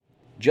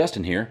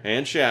Justin here,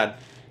 And Shad.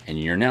 and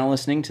you're now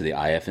listening to the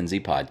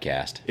IFNZ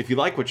podcast. If you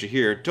like what you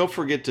hear, don't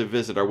forget to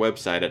visit our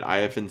website at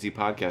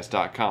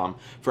ifnzpodcast.com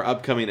for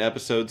upcoming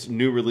episodes,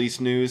 new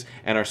release news,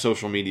 and our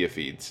social media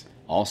feeds.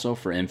 Also,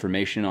 for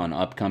information on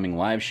upcoming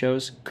live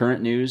shows,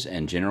 current news,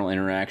 and general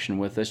interaction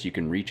with us, you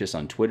can reach us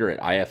on Twitter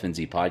at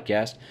IFNZ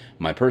Podcast,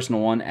 my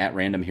personal one at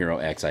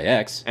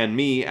RandomHeroXIX. And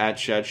me at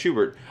Shad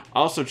Schubert.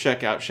 Also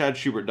check out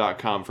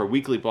shadschubert.com for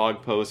weekly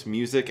blog posts,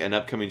 music, and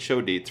upcoming show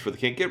dates for the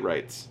Can't Get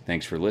Rights.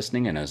 Thanks for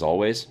listening, and as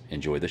always,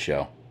 enjoy the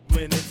show.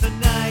 When it's a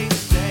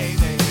nice day,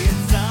 maybe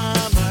it's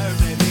summer,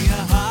 maybe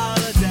a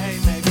holiday,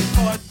 maybe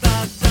 4th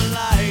of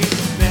July.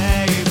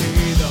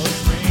 Maybe those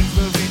Springs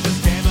movies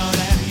just came out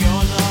and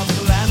you're not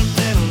glad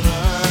I'm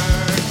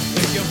learn.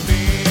 If you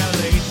feel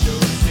late to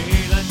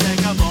see, then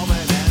take a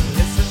moment and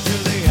listen to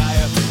the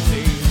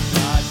IFNZ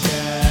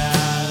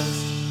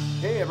podcast.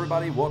 Hey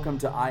everybody, welcome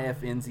to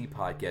IFNZ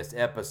Podcast,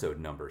 episode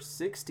number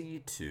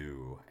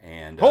 62.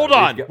 And Hold we've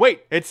on, got-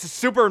 wait! It's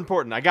super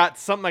important. I got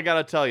something I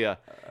gotta tell you.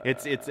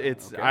 It's. okay.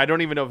 I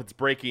don't even know if it's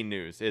breaking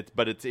news. It's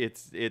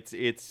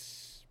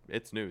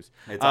news.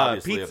 It's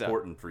obviously pizza.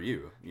 important for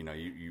you. You know,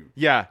 you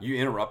Yeah. you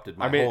interrupted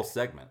my I mean- whole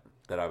segment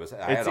that I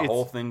had a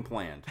whole thing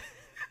planned.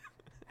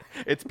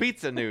 It's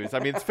pizza news. I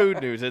mean, it's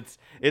food news.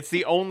 It's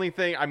the only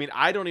thing. I mean,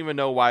 I don't even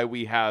know why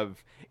we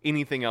have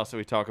anything else that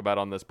we talk about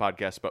on this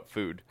podcast but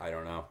food. I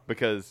don't know.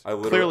 Because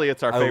clearly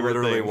it's our favorite I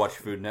literally thing. watch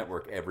Food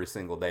Network every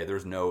single day.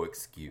 There's no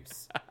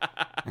excuse.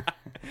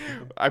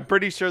 I'm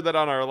pretty sure that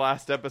on our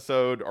last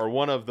episode, or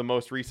one of the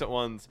most recent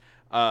ones,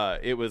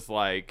 it was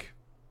like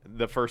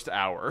the first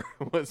hour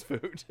was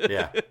food.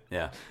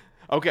 Yeah.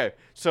 Okay,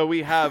 so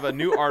we have a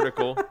new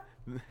article.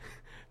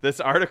 This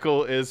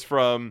article is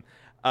from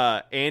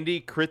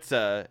Andy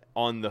Kritza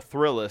on the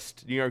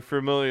Thrillist. You know,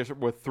 familiar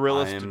with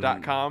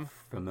Thrillist.com? I'm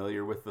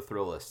familiar with the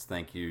Thrillist.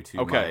 Thank you to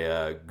Okay.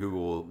 my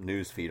Google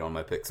News feed on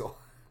my Pixel.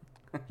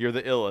 You're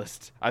the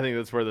illest. I think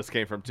that's where this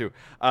came from too.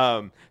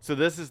 So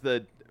this is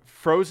the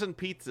frozen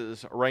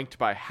pizzas ranked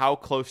by how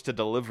close to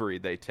delivery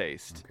they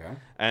taste. Okay.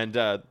 And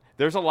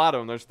there's a lot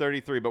of them. There's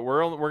 33, but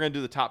we're going to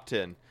do the top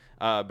 10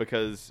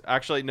 because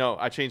actually no,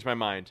 I changed my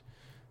mind.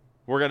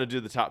 We're going to do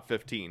the top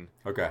 15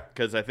 Okay.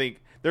 because I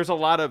think there's a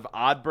lot of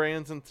odd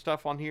brands and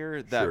stuff on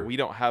here that Sure. we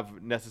don't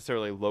have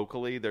necessarily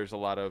locally. There's a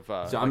lot of So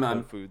like I'm,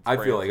 Whole Foods I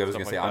feel brands like I and was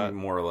stuff going to say, like I'm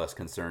that. more or less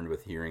concerned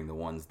with hearing the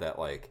ones that,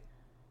 like,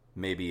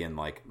 maybe in,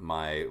 like,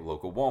 my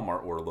local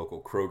Walmart or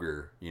local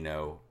Kroger, you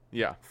know,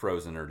 Yeah.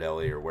 frozen or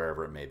deli or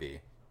wherever it may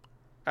be.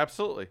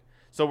 Absolutely.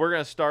 So we're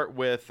gonna start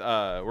with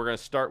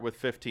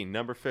 15.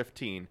 Number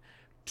 15,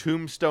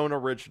 Tombstone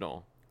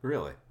Original.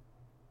 Really?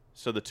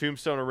 So the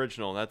Tombstone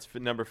Original, that's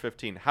number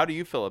 15. How do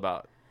you feel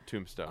about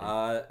Tombstone?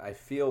 I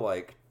feel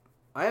like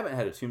I haven't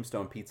had a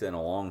Tombstone pizza in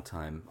a long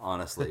time,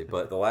 honestly.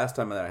 But the last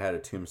time that I had a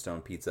Tombstone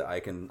pizza, I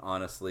can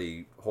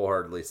honestly,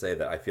 wholeheartedly say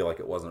that I feel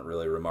like it wasn't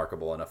really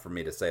remarkable enough for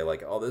me to say,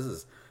 like, oh, this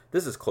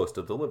is close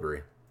to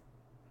delivery.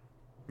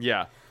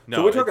 Yeah. No.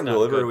 So we're it's talking not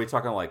delivery. good. Are we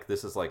talking like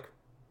this is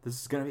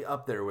going to be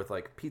up there with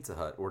like Pizza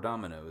Hut or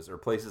Domino's or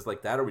places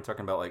like that? Or are we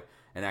talking about like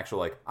an actual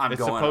like I'm It's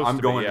going supposed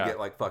to be, to yeah. get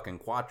like fucking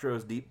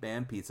Quattro's Deep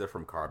Band Pizza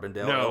from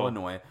Carbondale, No.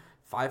 Illinois,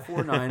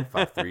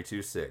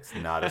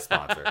 549-5326. Not a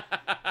sponsor.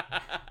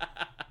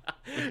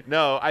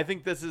 No, I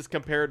think this is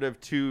comparative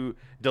to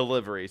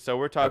delivery. So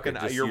we're talking.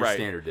 Okay, just you're your right.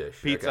 standard dish.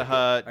 Pizza Okay,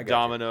 Hut, I got you.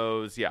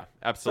 Domino's. Yeah, So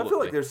absolutely. I feel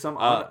like there's some.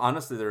 Uh,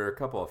 Honestly, there are a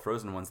couple of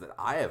frozen ones that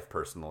I have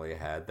personally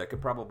had that could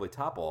probably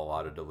topple a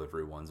lot of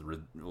delivery ones.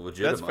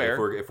 Legitimately,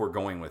 fair. if we're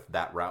going with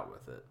that route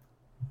with it.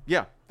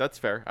 Yeah, that's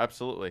fair.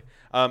 Absolutely.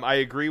 I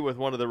agree with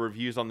one of the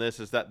reviews on this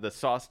is that the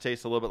sauce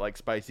tastes a little bit like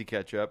spicy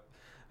ketchup.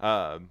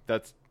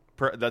 That's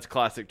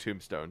classic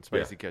Tombstone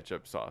spicy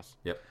ketchup sauce.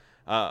 Yep.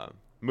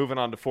 Moving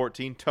on to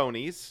 14,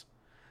 Tony's.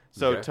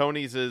 So Okay.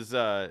 Tony's is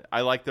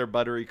I like their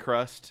buttery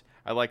crust.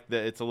 I like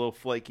that it's a little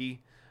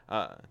flaky.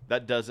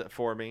 That does it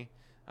for me.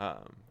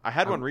 I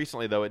had one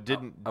recently though. It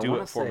didn't I do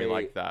wanna it for me say-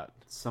 like that.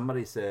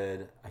 Somebody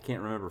said, I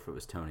can't remember if it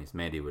was Tony's.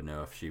 Mandy would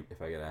know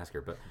if I could ask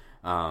her, but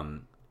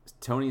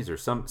Tony's or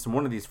some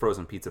one of these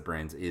frozen pizza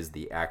brands is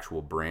the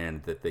actual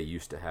brand that they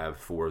used to have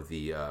for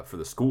the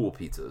school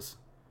pizzas.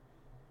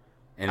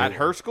 And At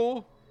her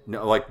school?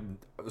 no, like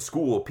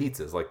school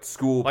pizzas, like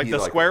school Like pizza,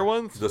 the square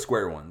ones? the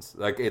square ones.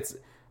 Like it's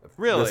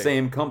Really? the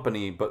same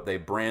company, but they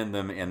brand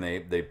them and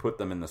they put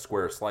them in the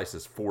square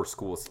slices for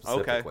schools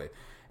specifically.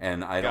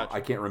 And Gotcha.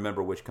 I can't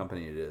remember which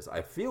company it is.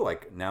 I feel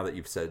like now that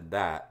you've said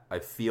that, I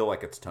feel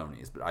like it's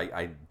Tony's, but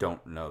I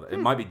don't know that. It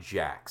might be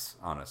Jack's,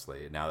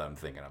 honestly, now that I'm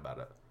thinking about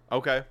it.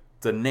 Okay.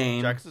 It's a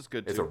name. Jack's is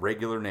good, It's too. a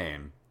regular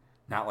name.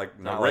 Not like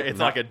It's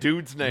like a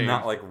dude's name.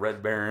 Not like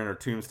Red Baron or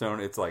Tombstone.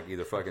 It's like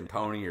either fucking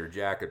Tony or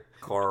Jack or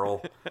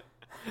Carl's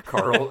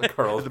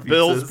Pizzas.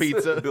 Bill's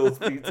Pizza. Bill's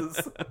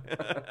Pizzas.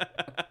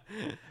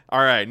 All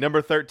right,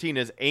 number 13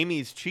 is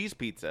Amy's Cheese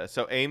Pizza.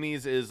 So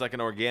Amy's is like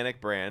an organic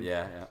brand.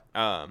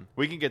 Yeah.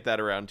 We can get that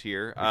around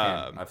here.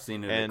 I've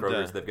seen it at and,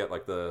 Kroger's. They've got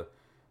like the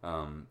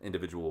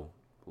individual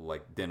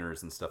like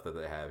dinners and stuff that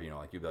they have. You know,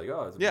 like you'd be like,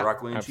 oh, it's Yeah,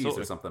 broccoli and cheese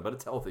absolutely. or something, but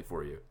it's healthy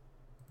for you.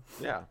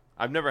 Yeah.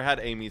 I've never had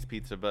Amy's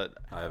Pizza, but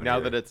I haven't now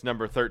either. that it's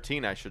number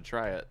 13, I should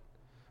try it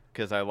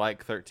because I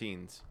like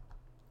 13s.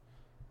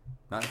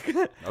 Not,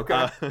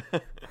 okay.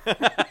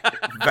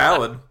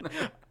 Valid.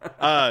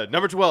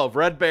 Number 12,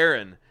 Red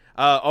Baron.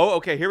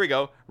 Okay, here we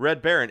go.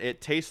 Red Baron.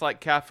 It tastes like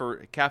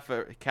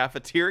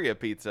cafeteria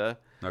pizza,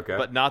 Okay.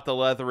 but not the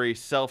leathery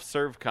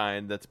self-serve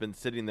kind that's been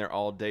sitting there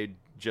all day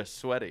just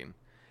sweating.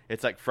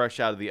 It's like fresh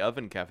out of the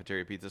oven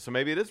cafeteria pizza. So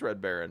maybe it is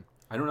Red Baron.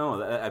 I don't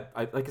know.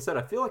 I like I said,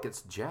 I feel like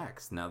it's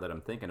Jack's now that I'm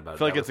thinking about it. I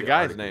feel like That it's was a the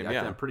guy's article. name,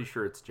 yeah. I'm pretty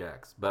sure it's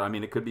Jack's, but I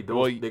mean, it could be Bill's.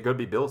 Well, It could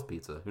be Bill's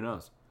Pizza. Who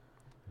knows?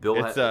 Bill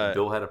It's, had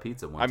a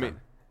pizza one I time. mean,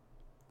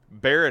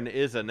 Baron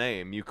is a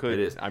name. You could. It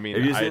is. I mean,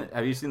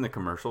 have you seen the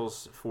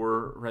commercials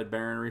for Red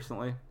Baron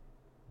recently?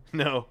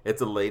 no.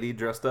 It's a lady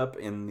dressed up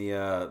in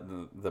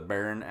the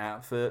Baron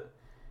outfit,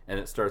 and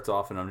it starts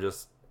off, and I'm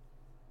just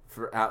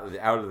out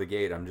of the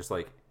gate. I'm just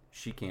like,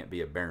 she can't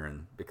be a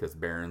Baron because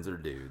Barons are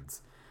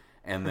dudes.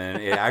 And then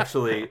it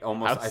actually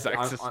almost How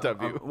sexist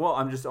of you. Well,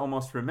 I'm just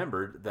almost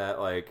remembered that,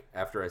 like,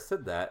 after I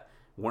said that,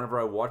 whenever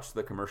I watched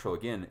the commercial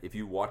again, if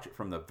you watch it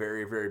from the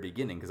very, very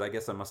beginning, because I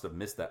guess I must have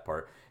missed that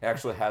part, it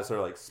actually has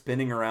her, like,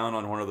 spinning around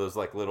on one of those,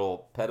 like,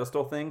 little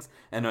pedestal things,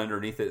 and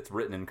underneath it, it's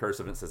written in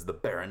cursive, and it says the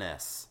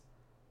Baroness.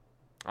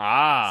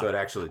 Ah. So it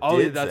actually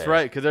Oh, that's say.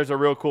 right. Because there's a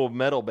real cool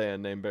metal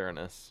band named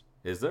Baroness.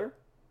 Is there?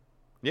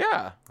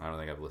 Yeah. I don't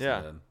think I've listened Yeah.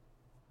 to them.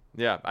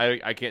 Yeah.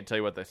 I can't tell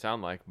you what they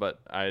sound like, but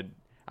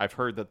I've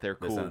heard that they're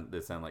cool.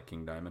 They sound like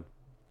King Diamond.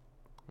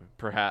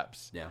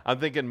 Perhaps. Yeah. I'm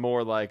thinking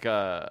more like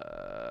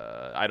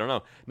I don't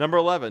know. Number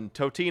 11,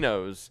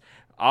 Totino's,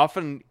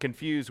 often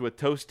confused with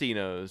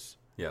Tostinos,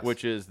 Yes.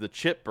 which is the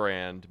chip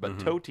brand, but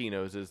Mhm.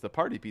 Totino's is the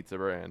party pizza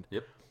brand.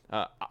 Yep.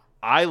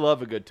 I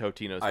love a good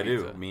Totino's I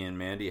pizza. do. Me and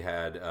Mandy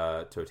had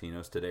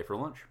Totino's today for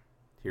lunch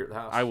here at the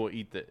house. I'll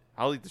eat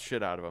the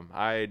shit out of them.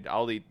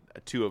 I'll eat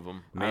 2 of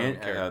them. I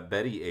don't care.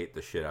 Betty ate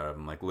the shit out of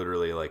them. Like,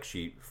 literally, like,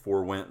 she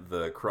forewent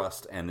the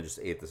crust and then just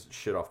ate the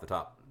shit off the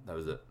top. That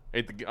was it.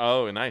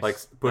 Nice. Like,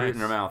 put it in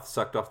Nice. her mouth,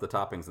 sucked off the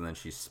toppings, and then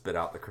she spit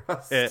out the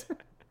crust.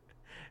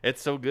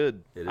 It's so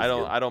good. It is I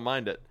good. don't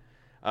mind it.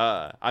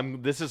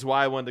 This is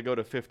why I wanted to go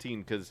to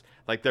 15 because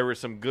like there were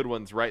some good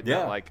ones right there,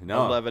 Yeah, like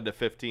no. 11 to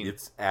 15.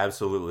 It's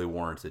absolutely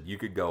warranted. You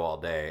could go all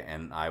day,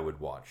 and I would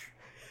watch.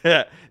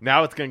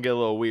 Now it's gonna get a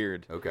little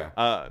weird. Okay.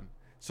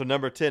 So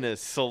number 10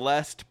 is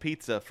Celeste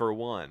Pizza for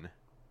one.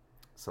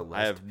 Celeste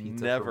I have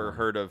Pizza never for one.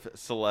 heard of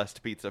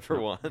Celeste Pizza for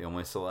one. The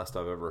only Celeste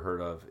I've ever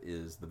heard of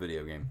is the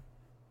video game,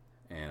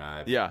 and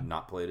I've Yeah.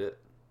 not played it.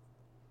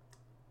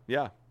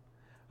 Yeah.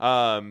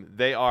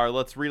 They are,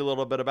 let's read a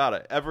little bit about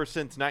it. Ever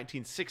since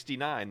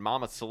 1969,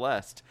 Mama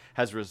Celeste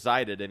has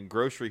resided in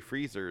grocery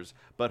freezers,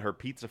 but her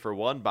pizza for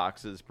one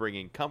boxes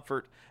bringing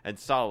comfort and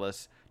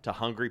solace to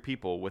hungry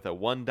people with a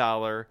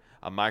 $1,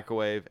 a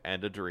microwave,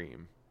 and a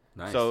dream.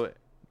 Nice. So,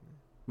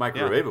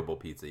 Microwavable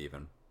pizza,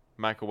 even.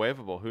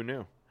 microwavable. Who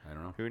knew? I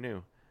don't know. Who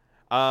knew?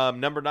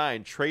 Number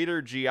 9,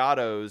 Trader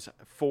Giotto's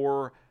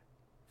for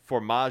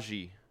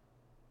formaggi.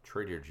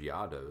 Trader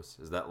Giotto's.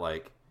 Is that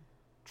like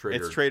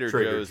It's Trader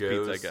Joe's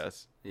pizza, I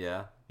guess.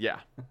 Yeah. Yeah.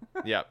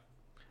 Yep.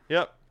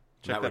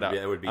 Check that out.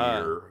 That would be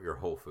your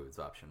Whole Foods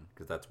option,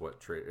 because that's what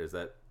is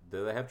that.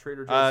 Do they have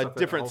Trader Joe's? stuff at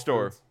different Whole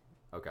store. Foods?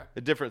 Okay.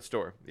 A different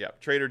store. Yeah.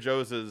 Trader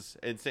Joe's is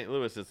in St.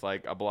 Louis. It's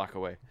like a block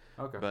away.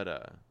 Okay. But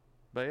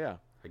yeah.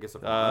 I guess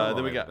if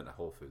then we got- been at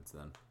Whole Foods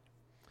then.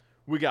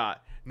 We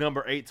got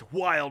number 8's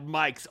Wild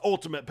Mike's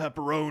Ultimate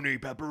Pepperoni,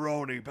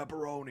 Pepperoni,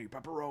 Pepperoni,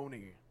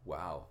 Pepperoni.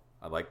 Wow,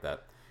 I like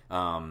that.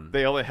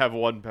 They only have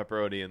one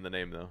pepperoni in the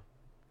name, though.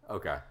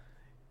 Okay.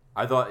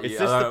 I thought, It's I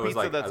just thought the it was pizza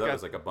like that's I thought it got-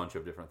 was like a bunch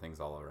of different things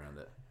all around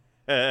it.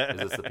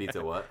 Is this the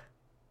pizza? What?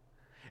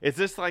 Is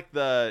this like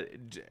the?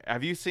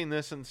 Have you seen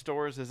this in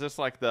stores? Is this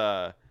like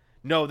the?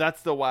 No,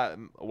 that's the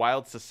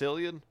Wild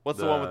Sicilian. What's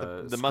the one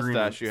with the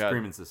mustache you had?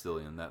 Screaming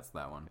Sicilian. That's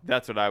that one.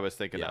 That's what I was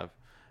thinking Yeah.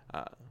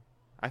 of.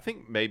 I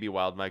think maybe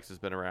Wild Mike's has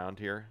been around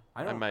here.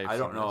 I don't might have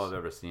know seen if this. I've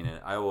ever seen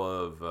it. I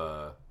love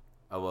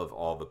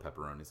all the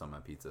pepperonis on my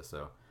pizza.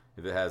 So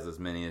if it has as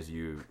many as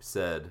you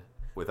said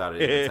without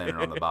it even saying it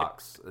on the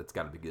box, it's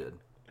got to be good.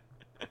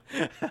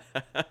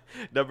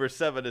 Number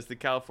 7 is the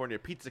California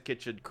Pizza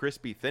Kitchen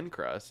Crispy Thin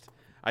Crust.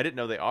 I didn't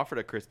know they offered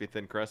a crispy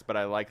thin crust, but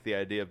I like the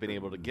idea of being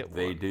able to get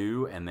They one.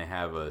 do, and they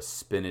have a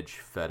spinach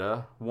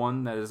feta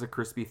one that is a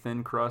crispy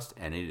thin crust,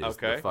 and it is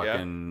Okay, the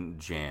fucking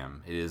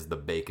jam. It is the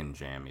bacon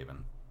jam,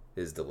 even.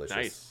 It is delicious.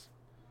 Nice.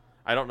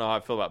 I don't know how I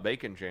feel about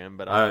bacon jam,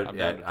 but I'm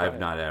down to try I've it.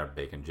 not had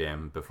bacon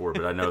jam before,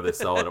 but I know they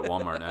sell it at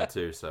Walmart now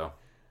too. So,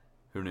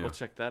 who knew? We'll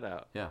check that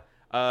out. Yeah,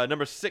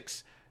 Number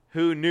 6,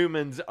 Who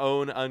Newman's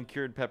Own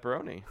Uncured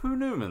Pepperoni. who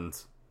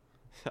Newman's?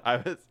 I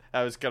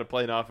was kind of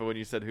playing off of when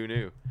you said who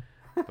knew,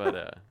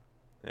 but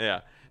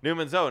yeah,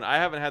 Newman's Own. I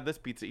haven't had this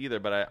pizza either,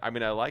 but I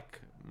mean I like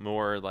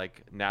more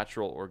like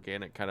natural,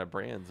 organic kind of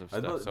brands of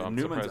stuff. So I'm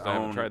Newman's surprised I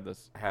haven't Own tried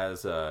this.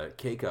 has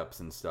K-Cups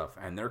and stuff,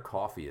 and their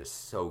coffee is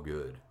so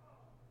good.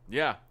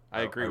 Yeah,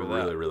 I agree with I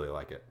really, that. really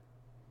like it.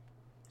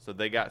 So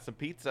they got some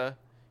pizza.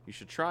 You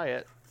should try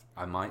it.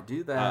 I might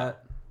do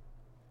that.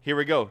 Here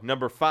we go.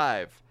 Number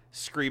 5,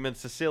 Screamin'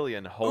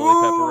 Sicilian, holy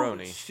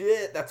pepperoni.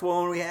 Shit, that's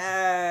one we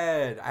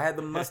had. I had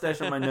the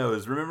mustache on my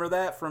nose. Remember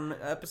that from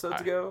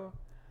episodes ago?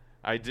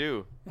 I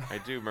do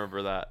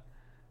remember that.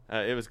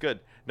 It was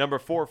good. Number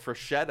 4,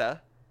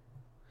 Freshetta.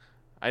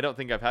 I don't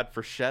think I've had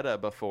Freshetta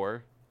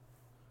before.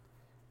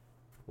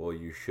 Well,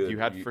 you should. You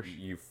had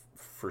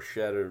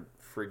Freshetta,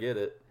 forget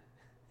it.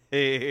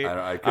 Hey,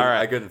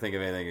 I couldn't think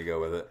of anything to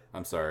go with it.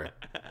 I'm sorry.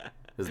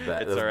 This is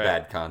bad. This is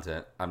bad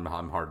content. I'm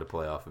hard to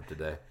play off of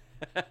today.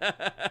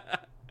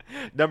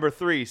 Number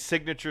 3,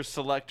 Signature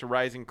Select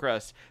Rising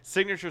Crust.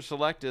 Signature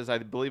Select is, I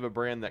believe, a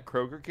brand that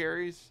Kroger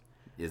carries.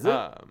 Is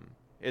it?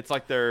 It's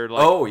like their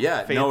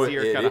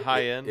fancier kind of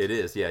high end. It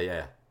is.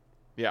 Yeah.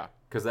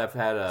 Because they've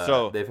had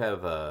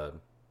a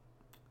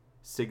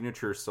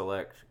Signature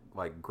Select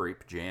like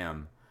grape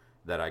jam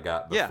that I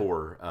got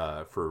before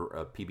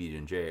for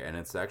PB&J, and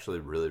it's actually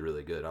really,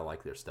 really good. I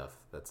like their stuff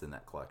that's in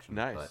that collection.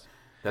 Nice. But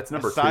that's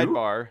number 2?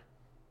 Sidebar.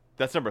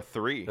 That's number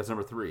 3. That's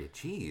number 3.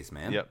 Jeez,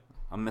 man. Yep.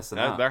 I'm missing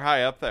out. They're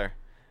high up there.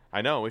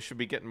 I know. We should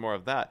be getting more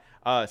of that.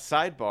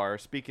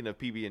 Sidebar, speaking of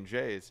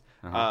PB&Js,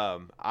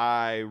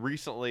 I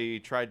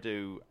recently tried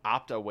to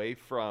opt away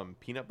from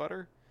peanut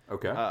butter.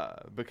 Okay.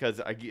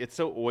 Because it's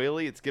so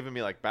oily, it's giving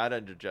me like bad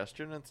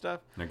indigestion and stuff.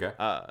 Okay.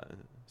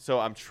 So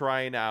I'm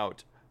trying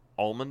out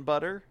almond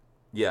butter.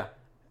 Yeah.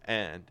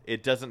 And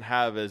it doesn't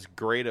have as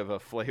great of a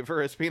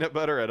flavor as peanut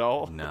butter at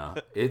all. No.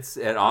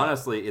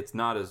 Honestly, it's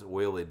not as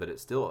oily, but it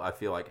still, I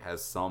feel like,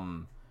 has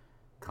some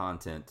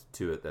content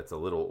to it that's a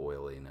little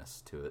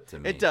oiliness to it to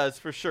me. It does,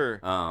 for sure.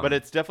 But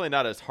it's definitely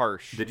not as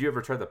harsh. Did you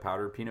ever try the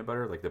powdered peanut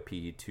butter, like the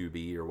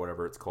P2B or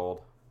whatever it's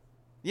called?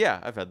 Yeah,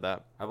 I've had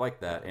that. I like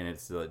that, and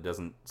it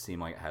doesn't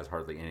seem like it has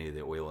hardly any of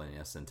the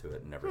oiliness into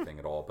it and everything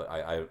at all. But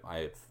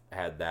I've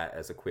had that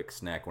as a quick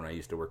snack when I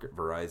used to work at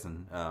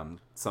Verizon.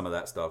 Some of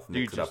that stuff,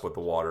 mix it up with the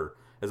water,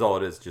 is all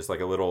it is. Just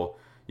like a little.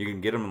 You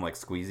can get them in like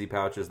squeezy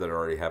pouches that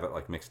already have it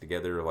like mixed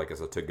together, like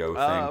as a to-go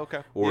thing.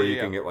 Okay. Or you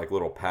can get like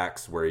little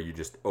packs where you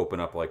just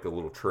open up like a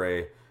little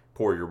tray,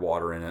 pour your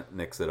water in it,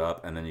 mix it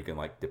up, and then you can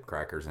like dip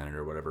crackers in it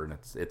or whatever, and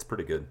it's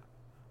pretty good.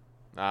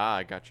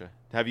 I gotcha.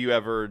 Have you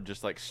ever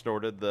just like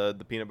snorted the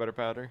peanut butter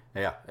powder?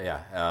 Yeah.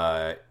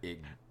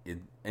 An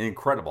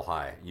incredible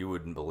high. You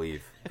wouldn't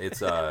believe.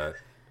 It's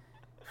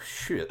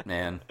shit,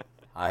 man.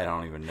 I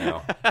don't even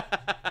know.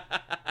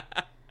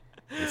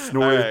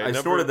 I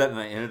snorted that, and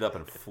I ended up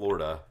in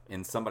Florida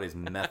in somebody's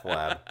meth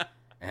lab,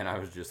 and I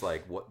was just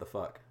like, "What the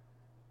fuck?"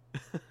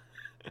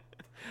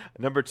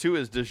 Number 2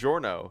 is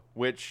DiGiorno,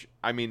 which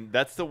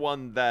that's the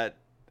one that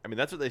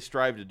that's what they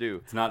strive to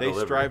do. It's not they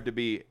delivery. strive to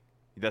be.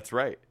 That's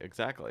right,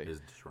 exactly. It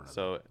is DiGiorno.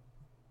 So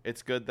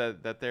it's good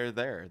that they're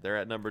there. They're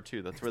at number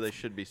 2. That's where they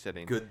should be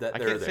sitting. Good that I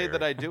they're can't say there.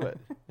 that I do it.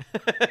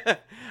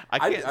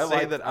 I can't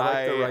say that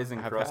I like the rising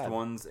have crust had.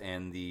 ones,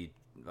 and the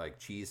like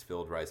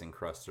cheese-filled rising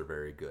crusts are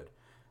very good.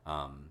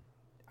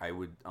 I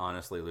would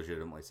honestly,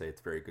 legitimately say it's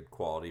very good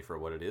quality for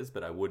what it is,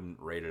 but I wouldn't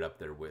rate it up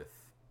there with.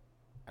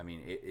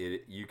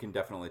 You can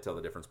definitely tell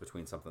the difference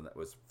between something that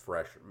was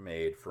fresh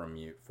made for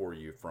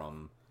you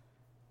from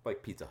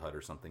like Pizza Hut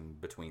or something.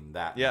 Between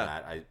that and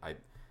that, I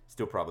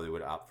still probably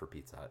would opt for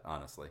Pizza Hut,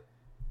 honestly.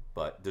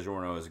 But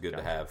DiGiorno is good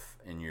to have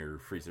in your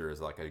freezer as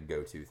like a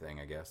go-to thing,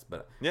 I guess.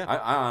 But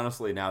I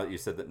honestly, now that you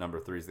said that number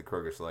 3 is the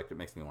Kroger Select, it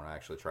makes me want to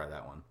actually try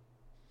that one.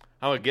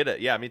 Oh, I get it.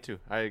 Yeah, me too.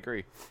 I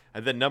agree.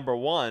 And then number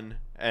 1,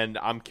 and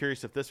I'm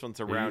curious if this one's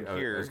around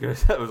here.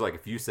 I was like,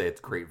 if you say it's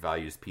Great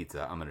Values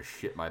Pizza, I'm gonna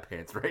shit my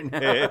pants right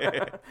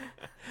now.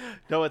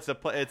 No, it's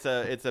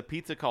a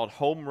pizza called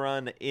Home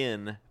Run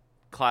Inn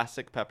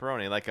Classic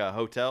Pepperoni, like a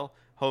hotel.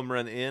 Home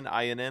Run Inn,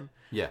 INN.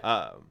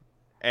 Yeah.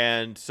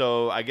 And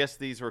so I guess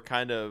these were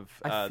kind of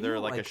they're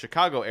like a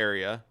Chicago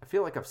area. I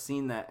feel like I've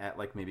seen that at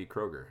like maybe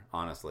Kroger.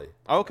 Honestly.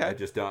 Okay. I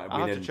just don't.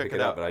 We didn't pick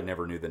it up, but I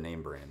never knew the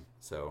name brand.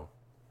 So.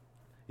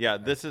 Yeah,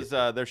 this is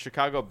they're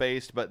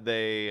Chicago-based, but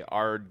they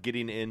are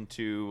getting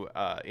into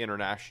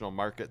international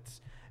markets,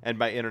 and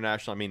by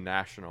international I mean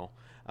national.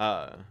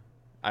 I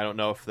don't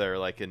know if they're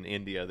like in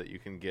India that you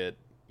can get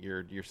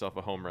yourself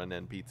a Home Run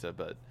Inn pizza,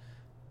 but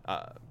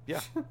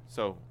yeah.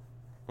 So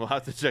we'll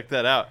have to check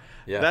that out.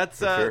 Yeah, that's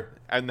for sure.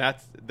 And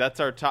that's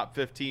our top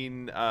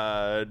 15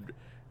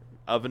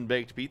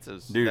 oven-baked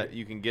pizzas that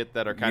you can get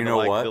that are kind of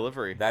like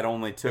delivery. That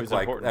only took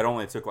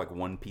like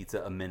one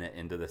pizza a minute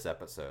into this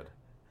episode.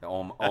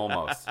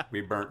 Almost.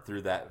 We burnt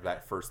through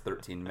that first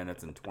 13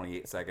 minutes and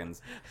 28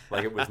 seconds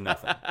like it was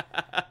nothing.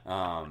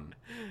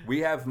 We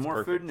have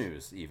more food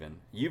news even.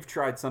 You've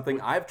tried something.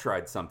 I've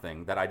tried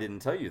something that I didn't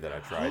tell you that I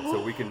tried.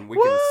 So we can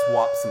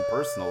swap some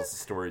personal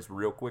stories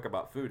real quick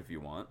about food if you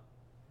want.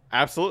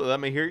 Absolutely. Let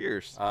me hear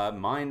yours.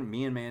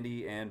 Me and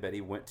Mandy and Betty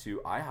went to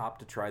IHOP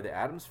to try the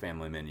Addams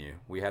Family menu.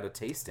 We had a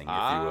tasting,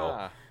 if you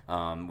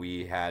will.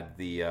 We had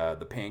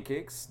the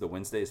pancakes, the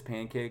Wednesday's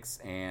pancakes,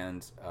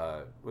 and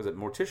was it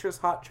Morticia's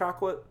hot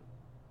chocolate?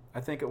 I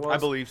think it was. I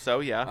believe so,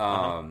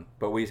 yeah.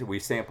 But we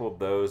sampled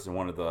those and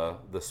one of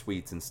the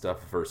sweets and stuff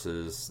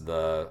versus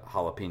the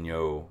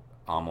jalapeno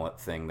omelet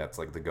thing that's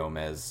like the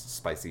Gomez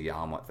spicy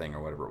omelet thing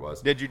or whatever it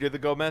was. Did you do the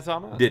Gomez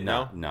omelet? Did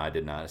not. No, I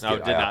did not. I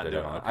did not do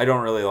it. I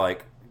don't really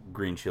like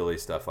green chili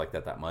stuff like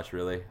that much,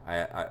 really. I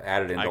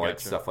added into I like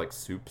gotcha. stuff like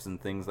soups and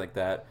things like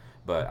that,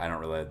 but I don't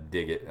really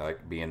dig it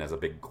like being as a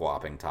big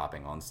glopping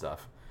topping on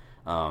stuff.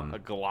 A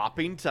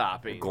glopping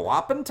topping.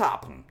 Glopping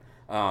topping.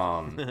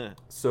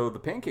 So the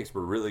pancakes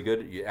were really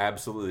good. You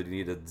absolutely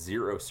needed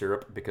zero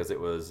syrup because it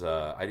was.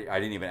 I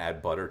didn't even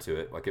add butter to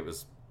it. Like, it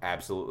was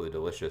absolutely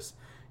delicious.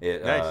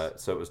 Nice.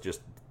 So it was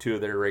just 2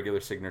 of their regular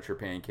signature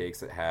pancakes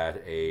that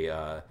had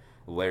a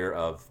layer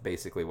of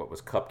basically what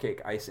was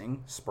cupcake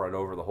icing spread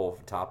over the whole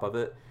top of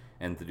it,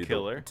 and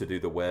Killer. to do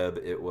the web,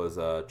 it was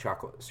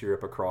chocolate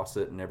syrup across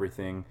it and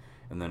everything,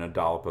 and then a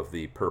dollop of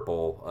the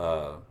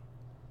purple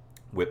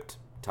whipped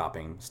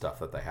topping stuff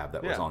that they have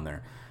that was Yeah. on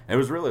there. And it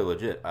was really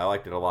legit. I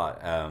liked it a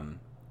lot.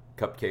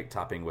 Cupcake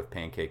topping with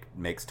pancake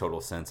makes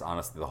total sense.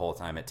 Honestly, the whole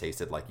time it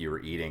tasted like you were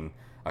eating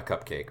a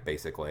cupcake,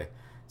 basically.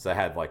 So I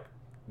had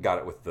got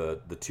it with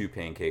the 2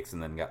 pancakes,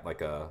 and then got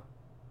like a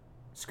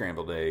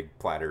scrambled egg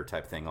platter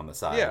type thing on the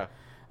side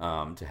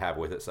to have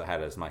with it. So I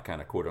had it as my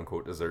kind of quote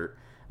unquote dessert.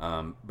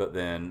 But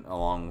then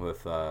along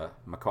with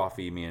my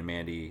coffee, me and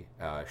Mandy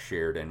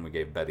shared, and we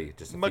gave Betty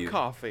just a My few.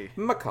 coffee.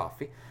 My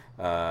coffee.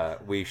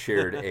 We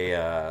shared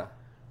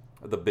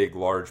the big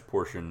large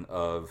portion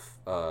of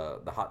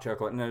the hot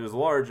chocolate, and it was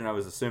large, and I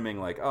was assuming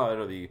like, oh,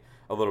 it'll be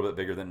a little bit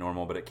bigger than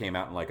normal, but it came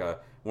out in like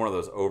one of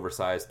those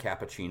oversized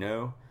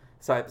cappuccino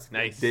type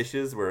Nice.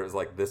 dishes where it was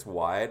like this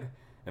wide.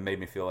 It made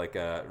me feel like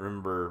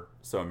remember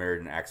So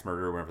Married in Axe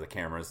Murder, whenever the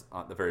camera's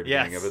at the very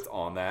beginning Yes. of it's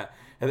on that,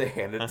 and they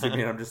handed it to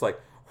me, and I'm just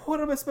like, what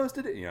am I supposed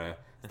to do? You know,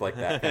 it's like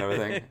that kind of a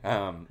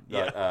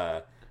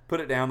thing. Put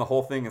it down. The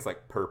whole thing is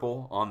like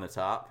purple on the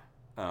top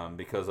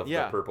because of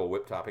the purple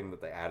whipped topping that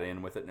they add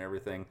in with it and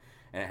everything.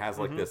 And it has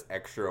like this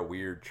extra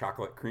weird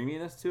chocolate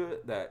creaminess to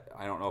it that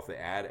I don't know if they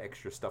add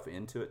extra stuff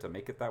into it to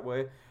make it that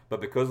way.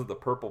 But because of the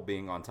purple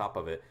being on top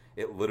of it,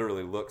 it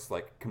literally looks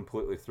like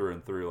completely through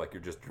and through like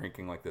you're just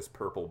drinking like this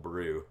purple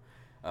brew.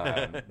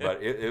 But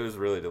it was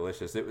really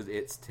delicious.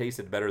 It's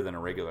tasted better than a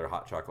regular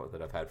hot chocolate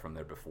that I've had from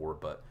there before.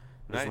 But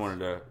I just Nice.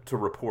 wanted to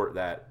report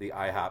that the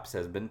IHOPS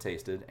has been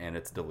tasted and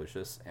it's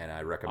delicious. And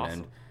I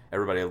recommend Awesome.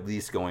 everybody at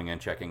least going and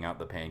checking out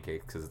the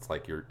pancakes because it's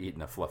like you're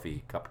eating a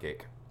fluffy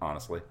cupcake,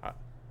 honestly.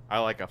 I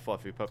like a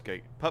fluffy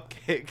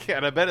cupcake,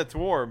 and I bet it's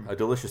warm. A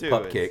delicious too.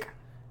 cupcake.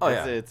 Oh,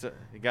 yeah. It's it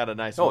got a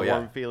nice Oh, warm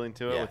yeah. feeling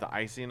to it Yeah. with the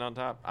icing on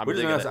top. I'm Which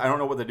is digging nice. it. I don't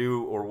know what they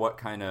do or what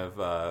kind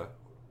of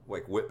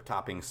like whip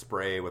topping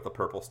spray with the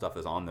purple stuff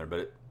is on there,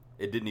 but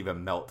it didn't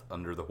even melt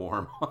under the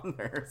warm on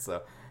there.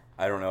 So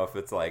I don't know if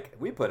it's like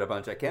we put a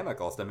bunch of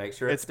chemicals to make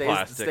sure it It's stays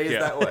plastic, yeah.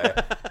 that way.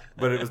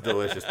 But it was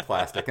delicious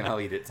plastic, and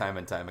I'll eat it time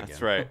and time again.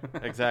 That's right.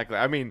 Exactly.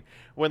 I mean,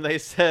 when they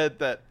said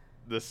that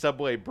the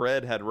Subway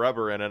bread had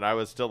rubber in it, I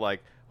was still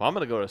like, well, I'm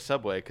going to go to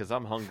Subway because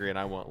I'm hungry and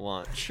I want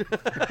lunch.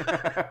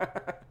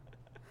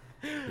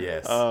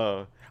 Yes.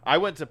 I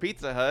went to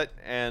Pizza Hut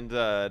and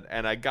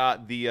I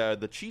got the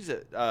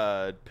Cheez-It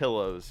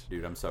pillows.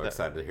 Dude, I'm so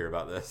excited to hear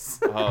about this.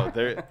 Oh,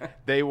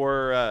 they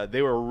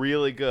were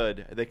really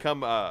good. They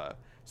come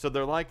so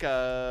they're like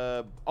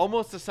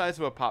almost the size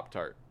of a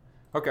Pop-Tart.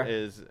 Okay.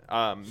 Is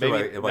So maybe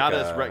like not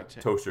a as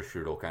rectangular. toaster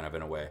strudel kind of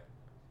in a way.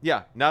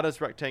 Yeah, not as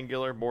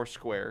rectangular, more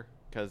square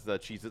because the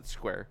Cheez-It's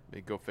square.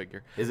 Go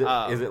figure. Is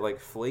it like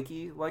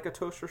flaky like a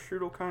toaster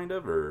strudel kind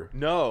of, or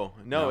No.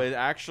 No? It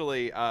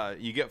actually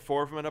you get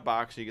 4 of them in a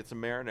box. You get some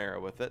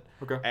marinara with it.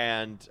 Okay.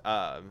 And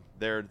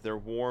they're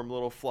warm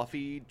little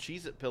fluffy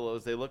Cheez-It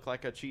pillows. They look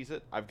like a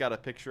Cheez-It. I've got a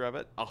picture of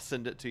it. I'll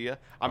send it to you.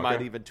 I Okay.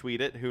 might even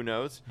tweet it. Who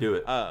knows? do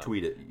it? Uh,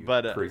 Tweet it, you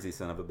but, crazy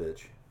son of a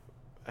bitch.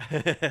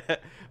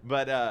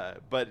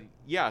 but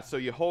yeah, so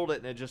you hold it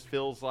and it just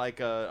feels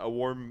like a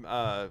warm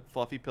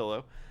fluffy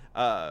pillow,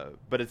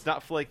 but it's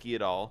not flaky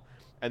at all.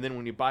 And then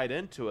when you bite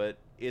into it,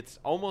 it's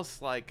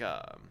almost like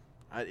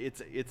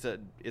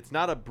it's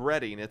not a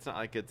breading. It's not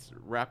like it's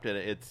wrapped in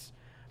it. It's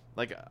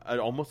like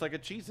almost like a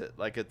Cheez-It.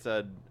 Like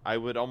I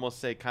would almost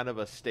say kind of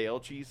a stale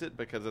Cheez-It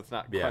because it's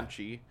not Yeah.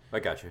 crunchy. I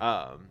got you.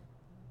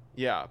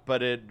 Yeah,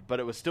 but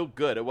it was still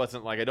good. It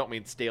wasn't like, I don't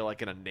mean stale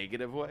like in a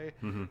negative way.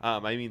 I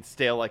mean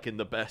stale like in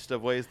the best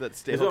of ways that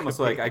stale. It's almost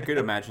could like be. I could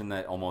imagine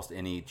that almost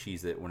any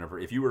Cheez-It, whenever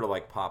if you were to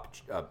like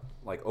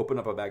open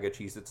up a bag of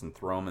Cheez-Its and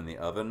throw them in the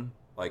oven,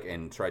 like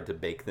and tried to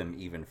bake them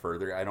even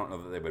further, I don't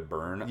know that they would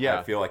burn. Yeah.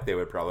 I feel like they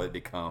would probably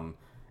become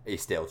a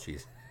stale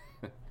cheese.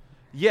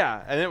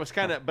 Yeah, and it was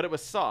kind of, but it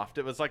was soft.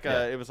 It was like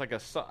Yeah.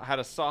 had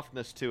a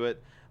softness to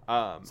it.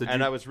 So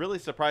And I was really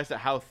surprised at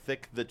how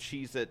thick the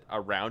Cheez-It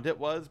around it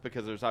was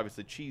because there's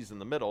obviously cheese in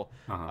the middle.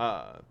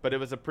 Uh-huh. But it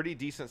was a pretty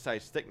decent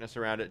sized thickness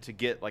around it to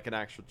get like an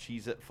actual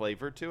Cheez-It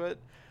flavor to it.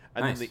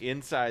 And Nice. then the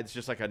inside's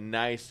just like a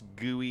nice,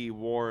 gooey,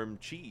 warm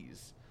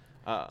cheese.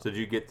 So did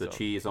you get the So-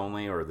 cheese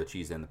only or the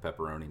cheese and the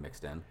pepperoni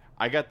mixed in?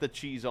 I got the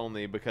cheese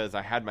only because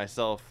I had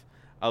myself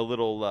a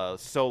little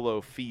solo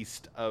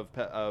feast of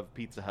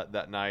Pizza Hut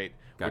that night,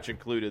 which Gotcha.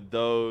 included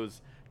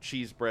those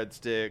cheese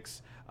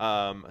breadsticks,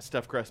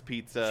 stuffed crust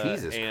pizza,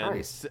 Jesus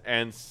Christ.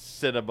 and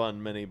Cinnabon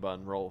mini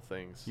bun roll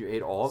things. You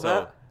ate all of So,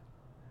 that?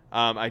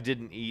 I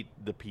didn't eat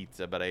the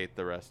pizza, but I ate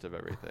the rest of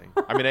everything.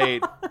 I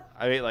mean,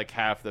 I ate like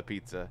half the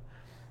pizza.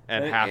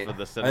 and half of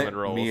the I cinnamon think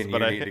rolls. Me and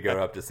but you need to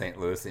go up to St.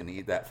 Louis and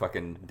eat that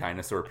fucking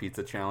dinosaur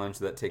pizza challenge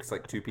that takes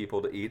like 2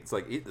 people to eat. It's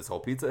like, eat this whole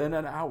pizza in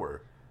an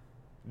hour.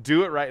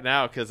 do it right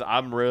now because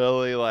I'm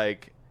really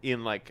like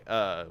in like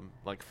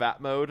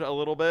fat mode a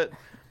little bit.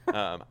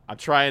 I'm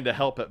trying to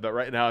help it, but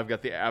right now I've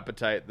got the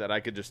appetite that I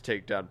could just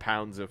take down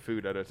pounds of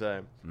food at a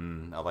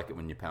time. I like it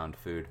when you pound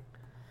food.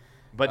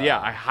 But yeah,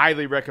 I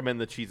highly recommend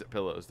the Cheez-It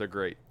pillows. They're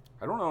great.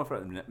 I don't know if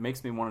it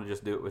makes me want to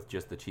just do it with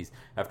just the cheese.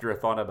 After I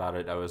thought about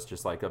it, I was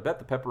just like, I bet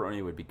the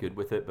pepperoni would be good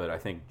with it, but I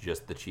think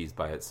just the cheese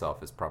by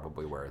itself is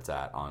probably where it's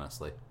at,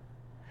 honestly.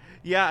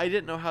 Yeah, I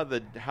didn't know how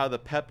the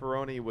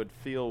pepperoni would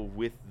feel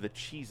with the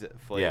Cheez-It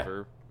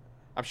flavor.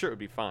 I'm sure it would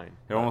be fine.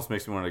 It almost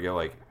makes me want to go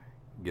like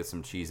get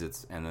some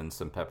Cheez-Its and then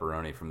some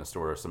pepperoni from the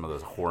store, or some of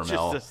those Hormel.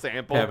 Just a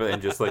sample.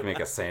 And just like make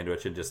a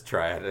sandwich and just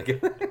try it again.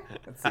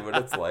 See what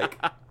it's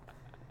like.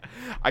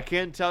 I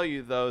can tell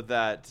you though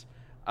that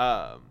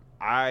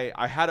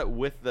I had it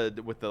with the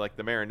like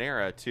the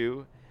marinara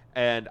too,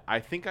 and I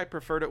think I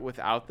preferred it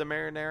without the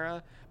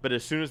marinara. But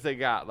as soon as they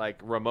got like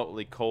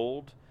remotely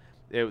cold,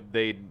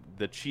 the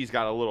cheese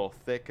got a little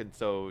thick, and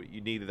so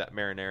you needed that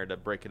marinara to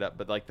break it up.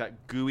 But like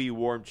that gooey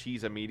warm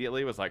cheese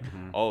immediately was like,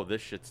 oh,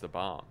 this shit's the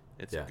bomb.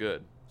 It's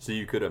good. So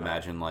you could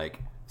imagine like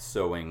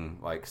sewing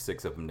like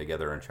 6 of them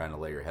together and trying to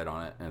lay your head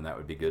on it, and that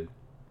would be good.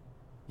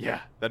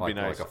 Yeah, that'd be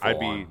nice. Like a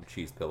full-on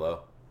cheese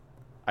pillow.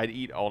 I'd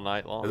eat all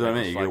night long. That's what I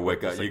mean. You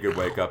could like,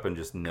 wake up and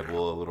just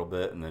nibble a little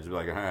bit, and then just be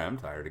like, all right, I'm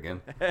tired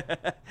again.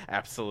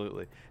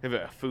 Absolutely. Have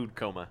a food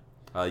coma.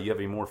 You have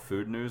any more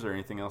food news or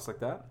anything else like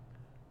that?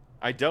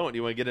 I don't.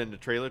 You want to get into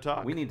trailer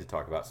talk? We need to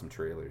talk about some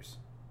trailers.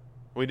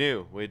 We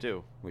do.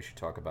 We should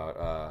talk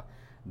about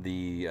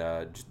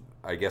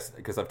I guess,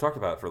 because I've talked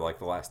about it for like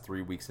the last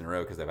 3 weeks in a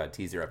row, because I've had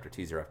teaser after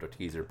teaser after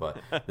teaser, but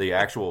the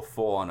actual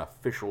full-on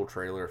official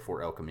trailer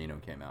for El Camino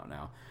came out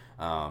now.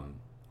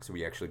 So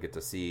we actually get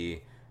to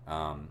see,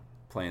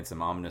 playing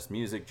some ominous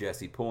music,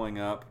 Jesse pulling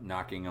up,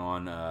 knocking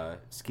on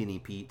Skinny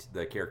Pete,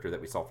 the character that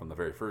we saw from the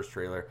very first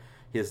trailer,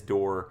 his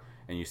door,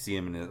 and you see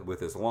him with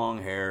his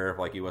long hair,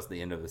 like he was at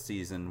the end of the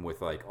season,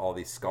 with like all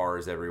these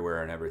scars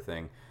everywhere and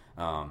everything.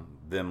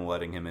 Them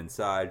letting him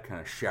inside, kind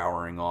of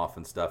showering off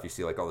and stuff. You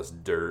see like all this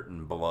dirt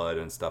and blood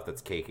and stuff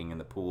that's caking in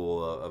the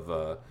pool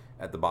of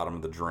at the bottom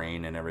of the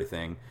drain and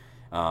everything.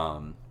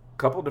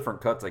 Couple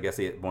different cuts. I guess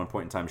he at one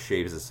point in time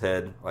shaves his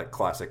head, like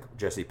classic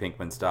Jesse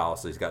Pinkman style.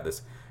 So he's got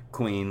this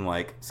clean,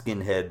 like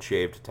skinhead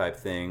shaved type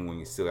thing when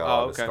you still got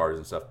all the scars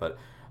and stuff. But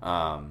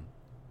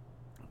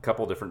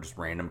couple different just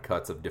random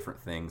cuts of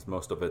different things.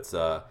 Most of it's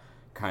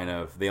kind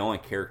of the only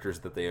characters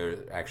that they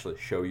actually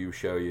show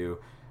you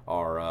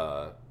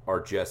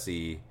are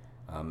Jesse,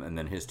 and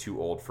then his 2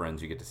 old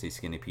friends. You get to see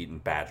Skinny Pete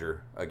and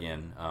Badger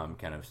again,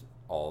 kind of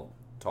all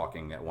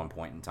talking at one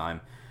point in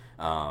time.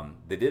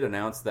 They did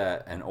announce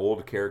that an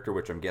old character,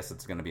 which I'm guessing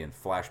it's going to be in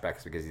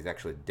flashbacks because he's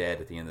actually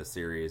dead at the end of the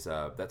series,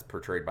 that's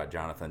portrayed by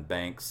Jonathan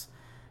Banks,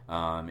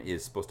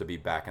 is supposed to be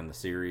back in the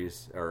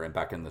series, or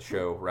back in the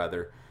show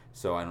rather.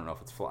 So I don't know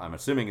if it's I'm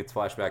assuming it's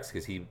flashbacks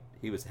because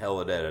he was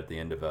hella dead at the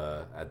end of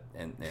at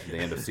the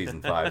end of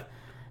season 5.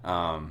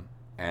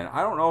 And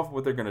I don't know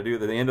what they're going to do.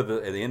 At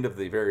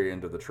the very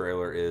end of the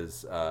trailer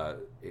is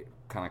it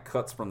kind of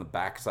cuts from the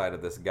backside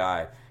of this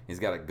guy. He's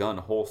got a gun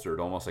holstered,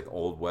 almost like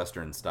old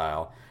Western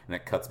style, and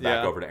it cuts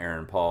back over to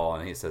Aaron Paul,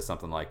 and he says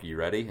something like, "You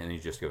ready?" And he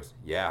just goes,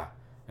 "Yeah,"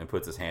 and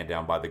puts his hand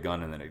down by the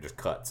gun, and then it just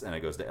cuts, and it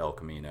goes to El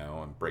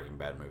Camino and Breaking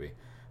Bad movie.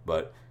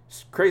 But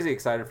crazy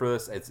excited for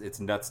this. It's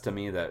nuts to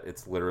me that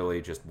it's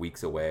literally just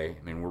weeks away.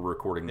 I mean, we're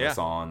recording this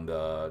on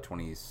the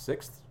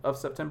 26th of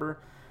September.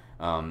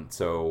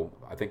 So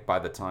I think by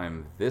the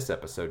time this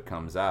episode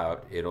comes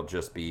out, it'll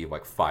just be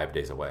like 5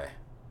 days away.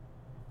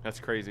 That's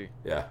crazy.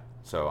 Yeah.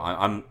 So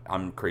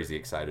I'm crazy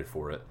excited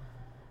for it.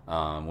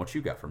 What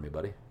you got for me,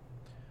 buddy?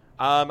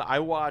 I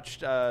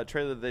watched a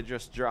trailer they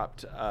just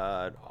dropped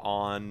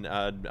on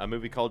a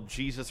movie called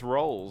Jesus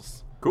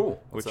Rolls.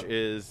 Cool.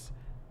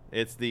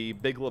 It's the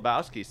Big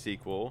Lebowski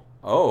sequel.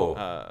 Oh,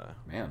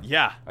 man.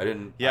 Yeah. I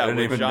didn't with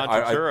even John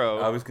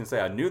Turturro. I was going to say,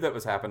 I knew that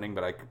was happening,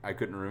 but I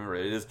couldn't remember.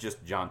 It is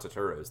just John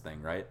Turturro's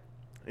thing, right?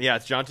 Yeah,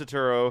 it's John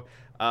Turturro.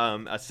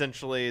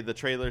 Essentially, the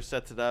trailer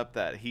sets it up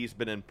that he's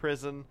been in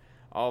prison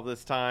all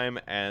this time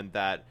and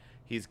that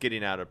he's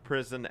getting out of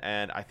prison.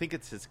 And I think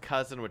it's his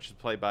cousin, which is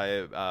played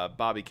by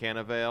Bobby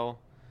Cannavale.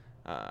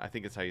 I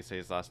think it's how you say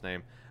his last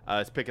name.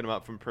 Is picking him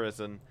up from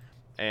prison.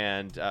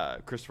 And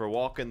Christopher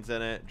Walken's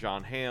in it,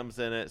 John Hamm's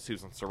in it,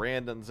 Susan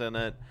Sarandon's in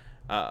it,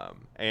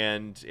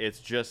 and it's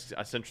just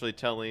essentially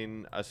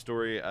telling a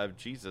story of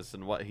Jesus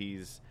and what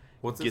he's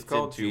What's it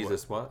called?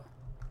 Jesus what?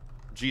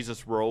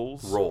 Jesus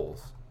Rolls.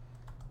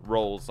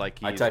 Rolls like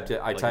he's, I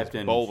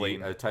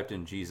bowling. I typed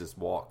in Jesus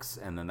Walks,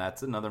 and then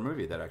that's another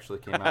movie that actually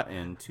came out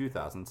in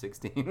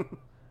 2016.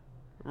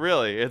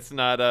 Really, it's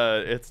not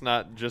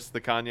just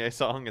the Kanye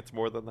song. It's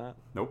more than that.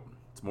 Nope,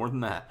 it's more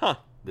than that. Huh?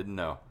 Didn't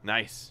know.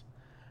 Nice.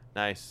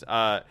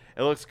 It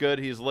looks good.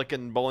 He's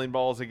licking bowling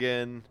balls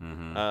again.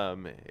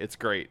 Mm-hmm. It's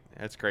great.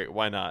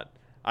 Why not?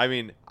 I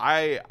mean,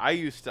 I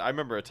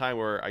remember a time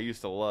where I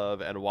used to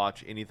love and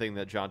watch anything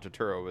that John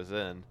Turturro was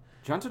in.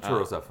 John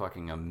Turturro's a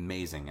fucking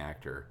amazing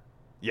actor.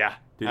 Yeah,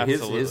 Dude,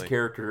 absolutely. his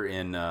character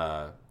in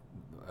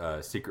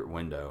Secret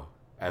Window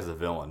as a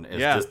villain is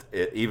Yeah. just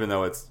even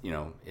though it's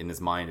in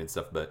his mind and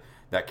stuff, but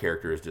that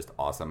character is just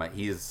awesome.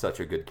 He is such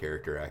a good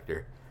character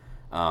actor.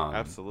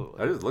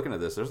 Absolutely. I was looking at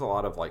this. There's a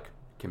lot of like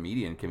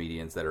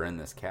comedians that are in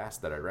this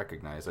cast that I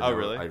recognize.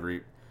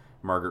 Really?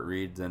 Margaret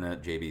Reed's in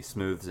it. JB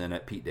Smooth's in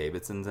it. Pete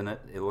Davidson's in it.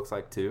 It looks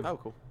like too. Oh,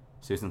 cool.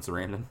 Susan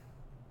Sarandon.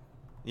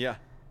 Yeah.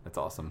 That's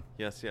awesome.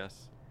 Yes.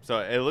 So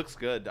it looks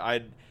good.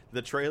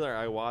 The trailer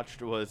I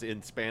watched was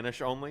in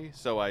Spanish only,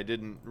 so I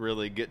didn't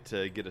really get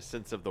a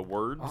sense of the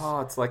words. Oh,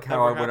 it's like that how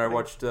were when I happening.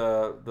 watched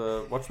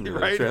the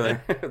Right?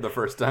 trailer the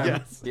first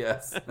time.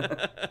 Yes.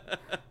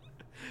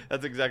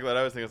 That's exactly what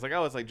I was thinking. It's like,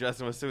 oh, it's like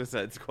Justin with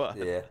Suicide Squad.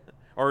 Yeah.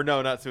 Or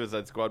no, not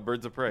Suicide Squad,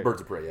 Birds of Prey.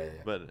 Birds of Prey. Yeah.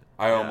 But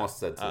I yeah, almost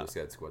said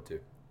Suicide Squad too.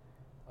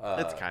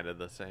 it's kind of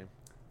the same.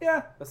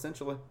 Yeah,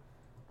 essentially.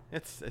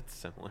 It's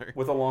similar.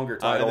 With a longer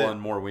title then-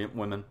 and more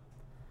women.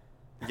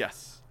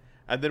 Yes.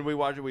 And then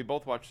we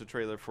both watched the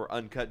trailer for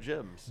Uncut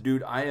Gems.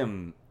 Dude, I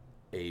am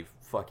a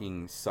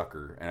fucking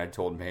sucker, and I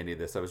told Mandy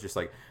this. I was just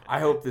like, I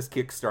hope this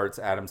kickstarts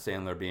Adam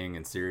Sandler being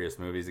in serious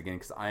movies again,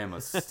 because I am a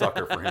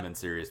sucker for him in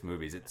serious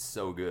movies. It's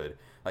so good.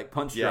 Like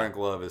Punch Drunk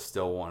Love is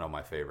still one of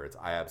my favorites.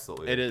 I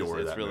absolutely adore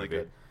that It's really movie.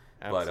 good.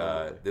 Absolutely.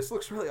 But this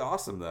looks really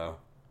awesome, though.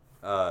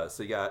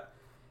 So you got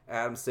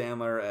Adam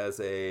Sandler as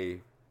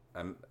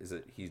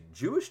he's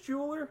Jewish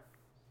jeweler?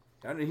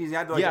 I don't know, he's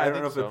had like, Yeah, I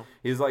don't know think if so.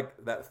 he's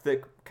like that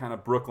thick kind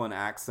of Brooklyn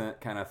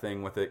accent kind of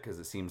thing with it, because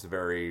it seems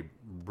very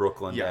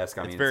Brooklyn-esque.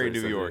 Yeah, I it's mean, very like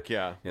New York,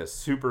 yeah.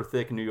 super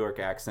thick New York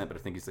accent, but I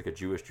think he's like a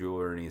Jewish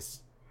jeweler, and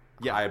he's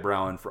Yeah.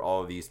 eyebrowing for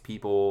all of these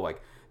people,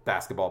 like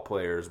basketball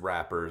players,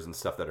 rappers, and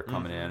stuff that are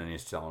coming Mm-hmm. in, and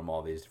he's telling them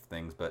all these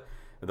things. But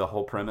the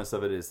whole premise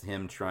of it is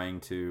him trying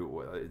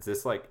to, is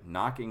this like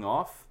knocking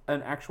off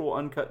an actual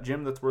uncut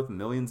gem that's worth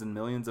millions and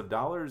millions of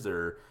dollars?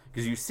 Or,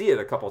 because you see it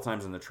a couple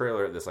times in the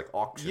trailer at this like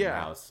auction Yeah.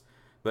 house.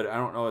 But I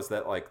don't know, is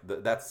that like,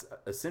 that's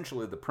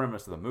essentially the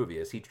premise of the movie.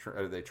 Is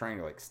are they trying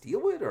to like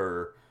steal it,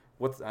 or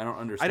what's, I don't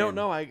understand. I don't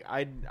know.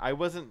 I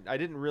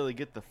didn't really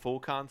get the full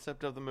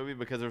concept of the movie,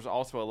 because there's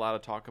also a lot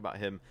of talk about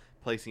him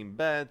placing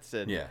bets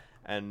and Yeah.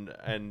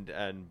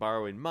 and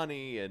borrowing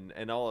money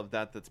and all of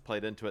that that's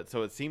played into it.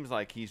 So it seems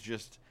like he's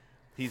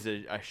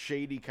a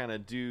shady kind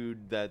of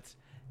dude that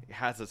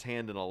has his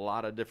hand in a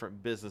lot of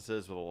different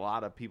businesses with a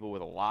lot of people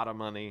with a lot of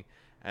money.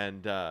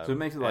 And So it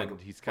makes it like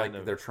he's kind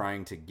of they're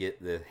trying to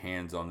get the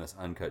hands on this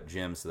uncut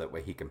gem so that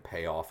way he can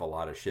pay off a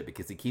lot of shit,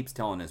 because he keeps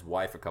telling his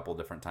wife a couple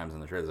different times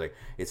in the trailer, like,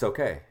 it's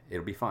okay,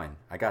 it'll be fine,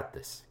 I got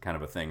this, kind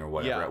of a thing or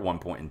whatever. Yeah. At one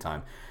point in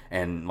time,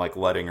 and like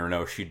letting her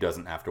know she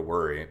doesn't have to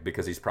worry,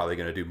 because he's probably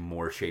going to do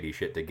more shady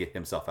shit to get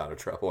himself out of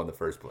trouble in the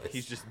first place.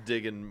 he's just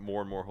digging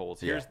more and more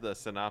holes. Yeah. Here's the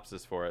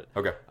synopsis for it.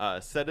 Okay.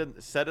 Set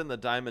in the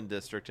Diamond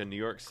District in New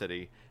York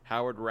City,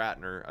 Howard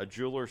Ratner, a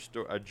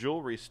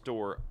jewelry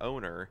store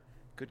owner,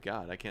 good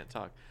God, I can't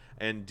talk,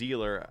 and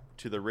dealer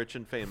to the rich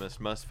and famous,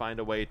 must find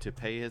a way to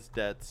pay his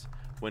debts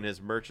when his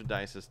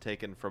merchandise is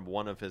taken from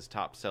one of his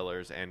top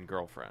sellers and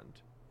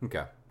girlfriend.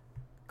 Okay,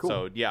 cool.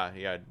 So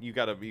yeah, you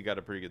got a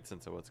pretty good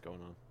sense of what's going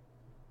on.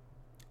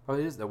 Oh,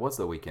 it is. That was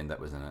the Weeknd that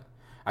was in it.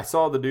 I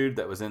saw the dude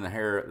that was in the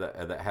hair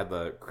that had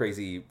the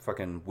crazy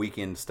fucking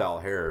Weeknd style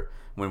hair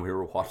when we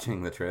were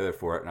watching the trailer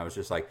for it, and I was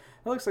just like,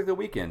 "It looks like the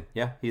Weeknd."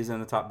 Yeah, he's in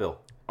the top bill.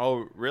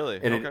 Oh, really?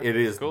 And Okay. it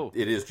is cool.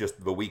 It is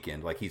just the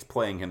Weeknd. Like, he's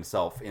playing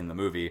himself in the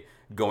movie,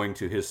 going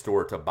to his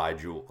store to buy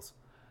jewels.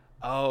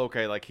 Oh,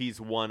 okay. Like he's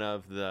one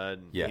of the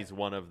Yeah.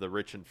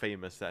 rich and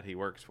famous that he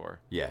works for.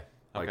 Yeah,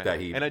 like Okay.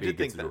 that. And I he did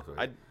gets think the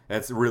that. jewels.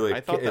 That's really.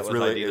 I thought that it's was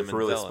really. Idina It's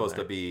really Menzel in supposed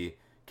there. to be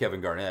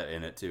Kevin Garnett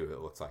in it too.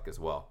 It looks like as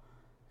well.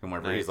 And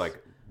whenever he's Nice.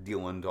 like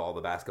dealing to all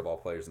the basketball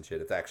players and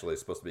shit, it's actually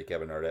supposed to be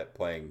Kevin Garnett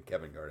playing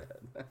Kevin Garnett.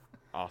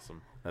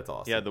 Awesome. That's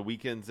awesome. Yeah, the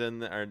Weeknd's in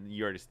there.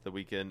 You already said the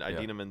Weeknd.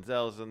 Idina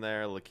Menzel's in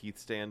there. Lakeith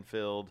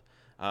Stanfield,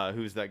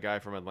 who's that guy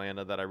from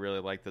Atlanta that I really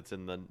like, that's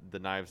in the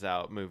Knives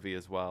Out movie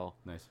as well.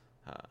 Nice.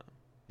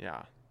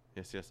 Yeah.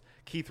 Yes.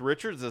 Keith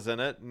Richards is in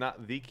it.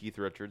 Not the Keith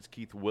Richards.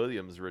 Keith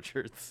Williams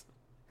Richards.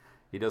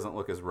 He doesn't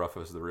look as rough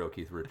as the real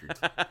Keith Richards.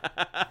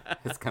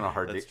 It's kind of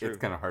hard. That's true. It's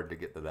kind of hard to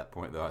get to that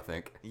point, though. I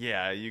think.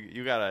 Yeah,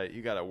 you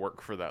gotta work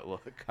for that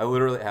look. I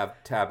literally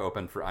have tab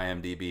open for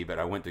IMDb, but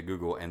I went to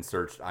Google and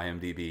searched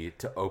IMDb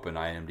to open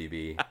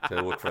IMDb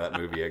to look for that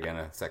movie again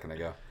a second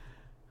ago.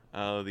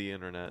 Oh, the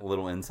internet. A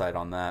little insight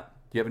on that.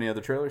 Do you have any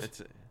other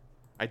trailers?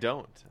 I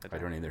don't. I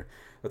don't either.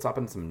 Let's hop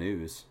into some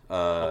news.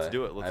 Let's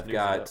do it. Let's I've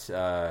news it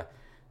got.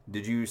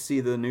 Did you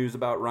see the news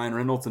about Ryan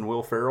Reynolds and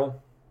Will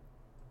Ferrell?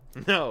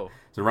 No.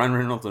 So Ryan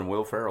Reynolds and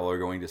Will Ferrell are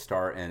going to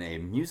star in a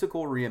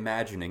musical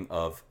reimagining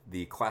of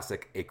the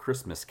classic A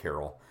Christmas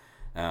Carol.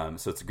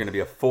 So it's going to be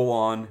a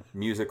full-on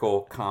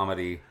musical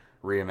comedy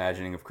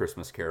reimagining of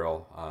Christmas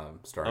Carol,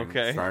 starring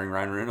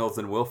Ryan Reynolds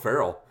and Will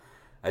Ferrell.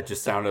 It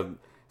just sounded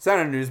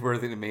sounded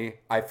newsworthy to me.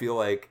 I feel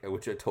like,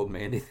 which I told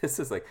Mandy, this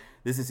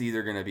is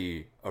either going to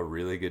be a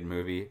really good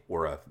movie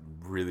or a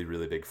really,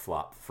 really big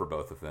flop for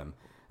both of them.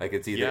 Like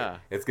it's either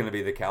it's going to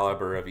be the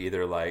caliber of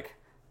either like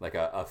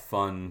a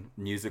fun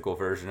musical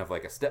version of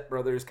like a Step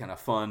Brothers kind of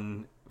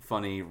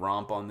funny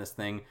romp on this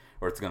thing,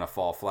 or it's going to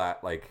fall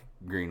flat like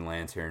Green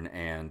Lantern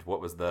and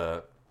what was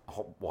the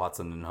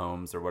Watson and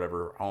Holmes or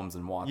whatever, Holmes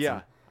and Watson.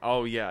 Yeah.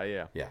 Oh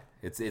yeah. Yeah.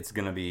 It's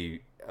going to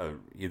be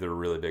either a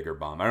really big or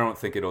bomb. I don't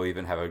think it'll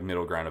even have a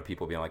middle ground of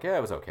people being like, yeah,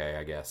 it was okay,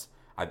 I guess.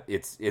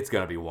 It's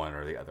going to be one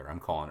or the other. I'm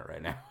calling it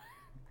right now.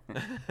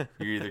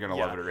 You're either going to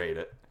love it or hate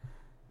it.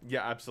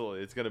 Yeah,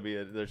 absolutely. It's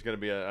there's gonna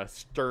be a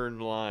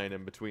stern line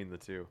in between the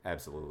two.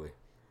 Absolutely.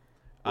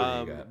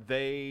 What do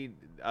you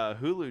got?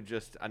 Hulu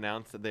just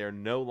announced that they are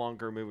no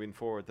longer moving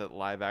forward with that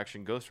live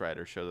action Ghost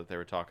Rider show that they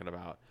were talking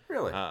about.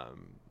 Really?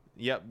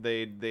 Yep.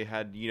 They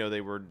had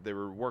they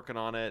were working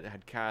on it.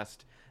 Had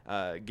cast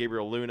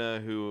Gabriel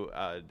Luna, who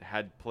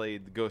had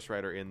played the Ghost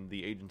Rider in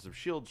the Agents of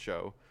S.H.I.E.L.D.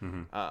 show.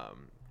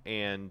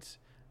 And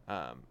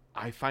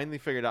I finally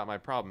figured out my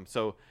problem.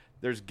 So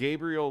there's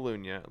Gabriel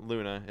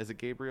Luna. Is it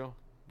Gabriel?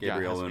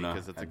 Gabriel Luna,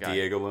 because it's a guy.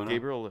 Diego Luna.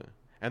 Gabriel Luna,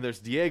 and there's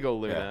Diego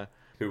Luna,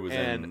 who was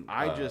in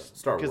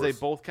Star Wars. because they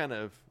both kind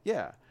of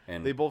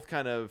And- they both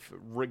kind of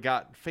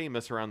got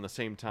famous around the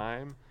same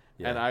time,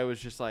 Yeah. and I was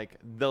just like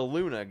the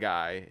Luna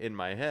guy in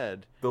my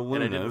head, The and I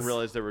didn't Lunas.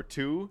 realize there were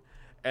two,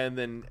 and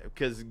then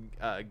because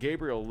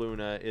Gabriel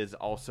Luna is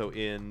also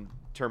in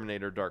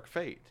Terminator: Dark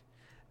Fate.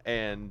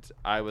 And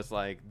I was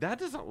like, that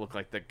doesn't look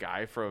like the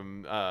guy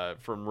from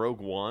Rogue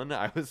One.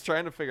 I was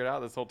trying to figure it out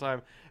this whole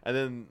time. And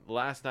then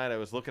last night I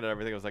was looking at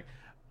everything. I was like,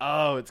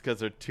 oh, it's because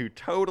they're two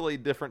totally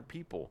different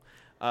people.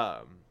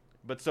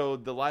 But so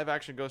the live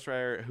action Ghost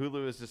Rider,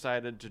 Hulu has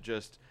decided to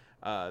just,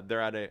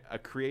 they're at a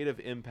creative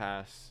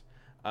impasse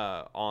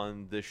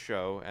on this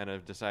show and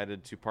have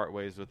decided to part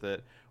ways with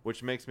it,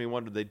 which makes me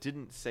wonder. They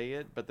didn't say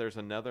it, but there's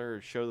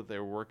another show that they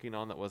were working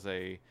on that was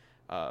a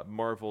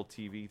Marvel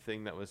TV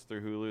thing that was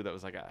through Hulu that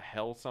was like a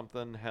Hell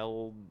something, I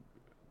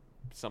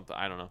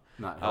don't know.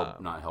 Not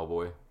Hellboy. Not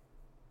Hellboy.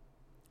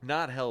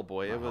 Not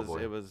It was.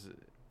 Hellboy. It was.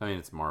 I mean,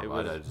 it's Marvel.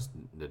 It was- I just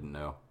didn't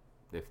know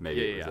if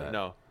maybe it was that.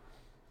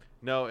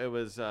 No, it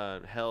was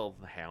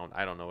Hellhound.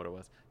 I don't know what it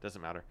was.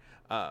 Doesn't matter.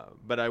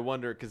 But I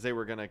wonder because they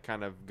were gonna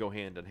kind of go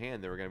hand in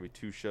hand. There were gonna be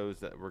two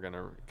shows that were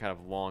gonna kind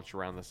of launch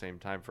around the same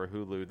time for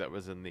Hulu. That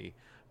was in the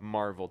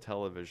Marvel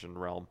television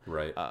realm.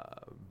 Right.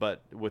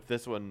 But with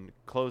this one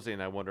closing,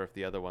 I wonder if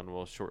the other one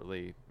will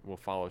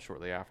follow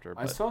shortly after.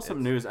 I But saw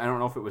some news. I don't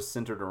know if it was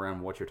centered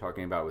around what you're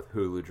talking about with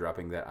Hulu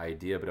dropping that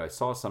idea, but I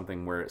saw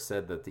something where it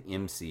said that the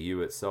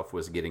MCU itself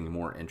was getting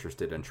more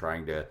interested in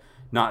trying to,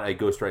 not a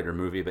Ghost Rider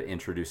movie, but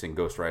introducing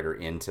Ghost Rider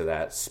into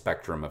that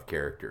spectrum of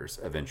characters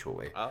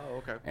eventually. Oh,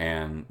 okay.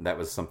 And that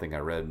was something I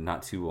read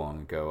not too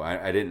long ago.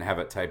 I didn't have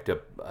it typed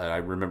up. I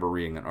remember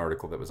reading an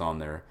article that was on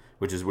there,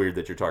 which is weird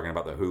that you're talking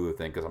about the Hulu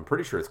thing because I'm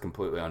pretty sure it's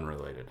completely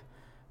unrelated.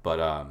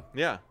 But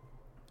Yeah.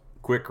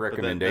 quick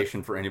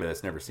recommendation for anybody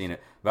that's never seen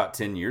it. About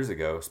 10 years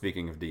ago,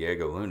 speaking of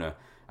Diego Luna,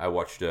 I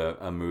watched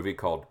a movie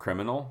called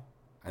Criminal.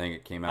 I think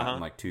it came out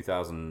in like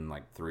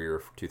 2003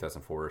 or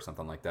 2004 or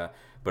something like that.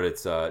 But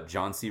it's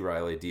John C.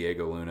 Reilly,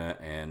 Diego Luna,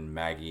 and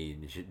Maggie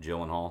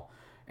Gyllenhaal.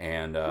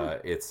 And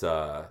it's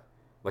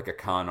like a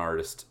con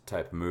artist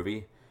type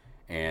movie.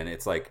 And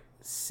it's like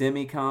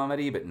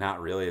semi-comedy, but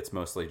not really. It's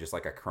mostly just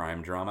like a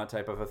crime drama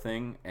type of a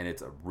thing. And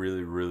it's a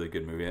really, really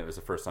good movie. It was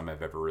the first time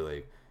I've ever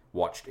really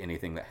watched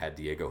anything that had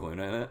Diego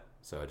Luna in it.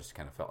 So I just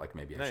kind of felt like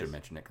maybe I should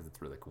mention it because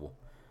it's really cool.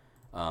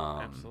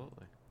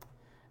 Absolutely.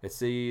 I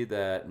see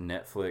that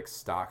Netflix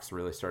stocks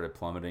really started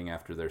plummeting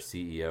after their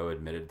CEO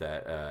admitted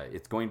that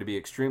it's going to be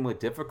extremely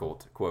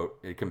difficult, quote,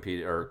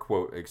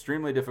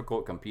 extremely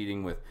difficult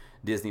competing with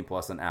Disney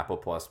Plus and Apple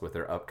Plus with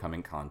their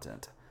upcoming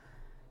content.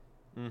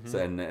 So,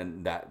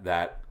 and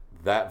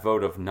that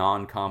vote of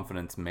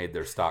non-confidence made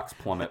their stocks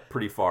plummet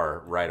pretty far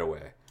right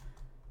away.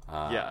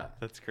 Yeah,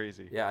 that's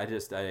crazy. Yeah, I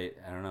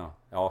don't know.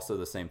 Also,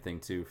 the same thing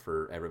too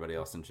for everybody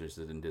else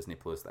interested in Disney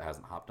Plus that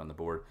hasn't hopped on the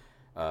board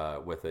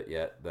with it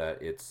yet.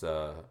 That it's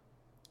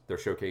they're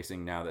showcasing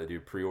now that they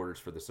do pre-orders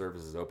for the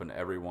service is open to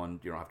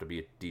everyone. You don't have to be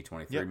a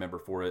D23 member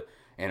for it,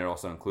 and it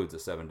also includes a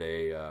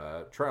 7-day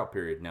trial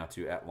period now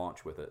too at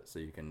launch with it, so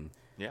you can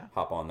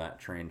hop on that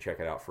train,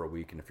 check it out for a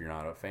week, and if you're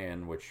not a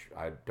fan, which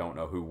I don't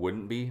know who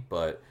wouldn't be,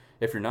 but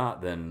if you're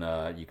not, then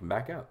you can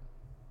back out.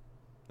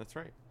 That's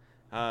right.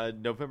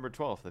 November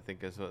 12th, I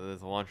think, is the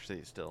launch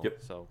date still. Yep.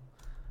 So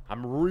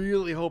I'm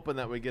really hoping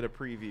that we get a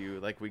preview,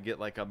 like we get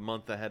like a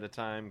month ahead of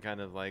time, kind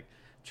of like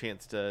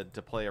chance to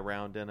play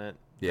around in it.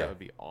 Yeah. That would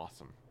be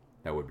awesome.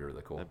 That would be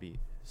really cool. That'd be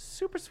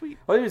super sweet.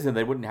 Well, the reason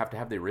they wouldn't have to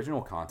have the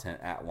original content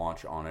at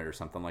launch on it or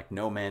something, like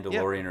no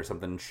Mandalorian or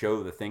something,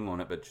 show the thing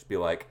on it, but just be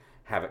like,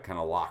 have it kind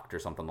of locked or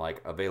something,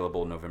 like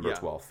available November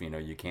 12th. You know,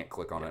 you can't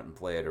click on it and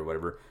play it or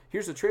whatever.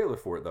 Here's a trailer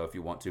for it, though, if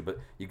you want to, but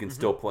you can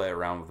still play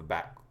around with the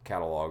back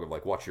catalog of,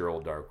 like, watch your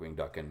old Darkwing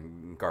Duck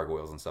and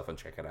Gargoyles and stuff and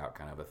check it out,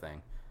 kind of a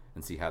thing,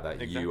 and see how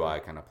that UI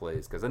kind of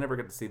plays. Because I never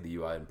get to see the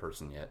UI in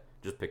person yet,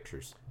 just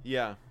pictures.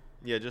 Yeah.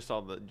 Yeah, just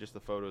the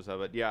photos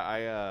of it.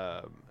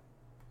 Yeah,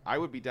 I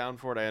would be down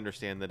for it. I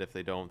understand that if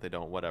they don't,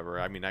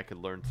 whatever. I mean, I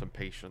could learn some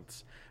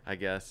patience, I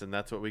guess, and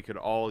that's what we could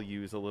all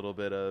use a little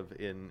bit of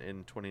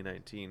in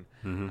 2019.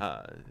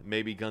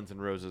 Maybe Guns N'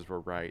 Roses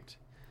were right.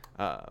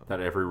 That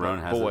every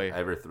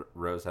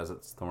rose has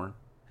its thorn.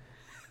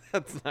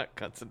 That's not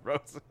Guns N'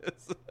 Roses.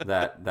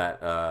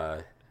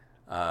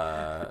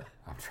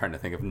 I'm trying to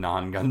think of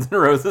non-Guns N'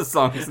 Roses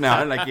songs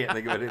now, and I can't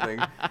think of anything.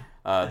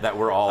 That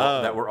we're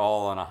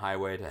all on a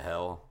highway to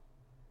hell.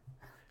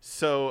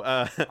 So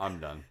I'm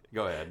done.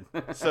 Go ahead.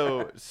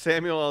 So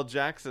Samuel L.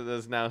 Jackson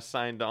is now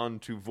signed on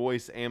to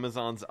voice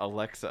Amazon's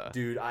Alexa.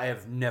 Dude, I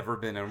have never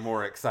been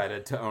more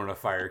excited to own a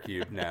Fire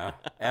Cube now.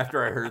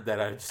 After I heard that,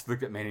 I just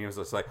looked at Manny and was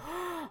just like,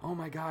 oh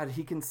my god,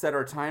 he can set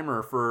our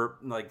timer for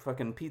like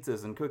fucking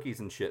pizzas and cookies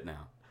and shit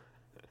now.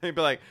 He'd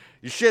be like,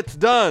 your shit's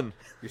done.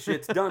 Your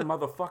shit's done,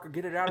 motherfucker.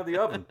 Get it out of the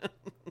oven.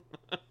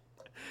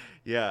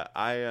 Yeah,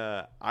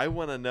 I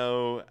want to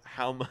know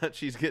how much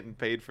he's getting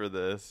paid for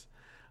this.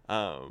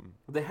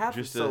 They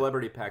have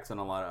celebrity packs on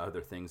a lot of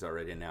other things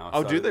already now.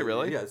 Oh, so, do they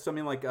really? Yeah. So I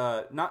mean, like,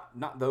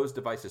 not those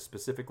devices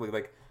specifically.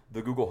 Like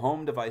the Google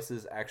Home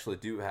devices actually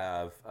do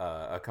have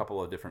a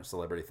couple of different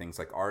celebrity things.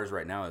 Like ours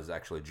right now is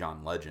actually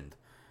John Legend,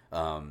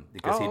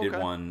 because he did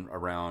one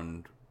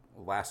around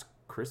last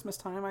Christmas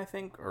time, I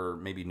think, or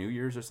maybe New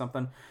Year's or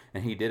something,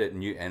 and he did it,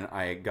 and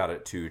I got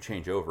it to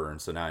change over, and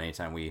so now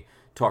anytime we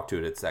talk to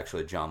it, it's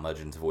actually John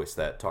Legend's voice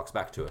that talks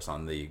back to us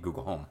on the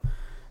Google Home.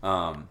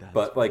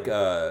 But like,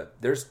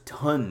 there's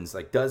tons,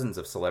 like dozens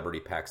of celebrity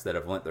packs that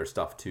have lent their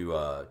stuff to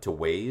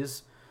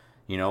Waze,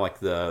 you know, like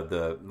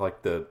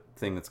the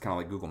thing that's kind of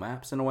like Google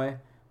Maps in a way,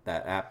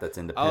 that app that's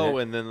independent. Oh,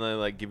 and then they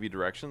like give you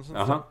directions and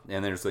stuff.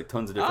 And there's like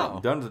tons of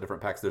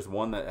different packs. There's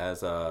one that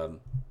has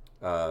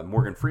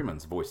Morgan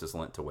Freeman's voice is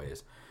lent to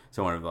Waze.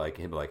 So when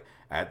he'd be like,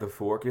 at the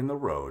fork in the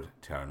road,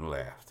 turn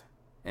left,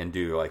 and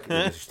do like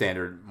the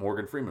standard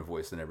Morgan Freeman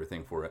voice and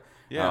everything for it.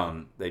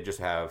 Yeah. They just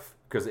have,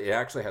 because it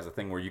actually has a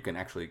thing where you can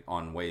actually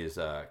on Waze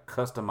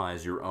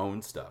customize your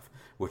own stuff,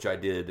 which I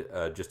did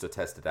just to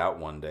test it out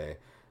one day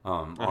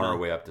on our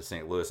way up to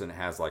St. Louis, and it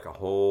has like a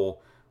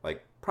whole,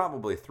 like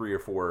probably 3 or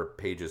 4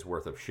 pages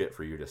worth of shit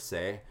for you to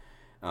say,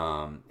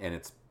 and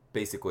it's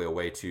basically a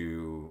way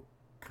to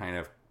kind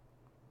of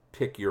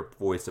pick your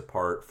voice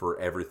apart for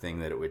everything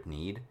that it would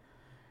need.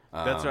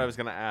 That's what I was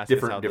going to ask.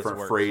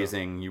 Different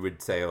phrasing. So. You would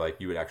say, like,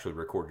 you would actually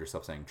record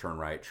yourself saying turn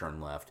right,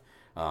 turn left,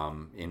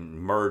 in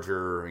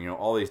merger, you know,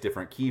 all these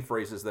different key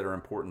phrases that are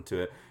important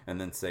to it, and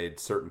then say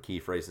certain key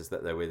phrases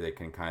that way they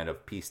can kind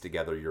of piece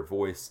together your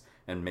voice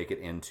and make it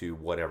into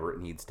whatever it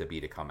needs to be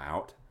to come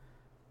out.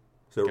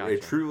 So Gotcha.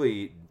 It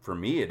truly, for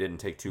me, it didn't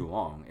take too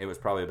long. It was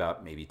probably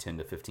about maybe 10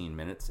 to 15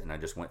 minutes, and I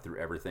just went through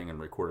everything and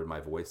recorded my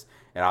voice.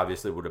 It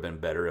obviously would have been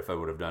better if I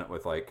would have done it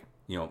with, like,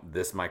 you know,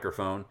 this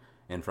microphone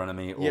in front of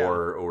me,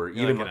 or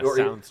even like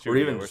or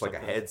even just like a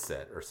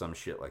headset or some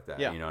shit like that.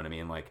 Yeah. You know what I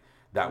mean? Like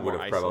that would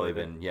have probably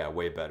been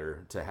way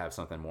better to have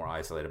something more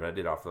isolated. But I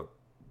did off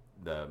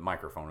the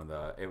microphone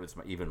of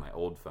even my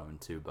old phone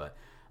too. But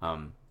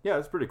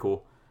it's pretty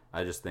cool.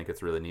 I just think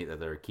it's really neat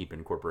that they're keep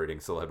incorporating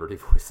celebrity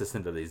voices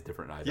into these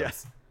different items.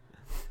 Yes.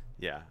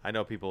 Yeah, I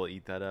know people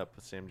eat that up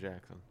with Sam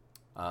Jackson.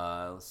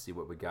 Let's see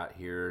what we got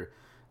here.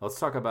 Let's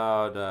talk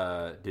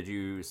about. Did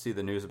you see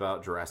the news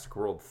about Jurassic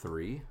World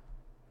 3?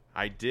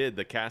 I did.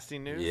 The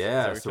casting news?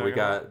 Yeah, so we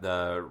got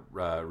the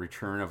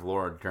return of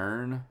Laura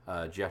Dern,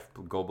 Jeff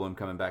Goldblum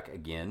coming back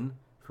again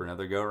for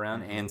another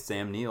go-around, and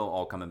Sam Neill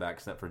all coming back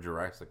except for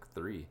Jurassic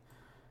 3.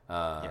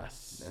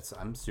 Yes.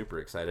 I'm super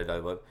excited.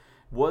 Who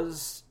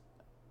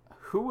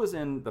was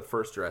in the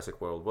first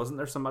Jurassic World? Wasn't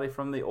there somebody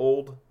from the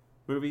old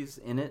movies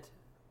in it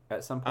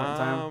at some point in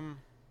time?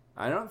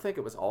 I don't think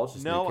it was all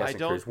just new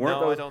cast and crews.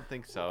 I don't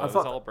think so. It was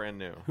all brand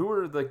new. Who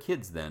were the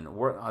kids then?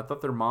 I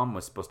thought their mom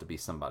was supposed to be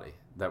somebody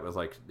that was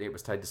like it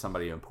was tied to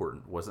somebody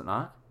important. Was it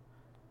not?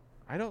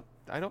 I don't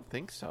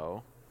think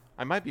so.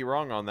 I might be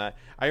wrong on that.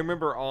 I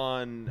remember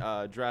on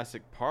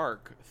Jurassic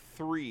Park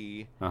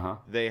 3,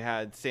 they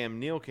had Sam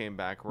Neill came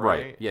back,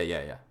 right?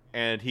 Yeah.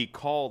 And he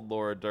called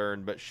Laura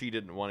Dern, but she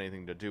didn't want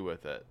anything to do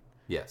with it.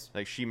 Yes.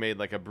 Like she made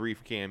like a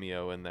brief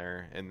cameo in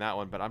there in that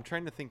one, but I'm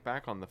trying to think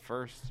back on the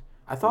first.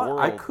 I thought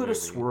I could have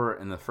swore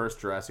in the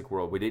first Jurassic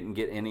World we didn't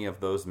get any of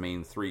those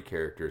main 3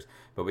 characters,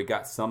 but we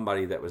got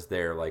somebody that was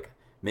there. Like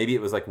maybe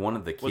it was like one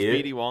of the kids. Was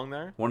BD Wong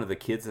there? One of the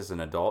kids as an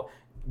adult.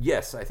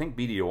 Yes, I think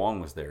BD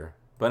Wong was there.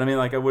 But I mean,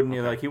 like I wouldn't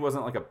like he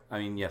wasn't like I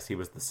mean, yes, he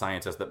was the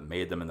scientist that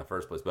made them in the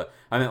first place. But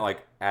I meant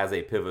like as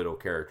a pivotal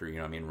character, you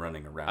know what I mean,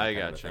 running around. I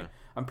gotcha.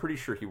 I'm pretty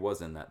sure he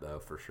was in that though,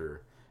 for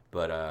sure.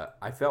 But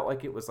I felt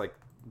like it was like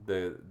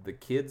the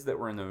kids that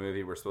were in the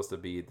movie were supposed to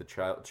be the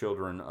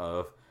children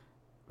of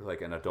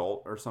like an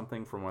adult or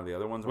something from one of the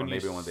other ones, or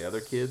maybe one of the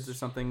other kids or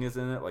something is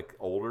in it, like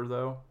older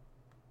though.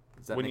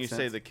 Does that when make you sense?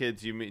 say the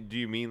kids, do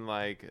you mean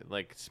like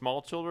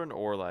small children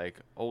or like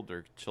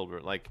older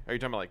children? Like, are you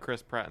talking about like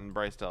Chris Pratt and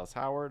Bryce Dallas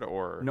Howard,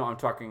 or no? I'm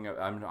talking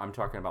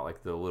about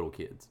like the little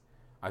kids.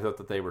 I thought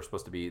that they were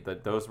supposed to be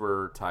that those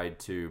were tied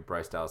to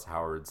Bryce Dallas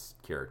Howard's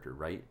character,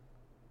 right?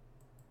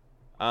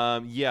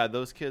 Yeah,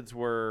 those kids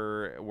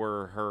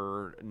were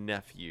her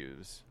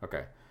nephews.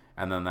 Okay.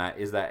 And then that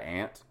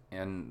aunt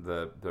and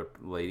the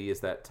lady,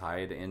 is that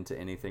tied into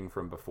anything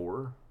from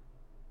before?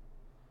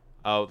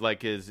 Oh,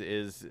 like is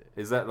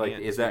that like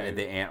aunt is that to-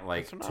 the aunt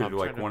like That's what to I'm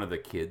like trying to- one of the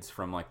kids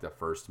from like the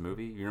first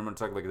movie? You remember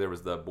talking like there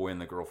was the boy and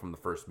the girl from the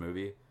first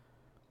movie?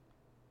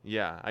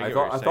 Yeah, I get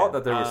thought what I you're thought saying.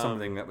 that there was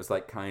something that was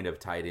like kind of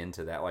tied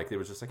into that. Like it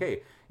was just like,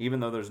 hey, even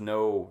though there's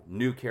no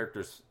new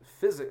characters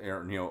physically,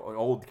 or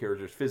old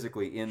characters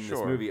physically in this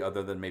Sure. movie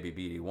other than maybe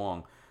BD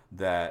Wong,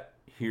 that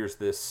here's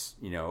this,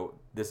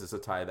 this is a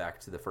tie back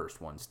to the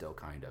first one still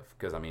kind of,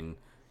 because I mean,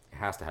 it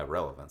has to have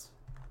relevance.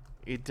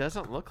 It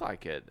doesn't look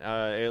like it.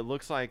 It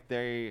looks like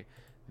they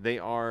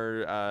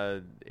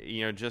are,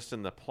 just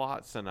in the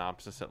plot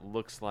synopsis, it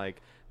looks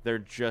like they're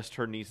just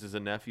her nieces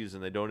and nephews,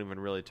 and they don't even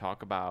really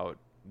talk about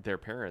their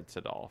parents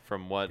at all.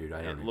 From what Dude,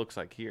 it looks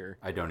like here,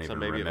 I don't so even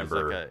maybe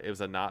remember. it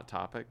was a not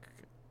topic.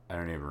 I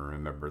don't even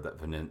remember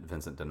that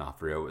Vincent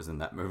D'Onofrio was in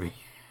that movie.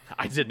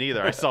 I didn't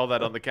either. I saw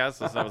that on the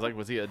cast list, and I was like,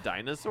 was he a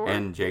dinosaur?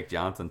 And Jake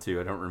Johnson too.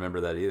 I don't remember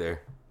that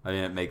either. I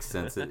mean, it makes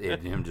sense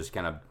him just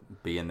kind of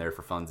being there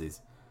for funsies.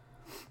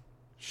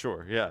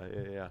 Sure.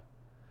 Yeah.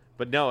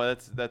 But no,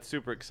 that's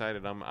super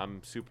excited.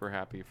 I'm super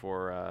happy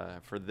for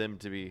them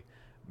to be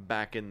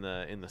back in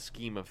the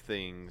scheme of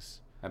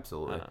things.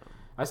 Absolutely.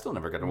 I still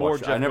never got to more watch.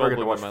 Jeff I never got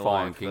to Goldblum watch in my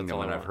Fallen life. That's Kingdom,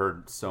 all I and I've want.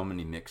 heard so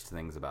many mixed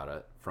things about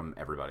it from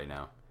everybody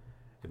now.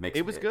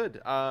 It was good.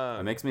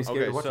 It makes me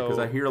scared to watch it because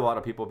I hear a lot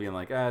of people being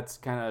like, it's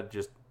kind of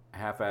just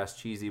half-ass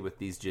cheesy with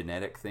these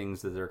genetic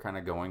things that they're kind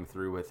of going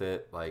through with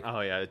it. Like, oh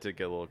yeah, it did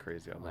get a little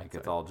crazy on like that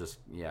it's side. all just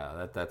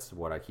that's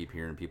what I keep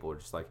hearing. People are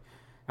just like,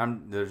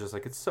 they're just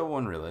like, it's so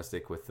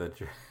unrealistic with the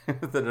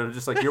that are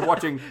just like, you're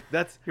watching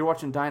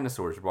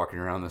dinosaurs walking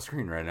around the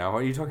screen right now. What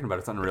are you talking about?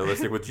 It's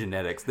unrealistic with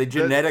genetics. They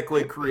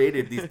genetically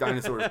created these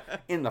dinosaurs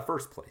in the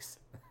first place.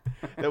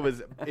 That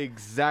was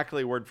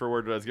exactly word for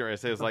word what I was getting ready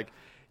to say. It's like,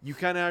 you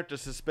kind of have to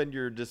suspend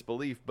your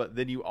disbelief, but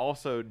then you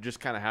also just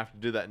kind of have to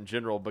do that in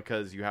general,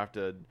 because you have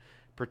to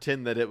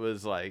pretend that it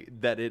was like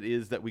that it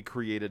is that we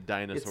created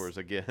dinosaurs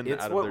again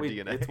It's out what of their we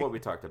DNA. it's what we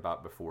talked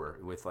about before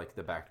with like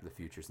the Back to the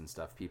Futures and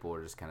stuff. People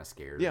are just kind of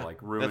scared, Yeah, of, like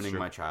that's ruining true.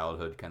 my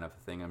childhood kind of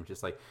a thing. I'm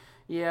just like,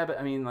 yeah, but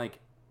I mean, like,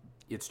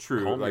 it's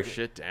true. Calm your like,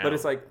 shit down. But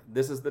it's like,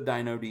 this is the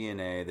dino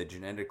DNA that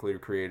genetically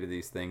created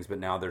these things, but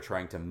now they're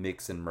trying to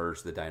mix and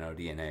merge the dino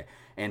DNA.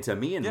 And to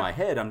me, in my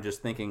head, I'm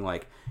just thinking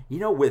like,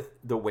 with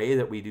the way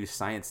that we do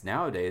science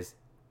nowadays,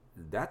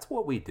 that's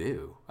what we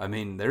do. I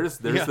mean, there's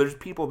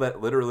people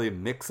that literally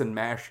mix and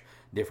mash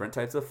different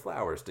types of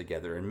flowers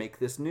together and make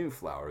this new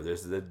flower.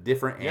 There's the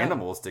different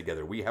animals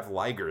together. We have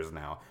ligers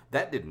now.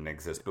 That didn't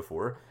exist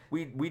before.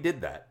 We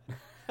did that.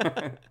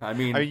 I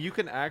mean, you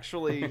can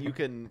actually you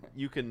can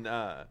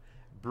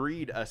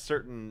breed a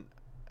certain,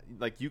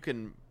 like, you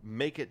can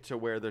make it to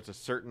where there's a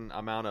certain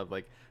amount of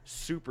like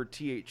super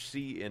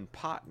THC in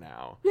pot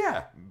now.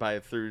 yeah.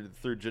 Through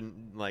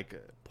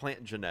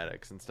plant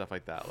genetics and stuff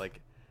like that.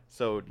 Like,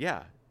 so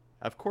yeah,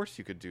 of course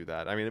you could do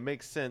that. I mean, it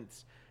makes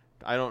sense.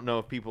 I don't know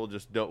if people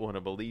just don't want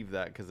to believe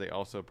that, because they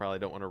also probably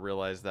don't want to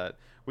realize that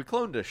we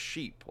cloned a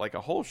sheep, like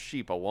a whole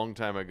sheep, a long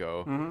time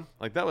ago. Mm-hmm.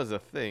 like that was a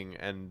thing,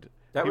 and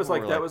That was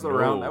people like were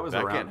around "No,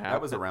 can't that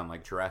was happen." around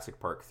like Jurassic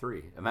Park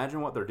 3.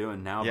 Imagine what they're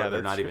doing now, Yeah, but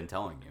they're that's not true. even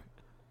telling you.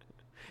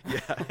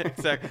 Yeah,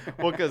 exactly.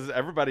 Well, because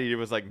everybody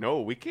was like, "No,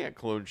 we can't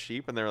clone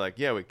sheep," and they're like,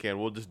 "Yeah, we can.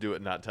 We'll just do it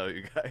and not tell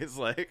you guys."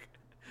 Like,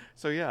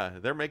 so yeah,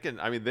 they're making.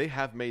 I mean, they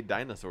have made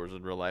dinosaurs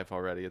in real life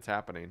already. It's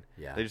happening.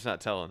 Yeah. They're just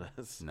not telling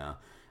us. No.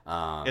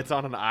 It's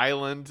on an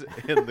island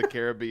in the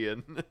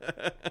Caribbean.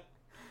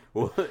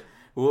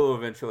 We'll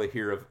eventually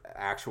hear of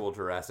actual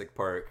Jurassic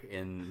Park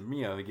in,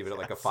 give it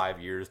like a 5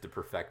 years to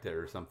perfect it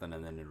or something,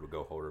 and then it'll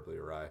go horribly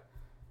awry.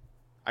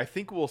 I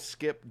think we'll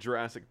skip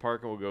Jurassic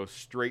Park and we'll go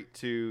straight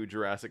to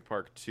Jurassic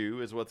Park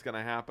 2 is what's going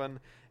to happen.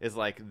 Is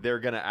like they're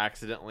going to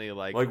accidentally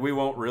like we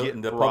won't really,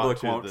 get the brought public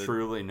to won't the-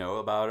 truly know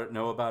about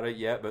it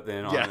yet, but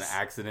then on an Yes.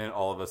 accident,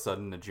 all of a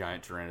sudden the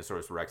giant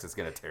Tyrannosaurus Rex is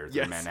going to tear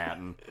through Yes.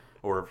 Manhattan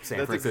or San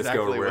That's Francisco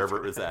exactly or wherever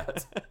it what's-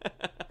 was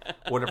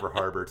at. Whatever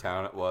harbor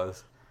town it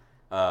was.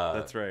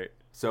 That's right.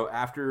 So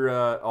after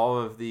all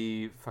of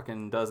the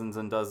fucking dozens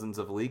and dozens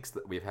of leaks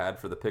that we've had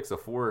for the Pixel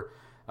 4,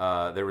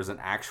 there was an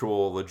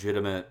actual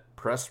legitimate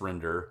press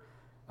render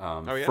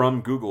yeah?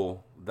 from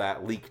Google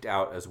that leaked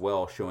out as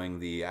well, showing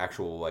the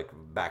actual like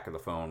back of the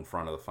phone,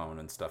 front of the phone,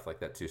 and stuff like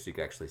that too, so you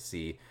can actually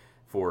see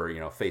for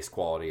face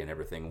quality and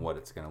everything what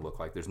it's going to look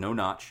like. There's no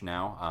notch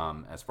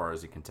now, as far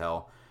as you can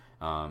tell.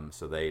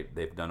 So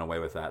they've done away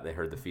with that. They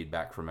heard the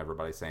feedback from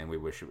everybody saying we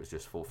wish it was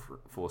just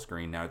full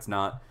screen. Now it's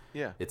not.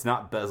 Yeah. It's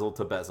not bezel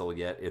to bezel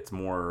yet. It's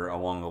more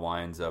along the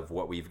lines of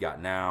what we've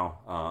got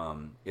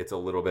now. It's a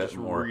little bit Just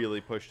more. really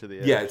pushed to the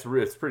edge. Yeah,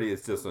 it's pretty.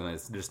 It's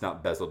just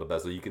not bezel to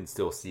bezel. You can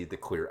still see the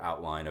clear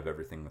outline of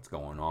everything that's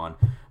going on.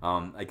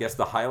 I guess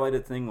the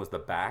highlighted thing was the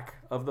back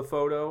of the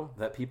photo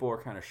that people are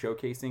kind of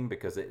showcasing,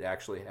 because it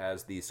actually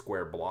has the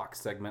square block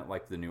segment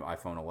like the new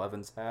iPhone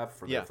 11s have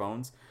for their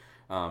phones,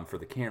 for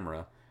the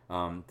camera.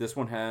 This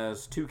one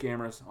has 2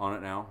 cameras on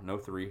it now, no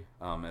 3.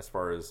 As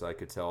far as I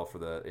could tell,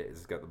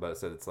 it's got the, but it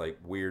said it's like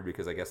weird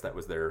because I guess that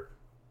was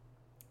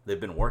they've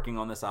been working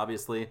on this,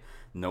 obviously.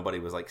 Nobody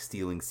was like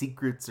stealing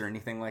secrets or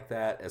anything like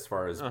that as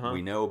far as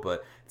we know,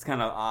 but it's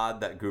kind of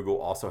odd that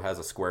Google also has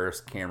a square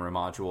camera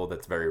module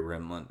that's very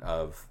remnant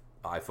of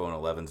iPhone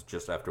 11s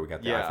just after we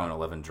got the iPhone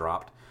 11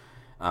 dropped.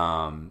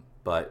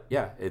 But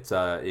yeah,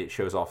 it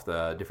shows off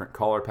the different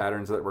color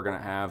patterns that we're going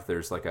to have.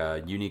 There's like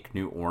a unique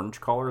new orange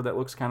color that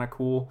looks kind of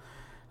cool.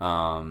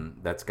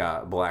 That's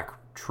got black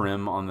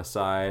trim on the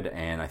side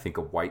and I think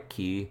a white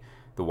key.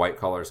 The white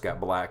color's got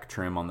black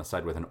trim on the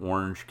side with an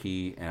orange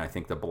key, and I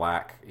think the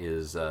black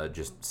is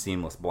just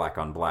seamless black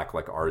on black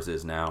like ours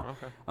is now.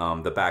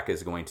 Okay. The back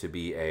is going to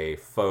be a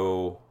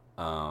faux,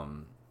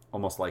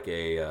 almost like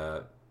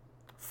a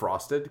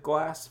frosted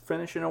glass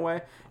finish in a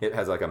way. It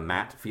has like a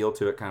matte feel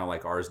to it, kind of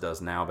like ours does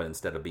now, but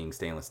instead of being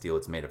stainless steel,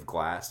 it's made of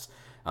glass.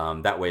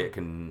 That way it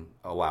can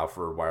allow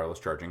for wireless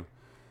charging.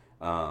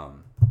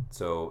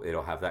 So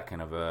it'll have that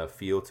kind of a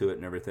feel to it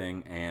and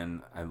everything,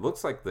 and it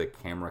looks like the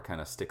camera kind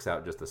of sticks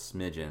out just a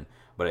smidgen,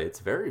 but it's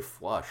very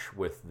flush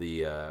with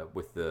the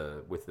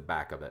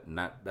back of it, and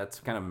that's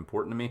kind of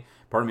important to me.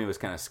 Part of me was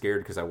kind of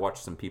scared because I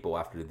watched some people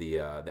after the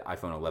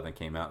iPhone 11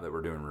 came out that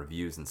were doing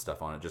reviews and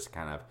stuff on it, just to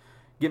kind of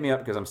get me up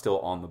because I'm still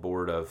on the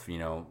board of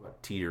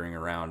teetering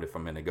around if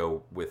I'm going to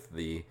go with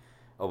the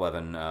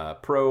 11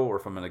 Pro or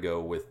if I'm going to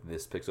go with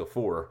this Pixel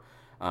 4.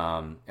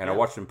 I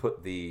watched them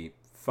put the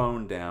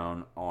phone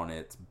down on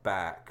its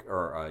back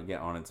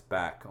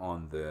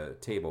on the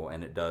table,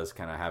 and it does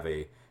kind of have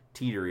a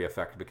teetery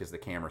effect because the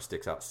camera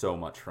sticks out so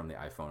much from the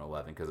iPhone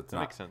 11 because it's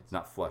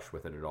not flush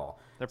with it at all.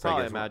 They're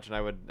probably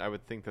I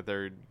would think that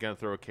they're gonna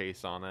throw a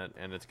case on it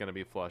and it's gonna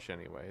be flush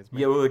anyways.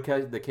 Maybe. Yeah, well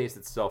the case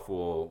itself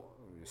will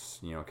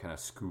kind of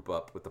scoop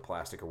up with the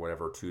plastic or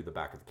whatever to the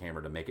back of the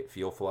camera to make it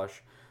feel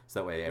flush. So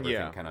that way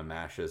everything kind of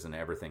mashes and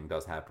everything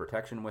does have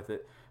protection with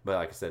it. But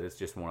like I said, it's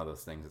just one of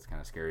those things that's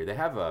kind of scary. They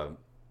have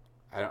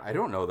I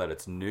don't know that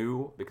it's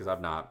new because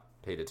I've not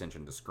paid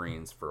attention to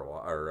screens for a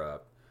while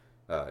or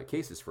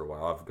cases for a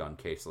while. I've gone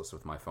caseless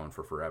with my phone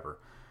for forever.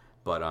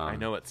 But I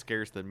know it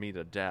scares me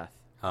to death.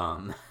 I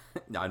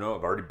know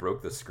I've already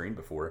broke the screen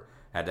before.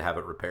 Had to have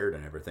it repaired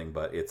and everything,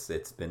 but it's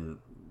been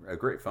a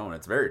great phone.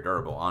 It's very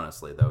durable,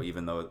 honestly, though.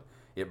 Even though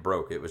it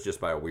broke, it was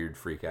just by a weird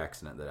freak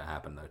accident that it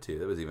happened, though, too.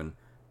 That was even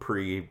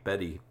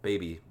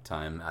baby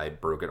time. I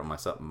broke it on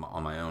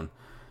my own.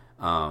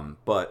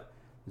 But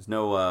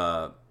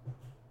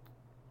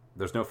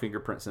there's no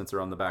fingerprint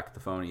sensor on the back of the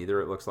phone either,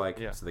 it looks like.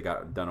 So they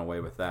got done away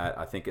with that.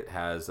 I think it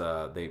has,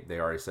 they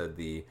already said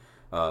the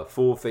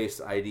full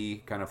face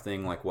ID kind of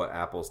thing, like what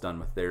Apple's done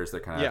with theirs. They're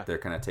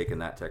kind of taking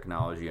that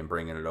technology and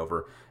bringing it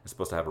over. It's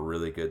supposed to have a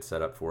really good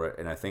setup for it.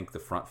 And I think the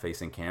front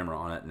facing camera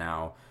on it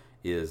now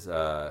is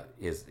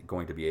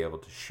going to be able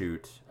to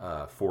shoot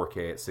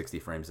 4K at 60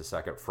 frames a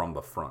second from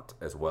the front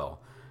as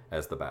well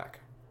as the back.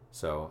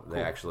 So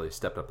they actually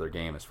stepped up their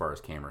game as far as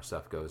camera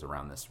stuff goes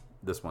around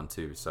this one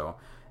too. So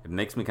it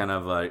makes me kind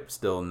of like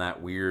still in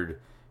that weird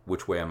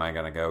which way am I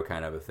going to go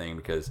kind of a thing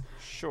because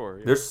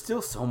there's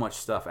still so much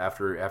stuff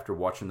after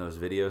watching those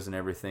videos and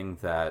everything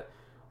that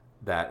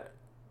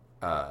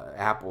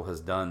Apple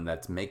has done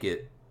that's make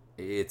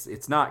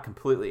it's not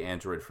completely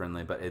Android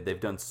friendly, but they've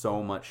done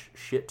so much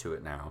shit to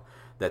it now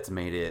that's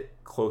made it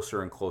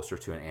closer and closer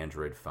to an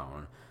Android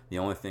phone. The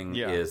only thing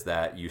is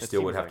that you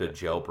still would have to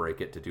jailbreak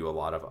it to do a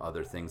lot of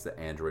other things that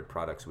Android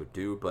products would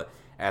do. But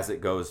as it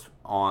goes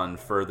on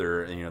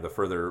further, the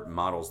further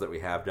models that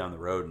we have down the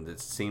road, and it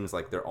seems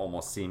like they're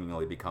almost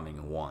seemingly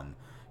becoming one.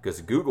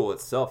 Because Google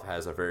itself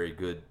has a very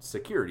good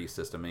security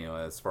system,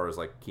 as far as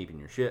like keeping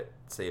your shit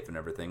safe and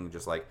everything,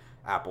 just like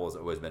Apple has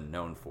always been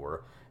known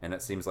for. And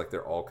it seems like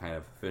they're all kind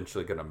of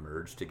eventually going to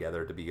merge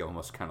together to be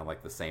almost kind of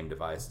like the same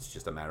device. It's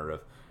just a matter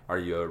of, are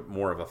you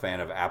more of a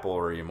fan of Apple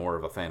or are you more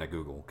of a fan of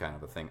Google kind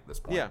of a thing at this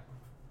point? Yeah.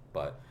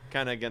 But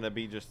kind of going to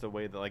be just the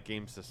way that like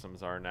game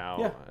systems are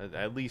now,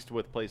 at least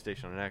with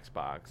PlayStation and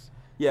Xbox.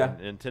 Yeah.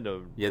 And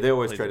Nintendo. Yeah, they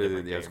always try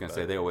to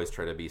they always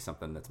try to be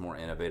something that's more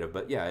innovative.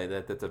 But yeah,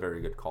 that's a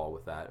very good call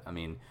with that. I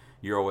mean,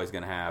 you're always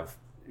going to have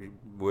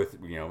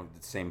with the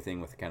same thing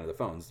with kind of the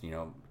phones.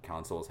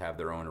 Consoles have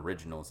their own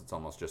originals. It's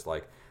almost just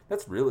like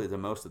that's really the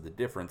most of the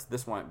difference.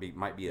 This might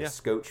be a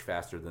scotch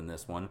faster than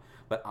this one,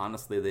 but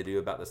honestly, they do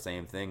about the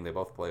same thing. They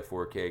both play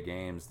 4K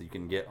games. You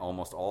can get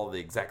almost all of the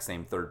exact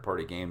same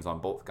third-party games on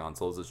both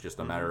consoles. It's just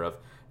a matter of,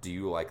 do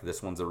you like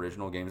this one's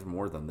original games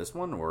more than this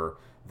one, or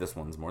this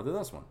one's more than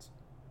this one's?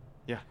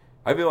 Yeah,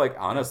 I feel like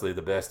honestly,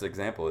 the best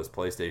example is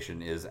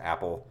PlayStation is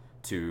Apple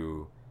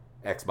to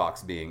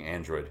Xbox being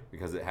Android,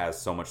 because it has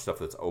so much stuff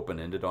that's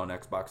open-ended on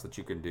Xbox that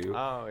you can do,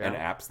 and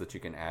apps that you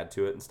can add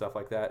to it and stuff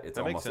like that. It's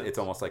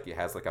almost like it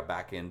has like a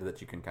back end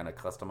that you can kind of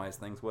customize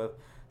things with.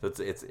 So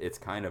it's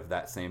kind of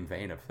that same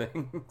vein of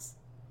things.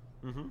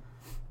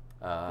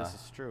 This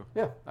is true.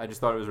 Yeah, I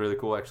just thought it was really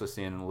cool actually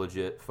seeing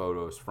legit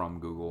photos from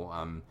Google.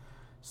 I'm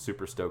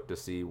super stoked to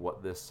see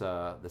what this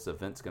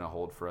event's going to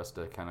hold for us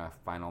to kind of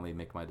finally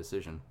make my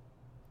decision.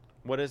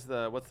 What's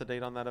the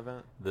date on that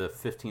event? The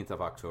 15th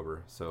of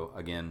October. So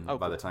again, Oh,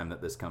 by cool. the time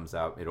that this comes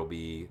out, it'll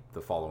be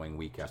the following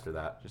week after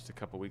that. Just a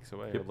couple weeks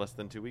away, Yep. less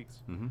than 2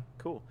 weeks. Mm-hmm.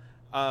 Cool.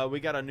 We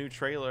got a new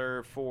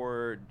trailer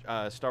for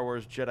Star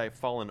Wars Jedi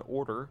Fallen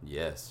Order,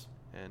 Yes.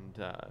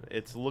 and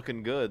it's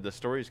looking good. The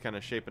story's kind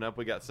of shaping up.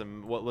 We got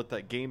some let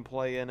that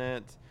gameplay in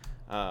it.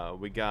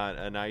 We got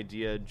an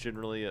idea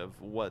generally of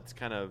what's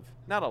kind of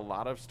not a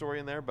lot of story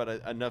in there, but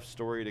enough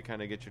story to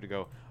kind of get you to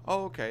go,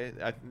 oh, okay,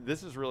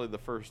 this is really the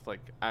first like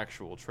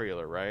actual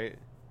trailer, right?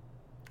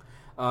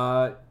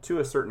 To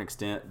a certain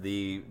extent,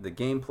 the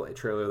gameplay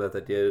trailer that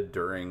they did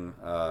during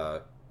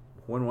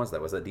when was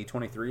that? Was that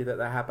D23 that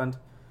happened?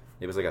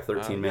 It was like a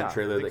 13-minute yeah, I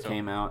trailer think that so.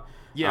 came out.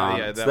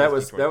 Yeah, so that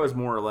was that was D23.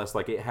 more or less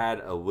like it had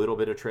a little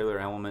bit of trailer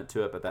element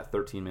to it, but that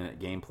 13-minute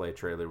gameplay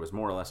trailer was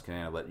more or less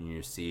kind of letting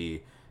you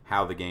see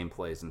how the game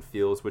plays and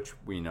feels, which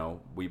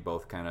we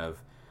both kind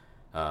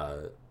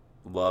of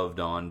loved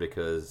on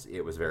because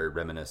it was very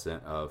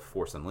reminiscent of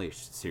Force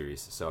Unleashed series.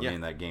 So I Yeah.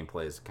 mean that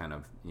gameplay is kind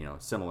of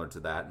similar to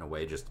that in a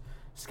way, just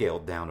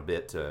scaled down a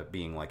bit to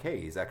being like,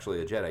 hey, he's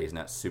actually a Jedi. He's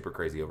not super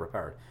crazy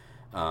overpowered.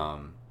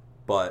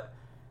 But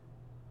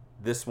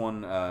this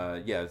one,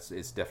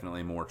 it's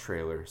definitely more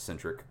trailer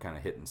centric, kind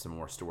of hitting some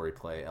more story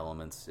play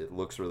elements. It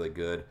looks really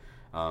good.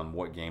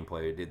 What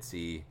gameplay I did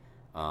see,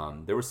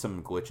 there was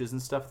some glitches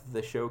and stuff that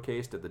they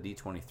showcased at the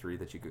D23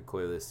 that you could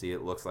clearly see.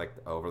 It looks like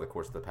over the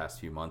course of the past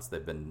few months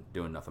they've been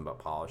doing nothing but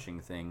polishing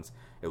things.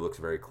 It looks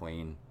very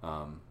clean.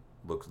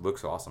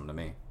 Looks awesome to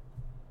me.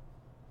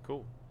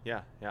 Cool.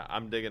 Yeah,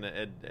 I'm digging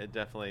it. It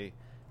definitely,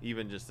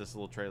 even just this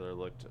little trailer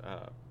looked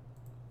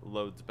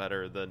loads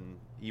better than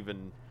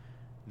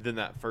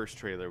that first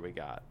trailer we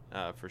got,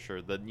 for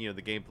sure. The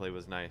gameplay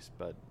was nice,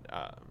 but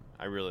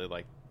I really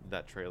liked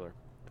that trailer.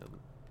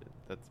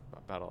 That's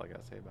about all I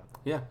gotta say about it.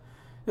 Yeah.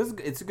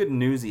 It's a good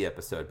newsy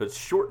episode, but it's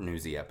short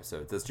newsy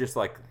episodes. It's just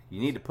like you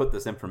need to put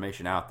this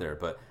information out there,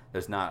 but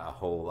there's not a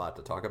whole lot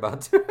to talk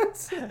about to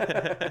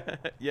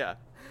it. Yeah.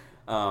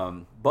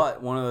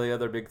 But one of the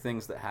other big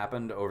things that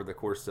happened over the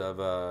course of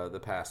the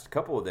past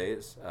couple of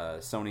days,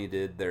 Sony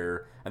did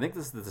their, I think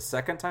this is the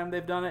second time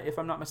they've done it, if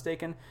I'm not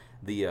mistaken,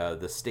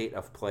 the State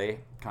of Play,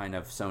 kind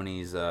of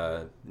Sony's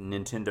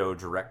Nintendo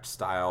Direct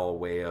style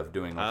way of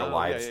doing like a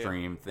live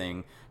stream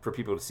thing for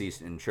people to see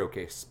and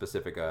showcase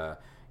specific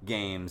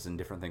games and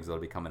different things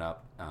that'll be coming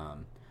up.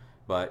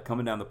 But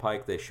coming down the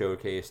pike, they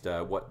showcased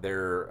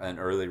an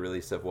early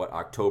release of what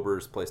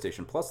October's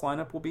PlayStation Plus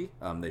lineup will be.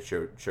 They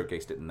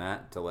showcased it in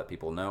that to let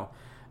people know.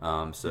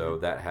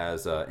 That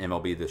has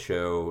MLB The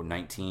Show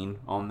 19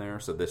 on there,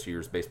 so this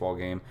year's baseball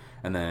game.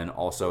 And then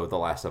also The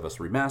Last of Us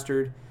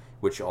Remastered,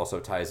 which also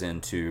ties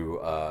into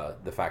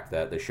the fact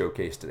that they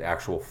showcased the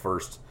actual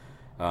first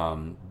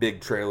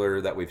big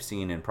trailer that we've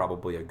seen in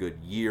probably a good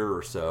year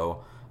or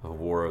so of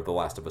War of The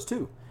Last of Us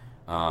 2.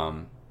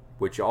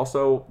 Which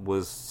also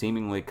was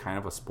seemingly kind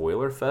of a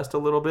spoiler fest a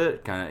little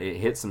bit. It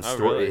hit some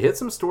story. It hit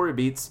some story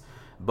beats,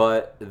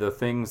 but the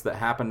things that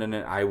happened in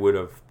it, I would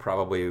have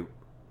probably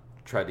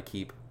tried to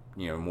keep,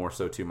 more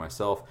so to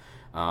myself.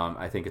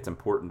 I think it's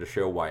important to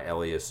show why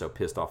Ellie is so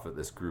pissed off at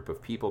this group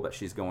of people that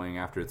she's going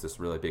after. It's this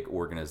really big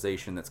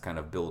organization that's kind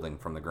of building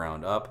from the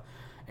ground up,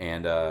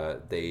 and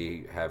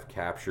they have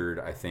captured,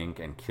 I think,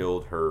 and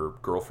killed her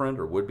girlfriend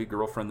or would-be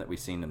girlfriend that we've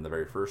seen in the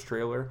very first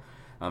trailer.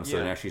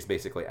 Now she's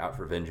basically out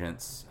for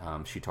vengeance.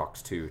 She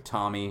talks to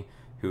Tommy,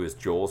 who is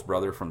Joel's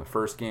brother from the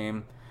first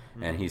game,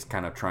 and he's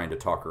kind of trying to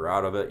talk her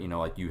out of it.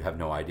 You have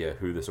no idea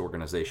who this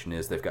organization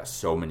is. They've got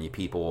so many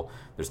people.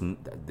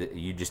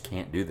 You just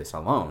can't do this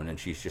alone. And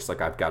she's just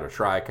like, I've got to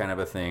try, kind of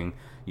a thing.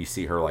 You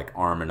see her like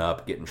arming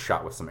up, getting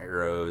shot with some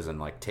arrows, and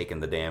like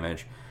taking the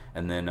damage.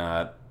 And then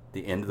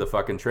the end of the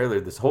fucking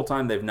trailer, this whole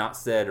time they've not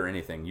said or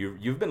anything.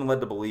 You've been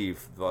led to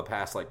believe the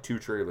past like 2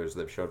 trailers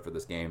they've showed for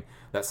this game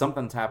that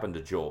something's happened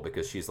to Joel,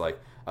 because she's like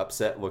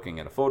upset looking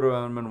at a photo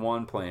of him in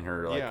one, playing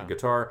her like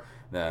guitar.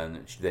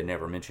 Then they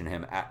never mention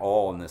him at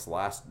all in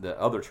the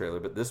other trailer,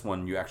 but this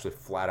one you actually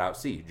flat out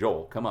see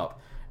Joel come up,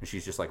 and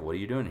she's just like, what are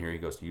you doing here? He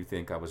goes, do you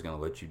think I was going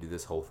to let you do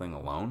this whole thing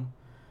alone?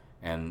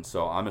 And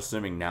so I'm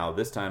assuming now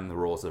this time the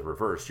roles have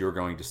reversed. You're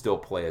going to still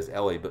play as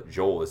Ellie, but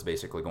Joel is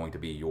basically going to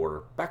be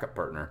your backup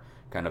partner,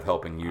 kind of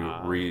helping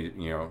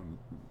you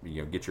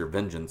get your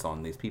vengeance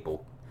on these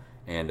people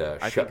and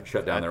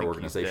shut down their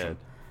organization.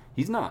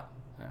 He's not.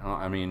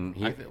 I mean,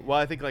 I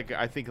think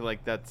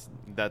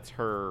that's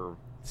her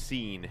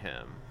seeing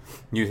him.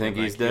 You think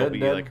he's he'll dead? be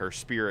dead? like her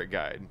spirit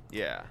guide.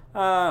 Yeah.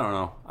 I don't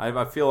know.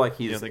 I feel like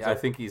he's. Think so? I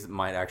think he's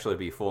might actually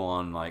be full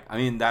on. Like, I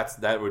mean,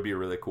 that would be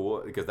really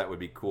cool, because that would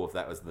be cool if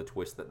that was the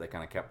twist that they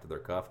kind of kept to their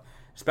cuff.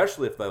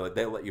 Especially if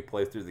they let you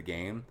play through the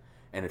game,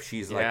 and if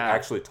she's like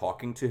actually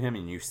talking to him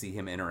and you see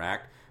him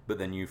interact, but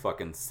then you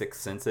fucking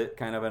sixth sense it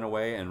kind of in a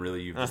way, and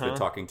really you've just been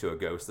talking to a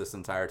ghost this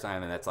entire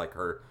time, and that's like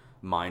her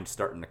mind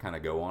starting to kind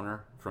of go on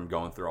her from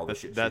going through all the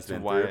shit she's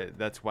been through.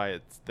 That's why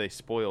they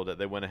spoiled it.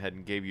 They went ahead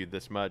and gave you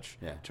this much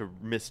to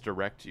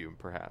misdirect you,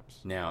 perhaps.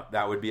 Now,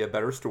 that would be a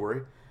better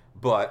story,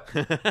 but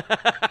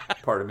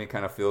part of me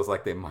kind of feels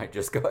like they might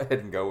just go ahead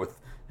and go with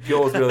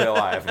Joel's really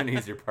alive and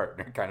he's your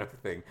partner, kind of a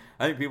thing.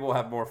 I think people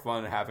have more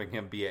fun having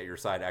him be at your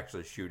side,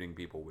 actually shooting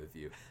people with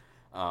you.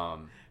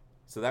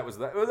 So that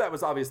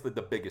was obviously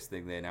the biggest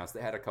thing they announced.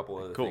 They had a couple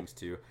other things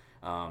too.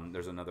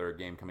 There's another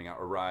game coming out,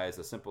 Arise,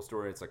 a simple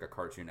story. It's like a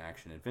cartoon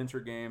action adventure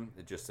game.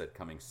 It just said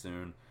coming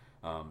soon.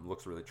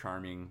 Looks really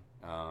charming.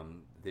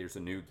 There's a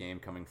new game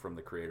coming from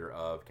the creator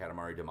of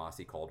Katamari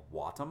Damacy called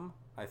Wattam.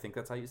 I think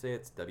that's how you say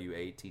it. It's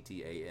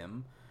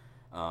Wattam.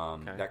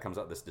 That comes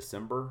out this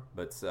December,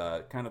 but it's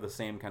kind of the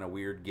same kind of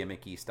weird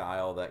gimmicky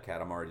style that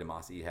Katamari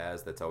Damacy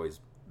has. That's always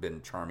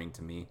been charming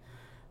to me.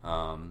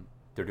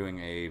 They're doing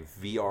a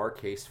VR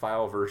case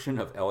file version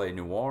of LA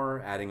Noire,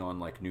 adding on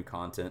like new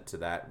content to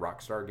that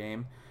Rockstar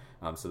game.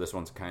 So this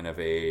one's kind of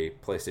a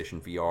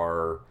PlayStation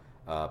VR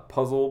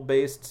puzzle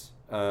based,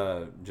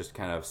 just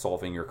kind of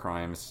solving your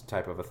crimes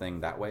type of a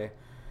thing that way.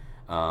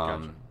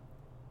 Gotcha.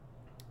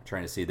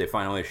 Trying to see, they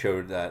finally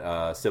showed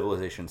that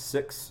Civilization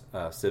 6,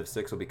 Civ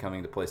 6 will be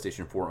coming to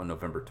PlayStation 4 on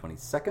November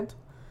 22nd.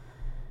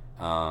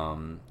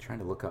 Trying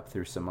to look up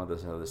through some of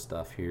this other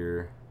stuff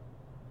here.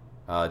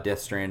 Death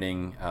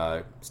Stranding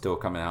still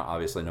coming out,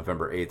 obviously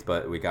November 8th,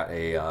 but we got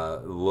a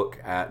look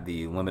at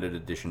the limited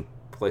edition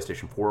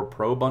PlayStation 4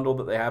 Pro bundle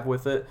that they have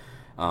with it.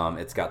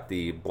 It's got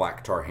the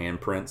black tar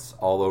handprints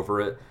all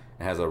over it.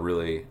 It has a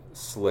really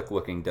slick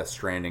looking Death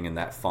Stranding in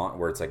that font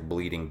where it's like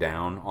bleeding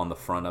down on the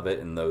front of it,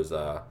 and those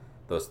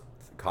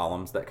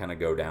columns that kind of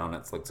go down.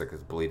 It looks like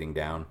it's bleeding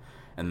down.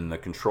 And then the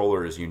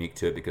controller is unique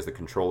to it because the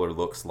controller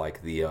looks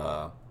like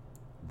the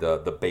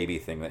baby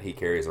thing that he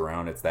carries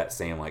around. It's that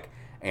same like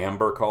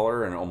amber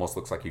color, and it almost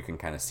looks like you can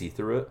kind of see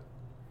through it.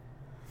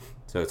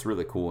 So it's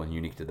really cool and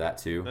unique to that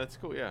too. That's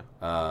cool, yeah.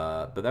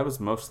 But that was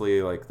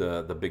mostly like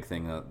the big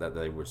thing that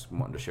they were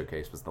wanting to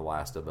showcase was The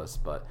Last of Us.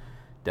 But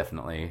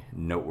definitely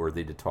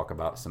noteworthy to talk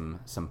about some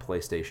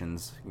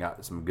PlayStations.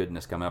 Got some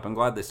goodness coming up. I'm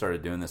glad they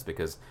started doing this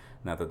because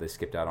now that they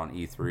skipped out on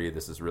E3,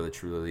 this is really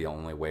truly the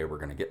only way we're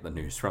going to get the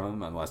news from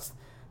them, unless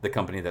the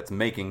company that's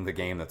making the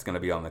game that's going to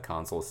be on the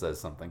console says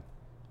something.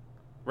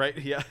 Right,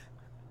 yeah.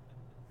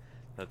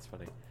 That's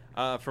funny.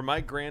 For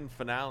my grand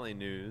finale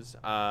news,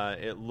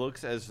 it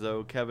looks as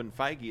though Kevin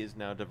Feige is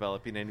now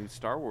developing a new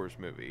Star Wars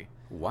movie.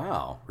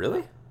 Wow,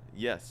 really?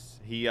 Yes,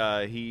 he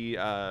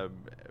had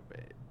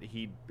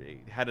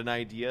an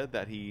idea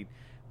that he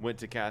went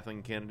to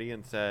Kathleen Kennedy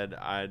and said,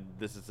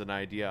 "This is an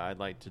idea I'd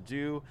like to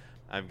do.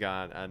 I've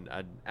got an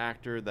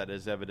actor that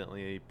is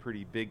evidently a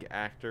pretty big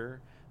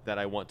actor that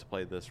I want to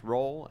play this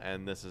role,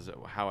 and this is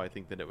how I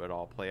think that it would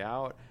all play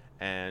out."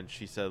 And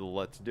she said,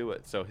 "Let's do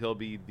it." So he'll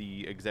be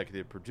the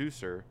executive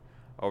producer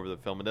over the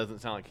film. It doesn't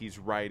sound like he's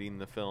writing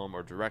the film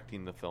or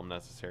directing the film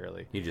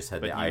necessarily. He just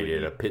had the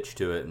idea to pitch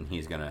to it, and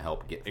he's going to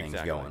help get things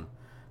going.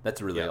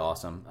 That's really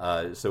awesome.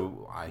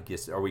 So I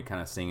guess, are we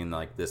kind of seeing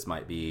like this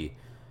might be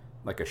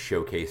like a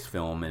showcase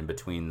film in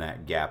between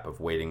that gap of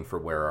waiting for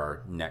where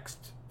our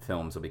next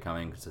films will be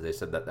coming? So they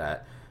said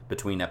that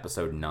between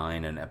episode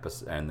 9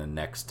 and the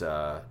next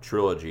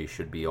trilogy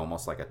should be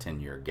almost like a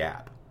 10-year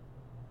gap.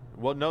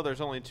 Well, no, there's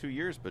only 2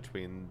 years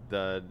between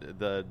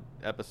the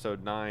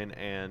episode 9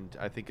 and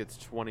I think it's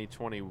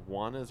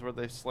 2021 is where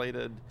they've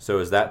slated. So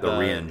is that the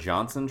Rian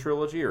Johnson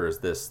trilogy, or is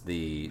this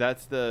the...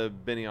 That's the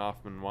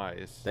Benioff and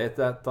Weiss. They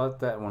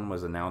thought that one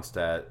was announced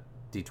at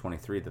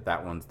D23,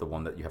 that one's the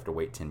one that you have to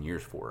wait 10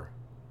 years for.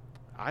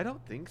 I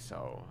don't think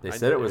so. They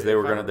said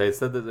they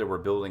said that they were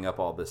building up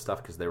all this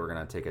stuff because they were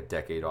going to take a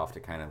decade off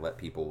to kind of let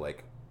people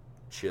like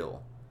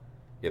chill.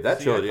 If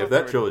that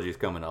trilogy's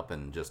coming up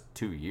in just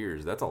 2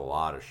 years, that's a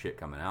lot of shit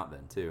coming out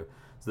then too.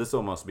 So this will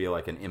almost be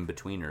like an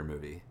in-betweener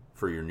movie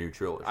for your new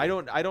trilogy. I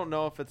don't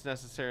know if it's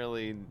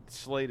necessarily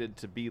slated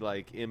to be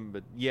like in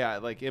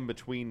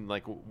between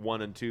like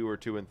 1 and 2 or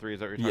 2 and 3. Is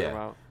that what you're talking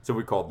about? So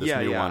we called this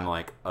new one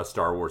like a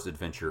Star Wars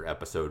Adventure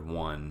Episode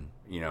 1.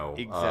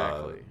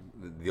 Exactly.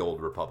 The Old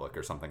Republic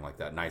or something like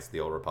that. Knights of the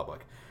Old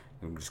Republic.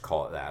 And just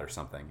call it that or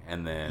something.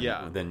 And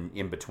then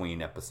in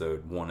between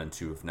Episode 1 and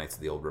 2 of Knights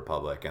of the Old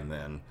Republic, and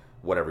then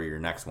whatever your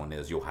next one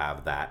is, you'll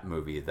have that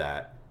movie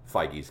that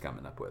Feige's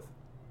coming up with.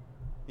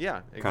 Yeah,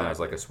 exactly. Kind of as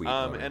like a sweet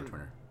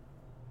and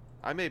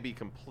I may be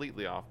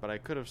completely off, but I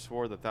could have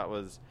swore that it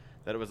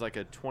was like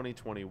a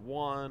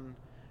 2021,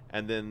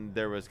 and then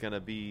there was going to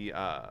be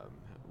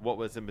what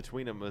was in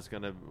between them it's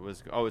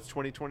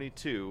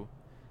 2022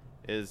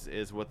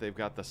 is what they've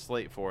got the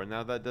slate for. And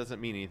now that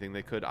doesn't mean anything.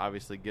 They could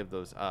obviously give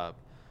those up.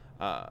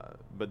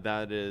 But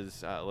that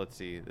is, let's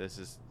see, this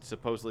is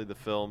supposedly the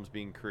films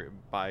being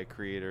by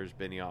creators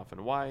Benioff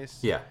and Weiss.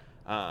 Yeah.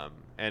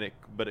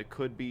 But it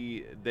could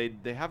be,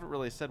 they haven't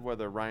really said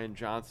whether Rian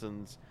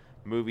Johnson's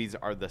movies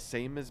are the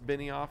same as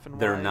Benioff and Weiss.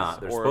 They're not.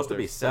 They're supposed to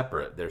be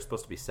separate. They're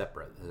supposed to be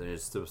separate.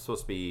 It's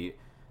supposed to be,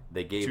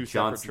 they gave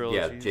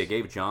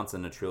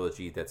Johnson a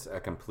trilogy that's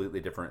a completely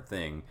different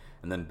thing,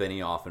 and then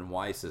Benioff and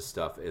Weiss's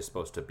stuff is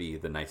supposed to be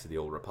the Knights of the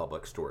Old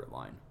Republic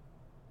storyline.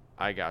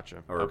 I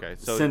gotcha. Or okay,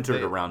 so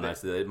centered around that.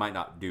 So it might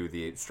not do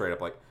the straight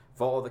up like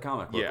follow the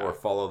comic book or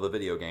follow the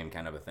video game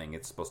kind of a thing.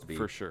 It's supposed to be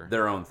for sure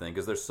their own thing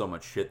because there's so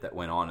much shit that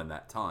went on in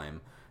that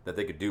time that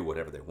they could do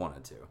whatever they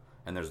wanted to.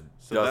 And there's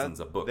dozens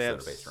of books that are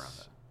based around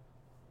that.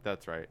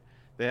 That's right.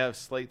 They have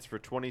slates for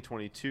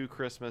 2022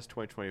 Christmas,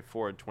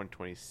 2024, and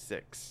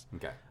 2026.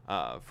 Okay.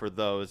 For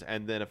those,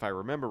 and then if I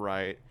remember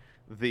right,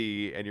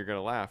 and you're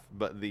gonna laugh,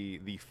 but the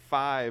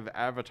 5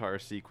 Avatar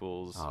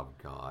sequels Oh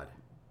God.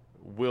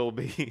 will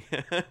be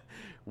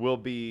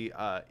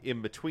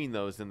in between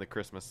those in the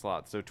Christmas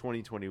slot. So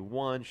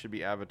 2021 should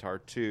be Avatar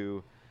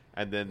 2,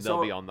 and then they'll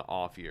So- be on the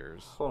off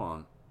years. Hold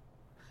on.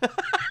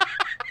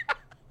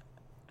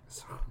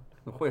 So,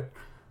 wait.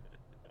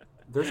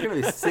 There's going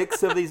to be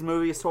 6 of these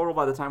movies total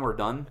by the time we're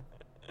done.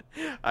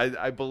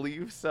 I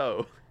believe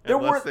so. There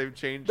Unless weren't- they've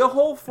changed. The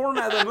whole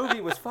format of the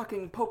movie was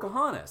fucking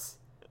Pocahontas.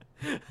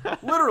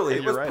 Literally,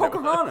 it You're was right, it was.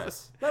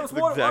 Pocahontas. That was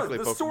what Exactly, it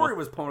was. The Pokemon. story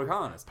was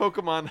Pocahontas.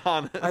 Pokemon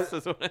Hannes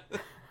is what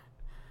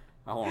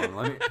Hold on,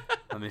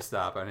 let me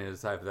stop. I need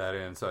to type that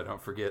in so I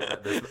don't forget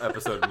that this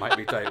episode might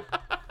be typed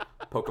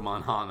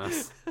Pokemon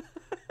Hannes.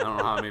 I don't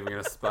know how I'm even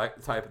going to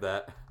type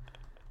that.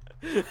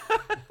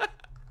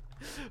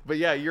 But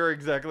yeah, you're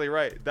exactly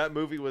right. That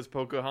movie was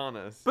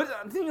Pocahontas. But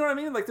you know what I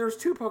mean? Like, there was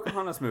 2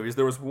 Pocahontas movies.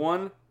 There was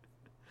one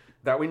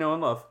that we know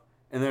and love,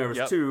 and there was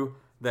Yep. 2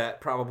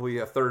 that probably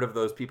a third of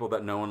those people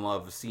that know and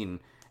love have seen,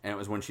 and it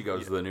was when she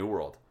goes to the New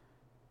World.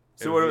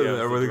 So It what was- are,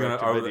 yeah, it was are the we gonna?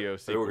 direct-to-video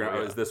sequel, yeah.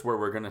 Is this where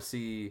we're gonna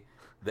see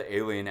the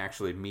alien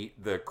actually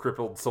meet the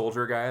crippled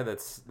soldier guy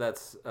that's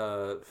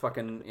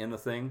fucking in the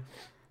thing,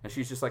 and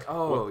she's just like,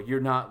 "Oh, you're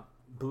not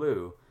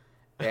blue,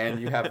 and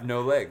you have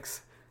no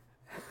legs."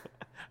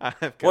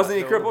 Wasn't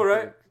he crippled,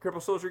 right?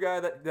 Crippled soldier guy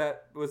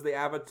that was the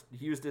avatar.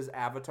 He used his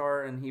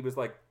avatar, and he was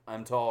like,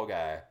 "I'm tall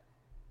guy.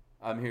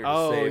 I'm here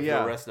to save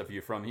yeah. the rest of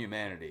you from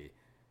humanity."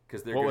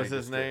 Because What was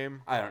his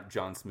name? I don't.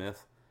 John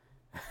Smith.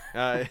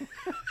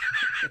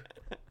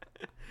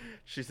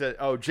 She said,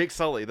 "Oh, Jake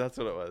Sully." That's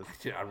what it was.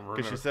 Dude, I remember.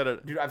 Because she said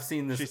it. Dude, I've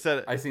seen this. She said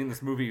it. I've seen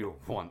this movie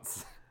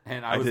once,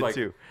 and I I was did like,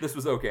 too. "This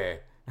was okay."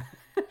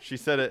 She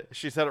said it.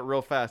 She said it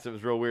real fast. It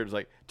was real weird. It was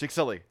like Jake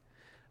Sully.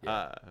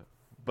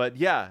 But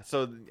yeah,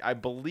 so I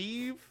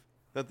believe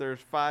that there's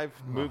 5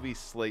 movie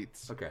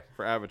slates Okay.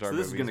 for Avatar So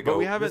this movies, is gonna but go.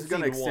 we haven't this is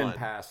gonna seen extend one.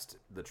 past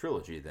the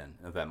trilogy then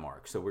of that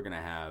mark. So we're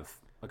gonna have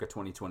like a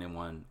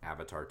 2021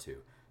 Avatar 2,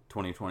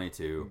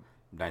 2022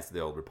 Knights of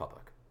the Old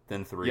Republic,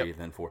 then 3, Yep.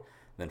 then 4,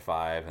 then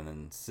 5, and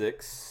then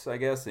 6. I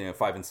guess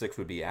 5 and 6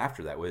 would be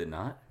after that, would it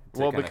not?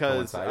 To Well, kinda because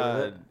coincide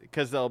with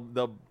it?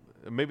 they'll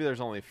maybe there's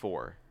only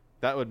 4.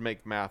 That would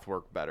make math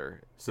work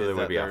better. So is there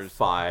would that be a there's-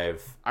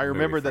 5. I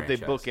remember movie that they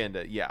franchise. bookend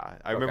it. Yeah,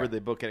 I remember Okay. they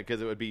bookend it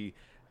because it would be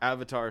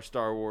Avatar,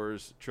 Star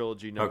Wars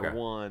trilogy number Okay.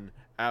 1,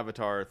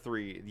 Avatar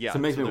 3. Yeah, So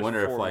it makes me there's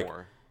wonder if 4 like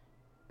more.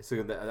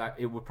 so that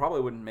it would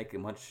probably wouldn't make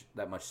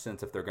that much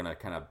sense if they're gonna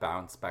kind of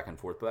bounce back and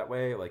forth that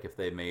way. Like if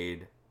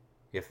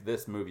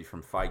this movie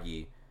from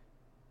Feige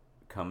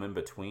come in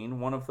between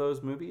one of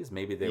those movies,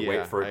 maybe they Yeah,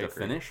 wait for it I to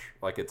agree. finish.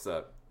 Like it's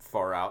a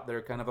far out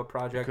there kind of a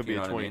project. Could you be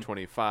know a what I mean?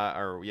 2025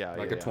 or yeah, Like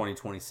yeah, a yeah.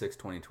 2026,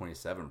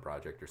 2027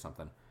 project or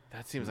something.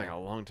 That seems like a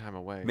long time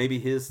away. Maybe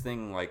his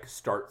thing like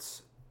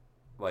starts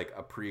like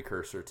a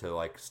precursor to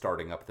like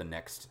starting up the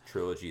next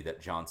trilogy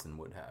that Johnson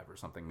would have or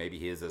something. Maybe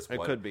his is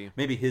It could be.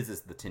 Maybe his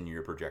is the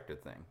 10-year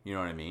projected thing. You know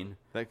what I mean?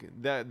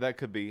 That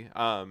could be.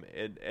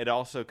 It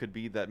also could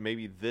be that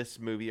maybe this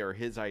movie or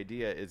his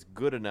idea is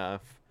good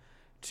enough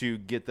to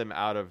get them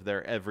out of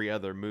their every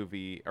other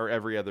movie or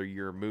every other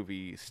year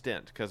movie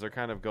stint, because they're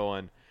kind of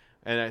going.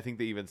 And I think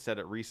they even said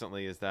it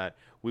recently is that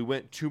we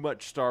went too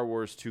much Star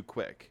Wars too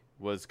quick.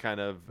 Was kind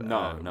of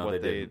No,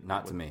 what they didn't.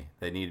 Not to me.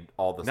 They need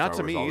all the Star Not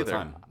to Wars me all the either.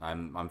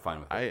 time. I'm fine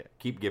with it.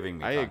 Keep giving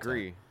me. I content.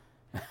 agree.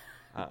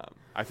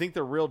 I think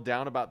they're real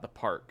down about the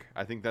park.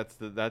 I think that's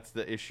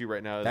the issue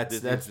right now.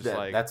 Is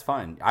That's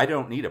fine. I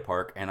don't need a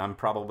park, and I'm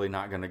probably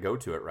not going to go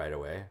to it right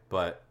away.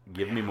 But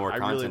give me more I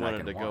content. really wanted I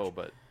can to watch. go,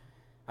 but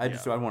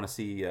I want to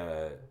see.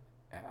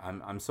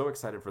 I'm so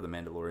excited for the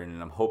Mandalorian,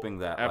 and I'm hoping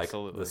that like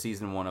Absolutely. the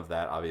season 1 of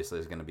that obviously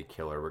is going to be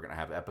killer. We're going to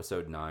have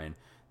episode 9.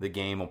 The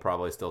game will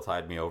probably still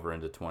tide me over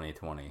into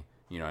 2020.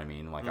 You know what I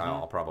mean? Like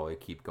I'll probably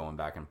keep going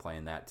back and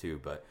playing that too.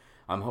 But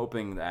I'm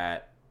hoping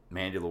that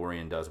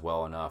Mandalorian does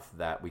well enough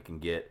that we can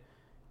get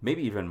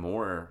maybe even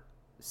more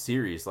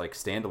series, like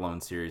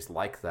standalone series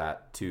like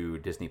that, to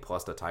Disney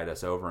Plus to tide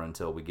us over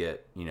until we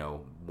get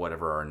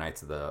whatever our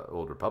Knights of the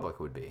Old Republic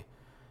would be.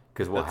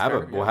 Because we'll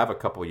have a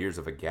couple years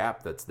of a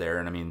gap that's there,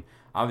 and I mean,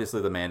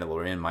 obviously the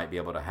Mandalorian might be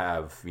able to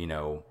have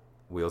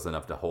wheels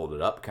enough to hold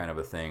it up, kind of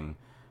a thing.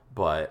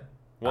 But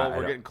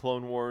we're getting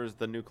Clone Wars,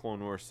 the new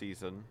Clone Wars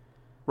season.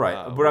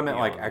 right. But I meant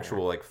like beyond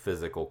actual like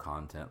physical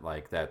content,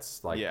 like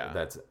that's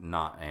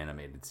not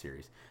animated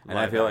series. And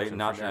I Live feel like action,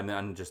 not. for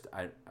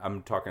sure.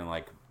 I'm talking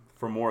like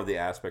for more of the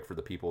aspect for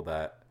the people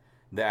that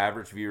the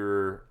average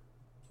viewer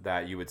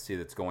that you would see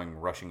that's going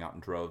rushing out in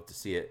droves to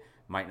see it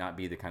might not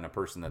be the kind of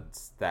person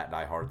that's that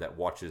diehard that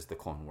watches the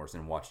Clone Wars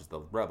and watches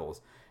the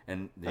Rebels.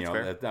 And That's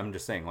fair. I'm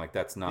just saying like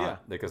that's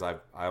not because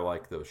I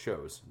like those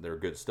shows. They're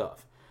good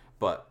stuff.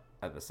 But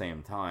at the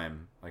same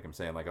time, like I'm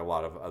saying, like a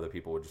lot of other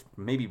people would just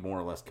maybe more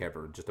or less care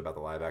for just about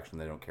the live action.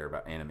 They don't care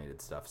about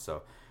animated stuff.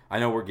 So I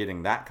know we're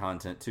getting that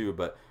content too,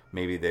 but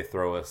maybe they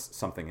throw us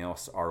something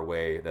else our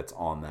way that's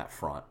on that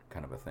front,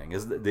 kind of a thing.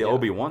 Is the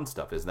Obi-Wan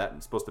stuff, is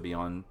that supposed to be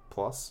on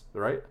Plus,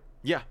 right?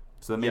 Yeah.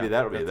 So maybe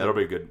that'll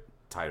be a good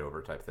tide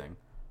over type thing.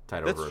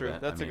 That's true.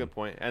 Event. That's a good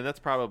point, and that's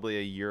probably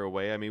a year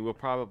away. I mean, we'll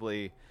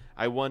probably.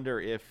 I wonder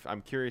if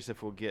I'm curious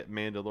if we'll get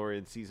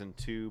Mandalorian season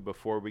 2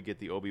 before we get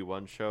the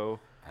Obi-Wan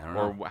show,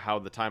 or how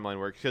the timeline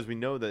works, because we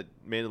know that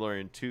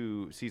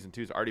Mandalorian season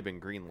 2 has already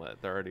been greenlit.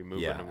 They're already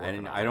moving. Yeah,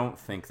 and I don't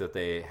think that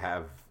they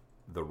have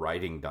the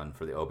writing done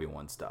for the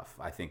Obi-Wan stuff.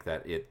 I think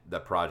that the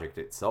project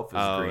itself is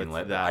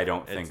greenlit. But I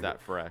don't think that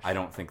fresh. I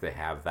don't think they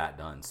have that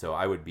done. So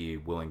I would be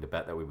willing to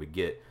bet that we would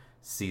get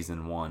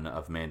season 1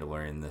 of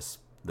Mandalorian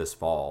this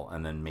fall,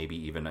 and then maybe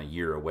even a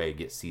year away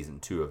get season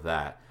 2 of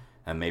that,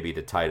 and maybe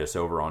to tide us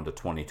over onto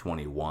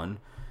 2021,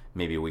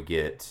 maybe we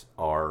get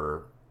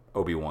our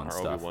Obi-Wan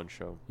stuff. Obi-Wan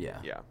show. Yeah.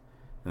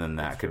 And then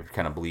That's that could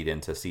kind of bleed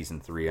into season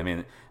 3. I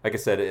mean, like I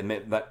said,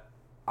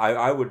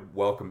 I would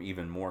welcome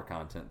even more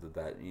content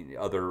that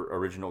other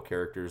original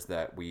characters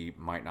that we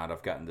might not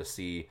have gotten to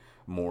see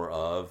more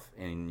of,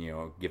 and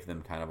give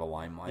them kind of a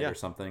limelight or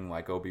something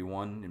like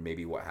Obi-Wan, and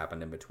maybe what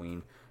happened in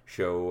between.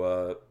 Show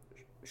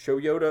us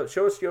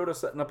Yoda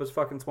setting up his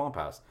fucking swamp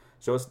house.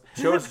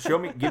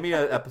 Give me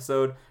an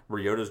episode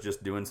where Yoda's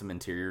just doing some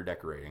interior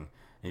decorating.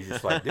 And he's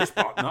just like, this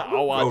spot not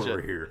I'll watch over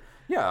it. Here.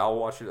 Yeah, I'll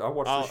watch it. I'll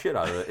watch the shit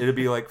out of it. It'd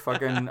be like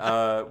fucking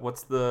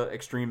what's the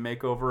Extreme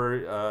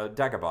Makeover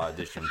Dagobah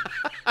edition.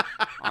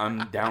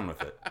 I'm down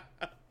with it.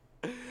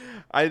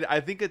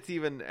 I think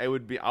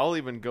I'll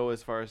even go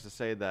as far as to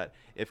say that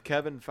if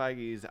Kevin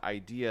Feige's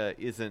idea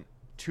isn't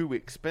too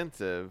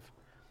expensive,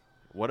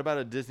 what about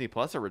a Disney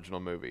Plus original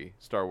movie,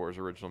 Star Wars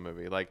original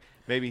movie? Like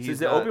maybe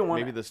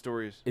maybe the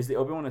stories. Is the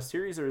Obi-Wan a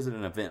series or is it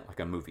an event, like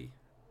a movie?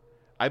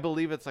 I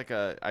believe it's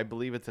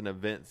an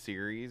event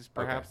series,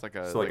 perhaps like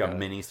a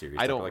mini series.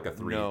 I don't like a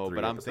know,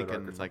 but I'm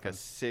thinking like a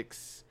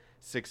six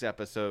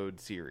episode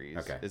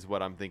series. Is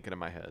what I'm thinking in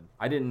my head.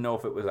 I didn't know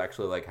if it was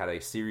actually like had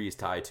a series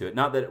tied to it.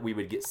 Not that we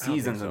would get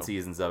seasons and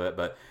seasons of it,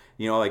 but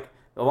like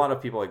a lot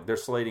of people, like they're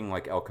slating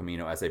like El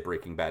Camino as a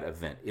Breaking Bad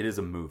event. It is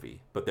a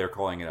movie, but they're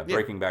calling it a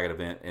Breaking Bad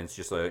event, and it's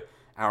just an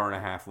hour and a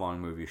half long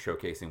movie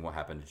showcasing what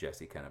happened to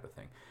Jesse, kind of a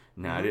thing.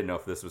 Now, I didn't know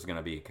if this was going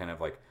to be kind of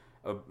like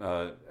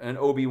an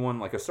Obi-Wan,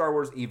 like a Star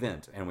Wars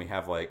event, and we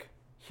have like,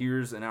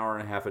 here's an hour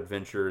and a half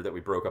adventure that we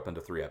broke up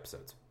into 3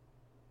 episodes.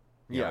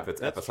 If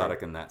it's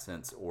episodic in that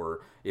sense,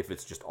 or if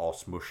it's just all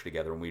smooshed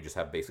together and we just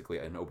have basically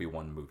an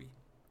Obi-Wan movie.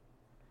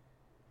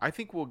 I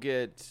think we'll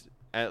get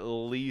at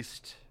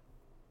least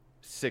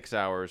 6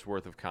 hours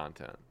worth of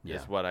content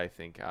is what I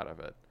think out of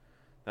it.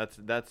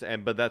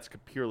 But that's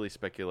purely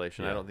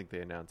speculation. I don't think they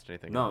announced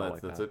anything. No,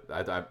 that's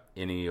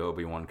any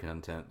Obi-Wan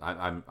content.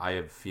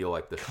 I feel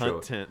like the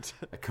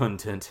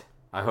content.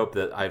 I hope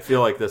that I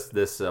feel like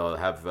this will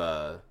have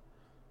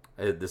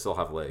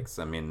legs.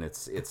 I mean,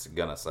 it's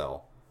gonna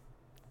sell.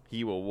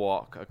 He will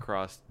walk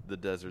across the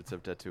deserts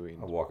of Tatooine.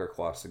 I'll walk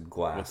across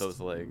glass with those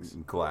legs.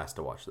 Glass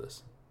to watch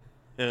this.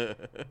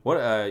 What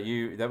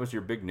that was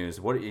your big news.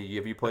 Have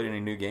you played any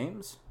new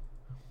games?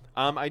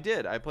 I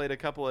did. I played a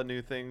couple of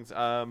new things,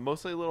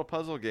 mostly little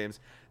puzzle games.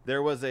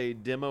 There was a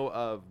demo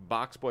of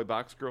Box Boy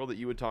Box Girl that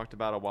you had talked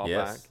about a while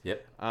back.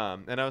 Yep.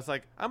 And I was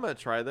like, I'm gonna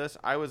try this.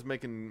 I was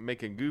making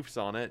goofs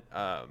on it,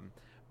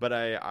 but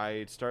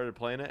I started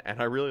playing it and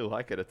I really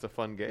like it. It's a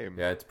fun game.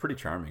 Yeah, it's pretty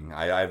charming.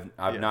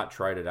 I've not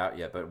tried it out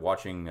yet, but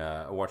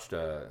I watched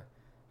a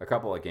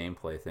couple of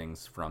gameplay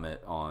things from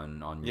it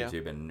on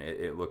YouTube, and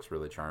it looks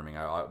really charming.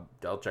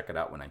 I'll check it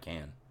out when I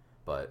can.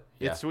 But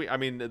it's sweet. I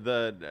mean,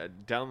 the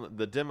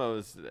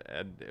demos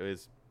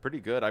is pretty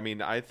good. I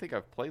mean, I think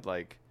I've played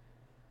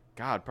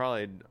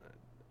probably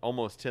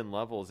almost 10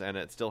 levels, and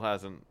it still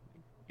hasn't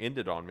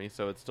ended on me,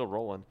 so it's still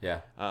rolling. Yeah.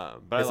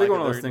 But it's like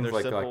one of those things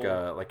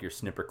like your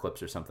snipper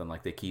clips or something.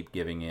 Like they keep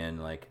giving in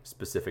like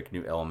specific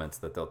new elements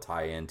that they'll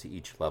tie into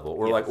each level,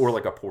 or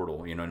like a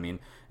portal. You know what I mean?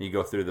 And you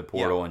go through the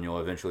portal, and you'll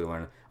eventually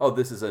learn. Oh,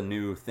 this is a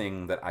new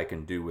thing that I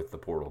can do with the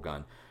portal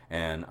gun.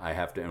 And I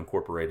have to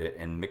incorporate it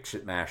and mix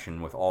it, mashing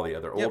with all the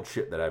other old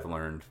shit that I've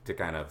learned to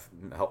kind of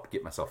help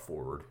get myself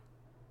forward.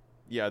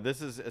 Yeah,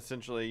 this is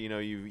essentially,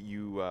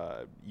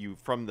 you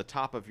from the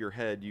top of your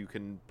head, you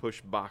can push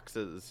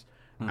boxes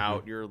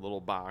out your little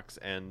box,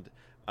 and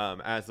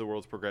as the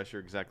worlds progress,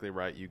 you're exactly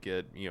right. You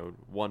get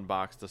one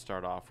box to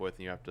start off with,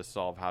 and you have to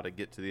solve how to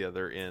get to the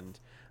other end.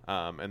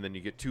 And then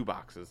you get 2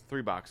 boxes,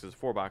 3 boxes,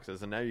 4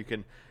 boxes, and now you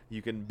can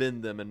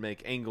bend them and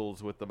make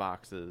angles with the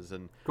boxes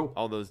and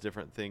all those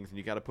different things. And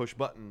you got to push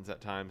buttons at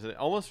times. And it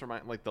almost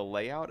reminds the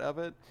layout of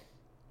it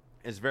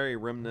is very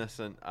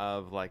reminiscent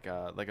of like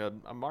a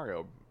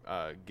Mario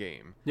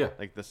game. Yeah,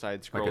 like the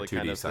side scrolling like a 2D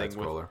kind of side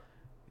thing. Scroller.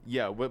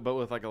 But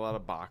with like a lot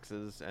of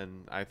boxes.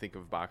 And I think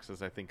of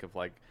boxes. I think of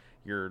like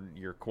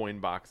your coin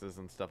boxes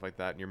and stuff like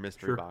that, and your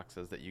mystery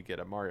boxes that you get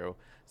at Mario.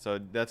 So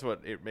that's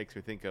what it makes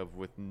me think of,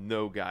 with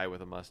no guy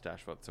with a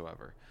mustache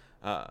whatsoever.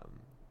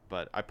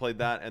 But I played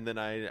that, and then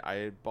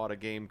I bought a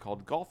game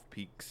called Golf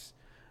Peaks,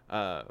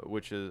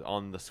 which is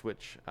on the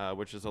Switch,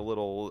 which is a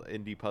little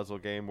indie puzzle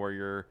game where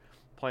you're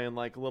playing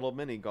like little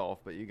mini golf,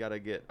 but you got to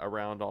get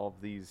around all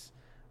of these.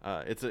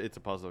 It's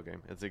a puzzle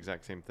game. It's the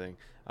exact same thing,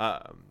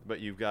 but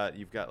you've got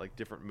like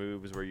different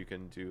moves where you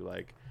can do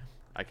like,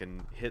 I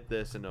can hit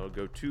this and it'll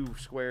go 2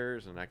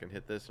 squares, and I can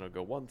hit this and it'll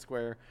go 1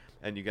 square,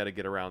 and you got to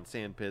get around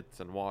sand pits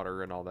and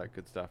water and all that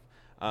good stuff.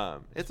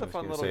 It's a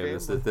fun little game.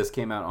 This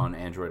came out on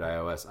Android,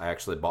 iOS. I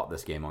actually bought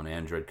this game on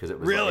Android because it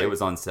was Really? it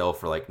was on sale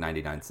for like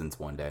 99 cents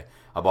one day.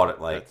 I bought it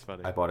That's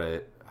funny.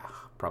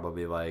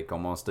 probably like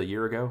almost a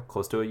year ago,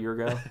 close to a year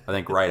ago. I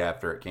think right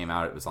after it came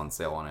out, it was on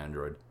sale on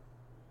Android.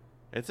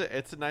 It's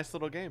a nice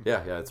little game.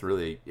 Yeah, it's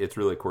really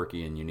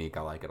quirky and unique.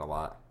 I like it a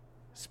lot.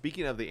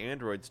 Speaking of the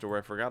Android store,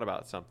 I forgot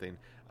about something.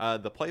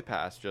 The Play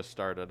Pass just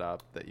started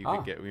up that you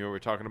could get. We were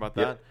talking about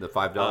that. Yep, the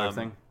 $5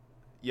 thing.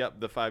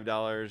 Yep, the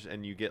 $5,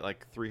 and you get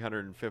like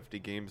 350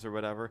 games or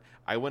whatever.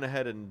 I went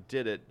ahead and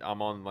did it.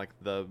 I'm on like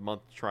the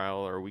month trial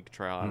or week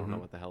trial. I don't know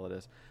what the hell it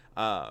is.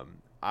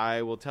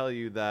 I will tell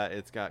you that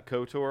it's got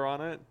KOTOR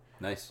on it.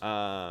 Nice.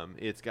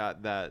 It's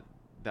got that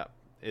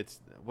it's,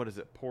 what is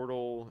it?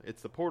 Portal.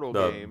 It's the Portal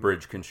The game.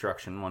 bridge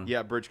construction one.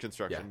 Yeah, bridge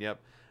construction. Yeah.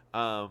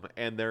 Yep.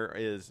 And there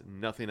is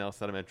nothing else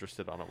that I'm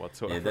interested on it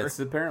whatsoever. Yeah, that's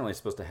apparently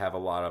supposed to have a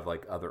lot of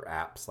like other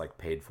apps, like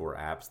paid for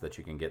apps that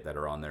you can get that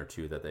are on there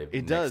too, that they've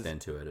mixed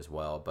into it as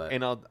well. But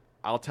And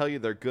I'll tell you,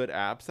 they're good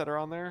apps that are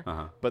on there,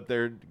 but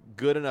they're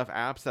good enough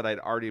apps that I'd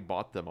already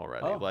bought them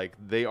already. Oh. Like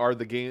they are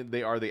the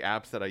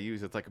apps that I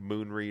use. It's like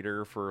Moon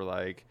Reader for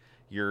like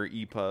your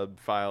EPUB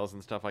files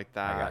and stuff like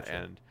that. Gotcha.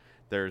 And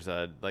there's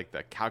the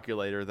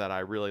calculator that I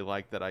really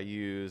like that I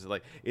use.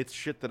 Like it's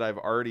shit that I've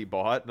already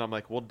bought, and I'm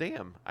like, well,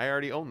 damn, I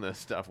already own this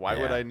stuff. Why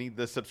would Yeah. I need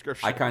this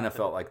subscription? I kind of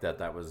felt like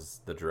that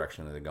was the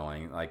direction that they're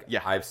going. Like,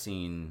 Yeah.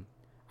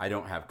 I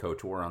don't have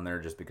KOTOR on there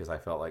just because I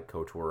felt like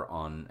KOTOR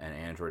on an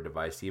Android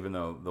device, even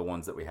though the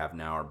ones that we have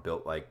now are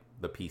built like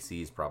the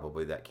PCs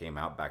probably that came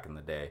out back in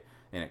the day,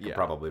 and it could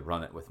probably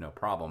run it with no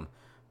problem.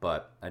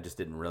 But I just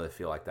didn't really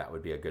feel like that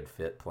would be a good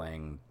fit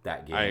playing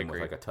that game with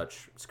like a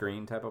touch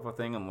screen type of a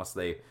thing, unless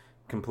they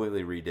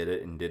completely redid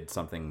it and did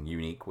something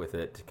unique with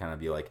it to kind of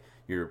be like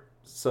you're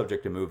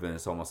subject to movement.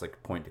 It's almost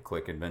like point to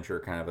click adventure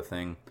kind of a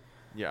thing.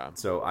 Yeah.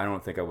 So I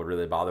don't think I would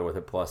really bother with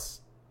it.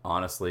 Plus,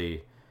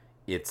 honestly,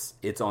 it's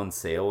on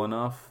sale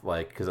enough,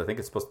 like, because I think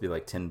it's supposed to be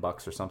like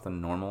 $10 or something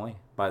normally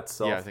by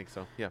itself. Yeah, I think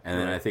so. Yeah. And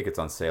then I think it's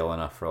on sale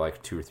enough for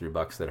like $2 or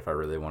 $3 that if I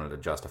really wanted to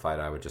justify it,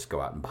 I would just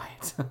go out and buy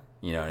it.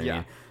 You know what I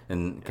mean?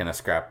 And kind of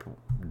scrap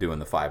doing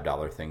the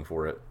 $5 thing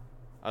for it.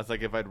 I was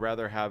like, if I'd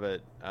rather have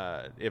it,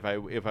 if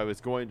I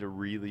was going to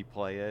really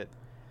play it,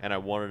 and I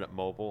wanted it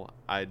mobile,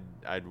 I'd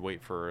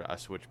wait for a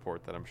Switch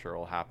port that I'm sure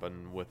will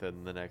happen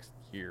within the next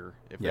year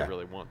if they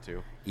really want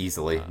to.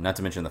 Easily. Not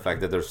to mention the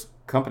fact that there's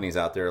companies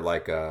out there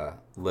like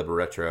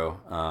Liberetro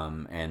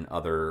and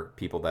other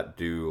people that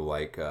do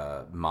like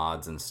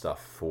mods and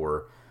stuff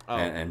for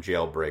and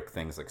jailbreak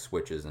things like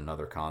Switches and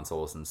other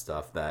consoles and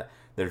stuff. That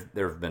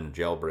there have been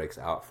jailbreaks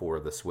out for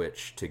the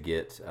Switch to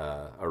get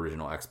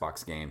original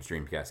Xbox games,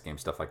 Dreamcast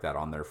games, stuff like that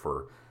on there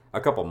for a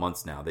couple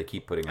months now. They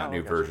keep putting out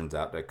new versions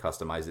out to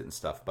customize it and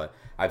stuff. But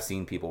I've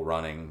seen people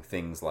running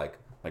things like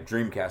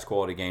Dreamcast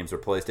quality games or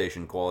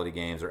PlayStation quality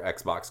games or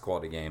Xbox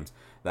quality games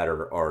that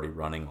are already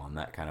running on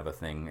that kind of a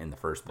thing in the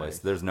first place. Nice.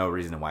 There's no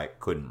reason why it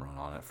couldn't run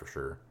on it for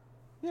sure.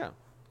 Yeah.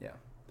 Yeah.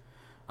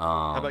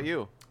 How about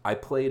you? I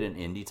played an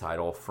indie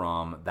title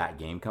from That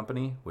Game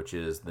Company, which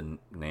is the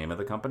name of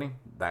the company.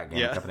 That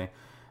Game Company.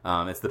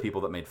 It's the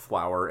people that made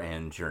Flower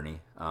and Journey.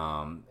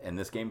 And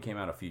this game came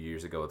out a few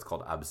years ago. It's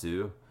called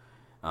Abzu.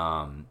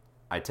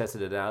 I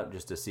tested it out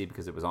just to see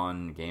because it was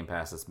on Game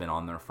Pass. It's been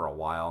on there for a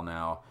while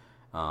now.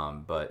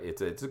 But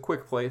it's a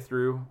quick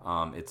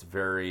playthrough. It's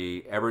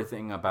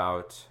everything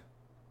about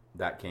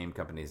That Game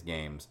Company's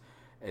games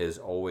is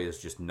always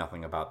just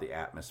nothing about the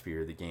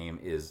atmosphere. The game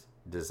is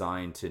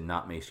designed to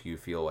not make you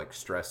feel like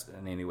stressed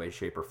in any way,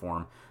 shape, or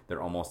form.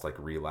 They're almost like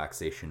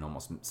relaxation,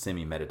 almost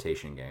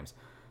semi-meditation games.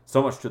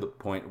 So much to the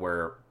point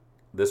where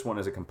this one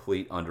is a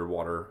complete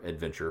underwater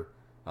adventure.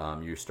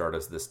 You start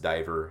as this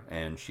diver,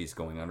 and she's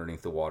going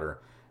underneath the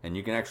water, and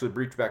you can actually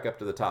reach back up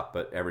to the top,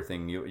 but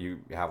everything you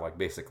have like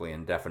basically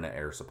indefinite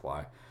air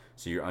supply.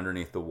 So you're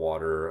underneath the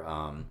water.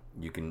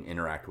 You can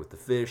interact with the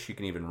fish. You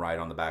can even ride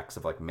on the backs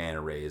of like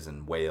manta rays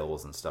and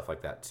whales and stuff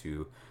like that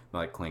too,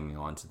 like clinging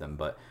onto them.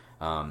 But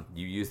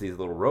you use these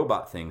little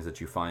robot things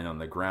that you find on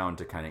the ground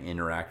to kind of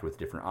interact with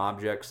different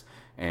objects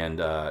and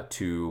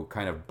to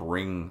kind of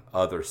bring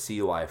other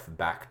sea life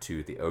back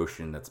to the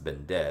ocean that's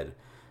been dead.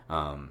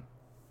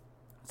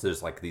 So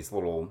there's like these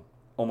little,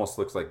 almost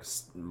looks like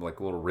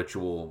little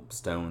ritual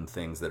stone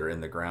things that are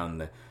in the ground.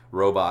 The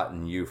robot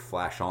and you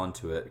flash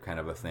onto it, kind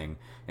of a thing,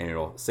 and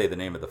it'll say the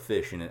name of the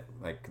fish, and it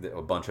like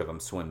a bunch of them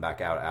swim back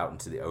out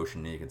into the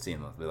ocean, and you can see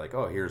them. They'll be like,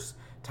 oh, here's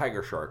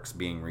tiger sharks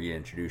being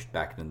reintroduced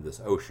back into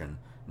this ocean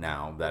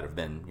now that have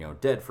been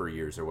dead for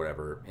years or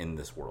whatever in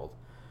this world.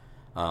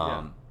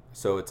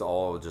 So it's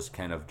all just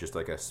kind of just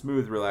like a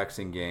smooth,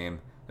 relaxing game.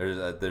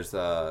 There's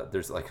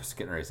like I was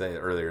getting ready to say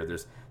earlier.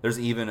 There's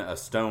even a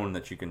stone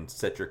that you can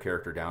set your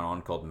character down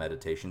on called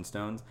meditation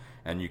stones,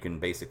 and you can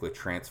basically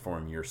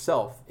transform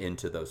yourself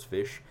into those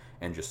fish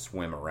and just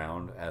swim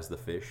around as the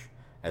fish,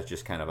 as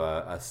just kind of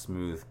a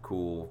smooth,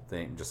 cool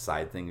thing, just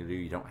side thing to do.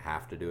 You don't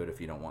have to do it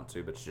if you don't want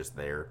to, but it's just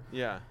there.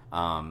 Yeah.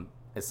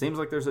 It seems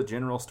like there's a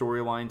general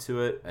storyline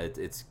to it.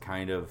 It's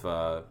kind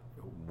of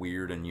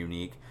weird and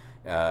unique.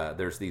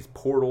 There's these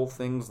portal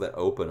things that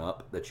open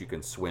up that you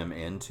can swim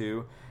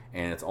into,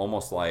 and it's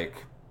almost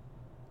like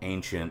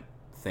ancient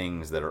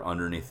things that are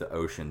underneath the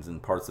oceans,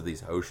 and parts of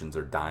these oceans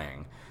are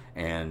dying.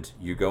 And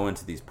you go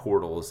into these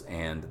portals,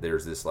 and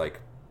there's this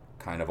like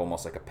kind of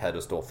almost like a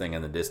pedestal thing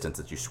in the distance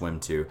that you swim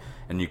to,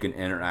 and you can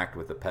interact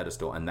with the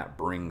pedestal, and that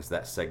brings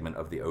that segment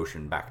of the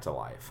ocean back to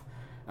life.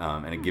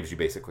 And it gives you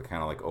basically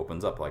kind of like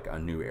opens up like a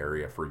new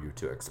area for you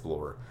to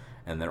explore.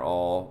 And they're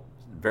all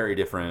very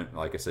different.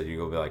 Like I said,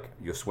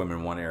 you'll swim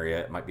in one area,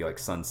 it might be like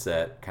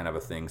sunset kind of a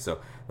thing. So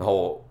the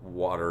whole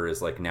water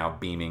is like now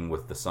beaming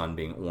with the sun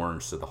being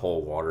orange. So the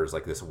whole water is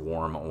like this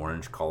warm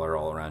orange color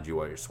all around you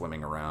while you're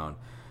swimming around.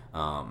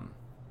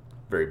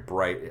 Very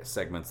bright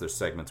segments. There's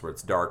segments where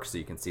it's dark, so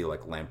you can see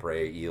like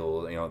lamprey,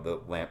 eel, the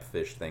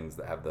lampfish things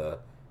that have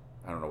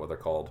I don't know what they're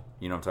called.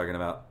 You know what I'm talking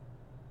about?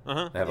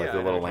 They have like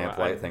the little lamp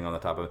light thing on the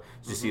top of it.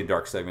 So you see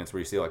dark segments where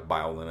you see like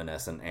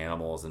bioluminescent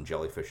animals and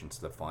jellyfish and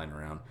stuff flying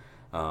around.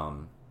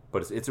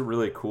 But it's a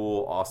really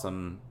cool,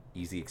 awesome,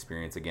 easy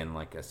experience. Again,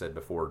 like I said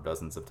before,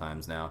 dozens of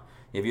times now.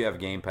 If you have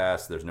Game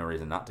Pass, there's no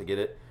reason not to get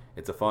it.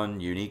 It's a fun,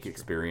 unique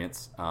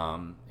experience.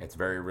 It's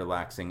very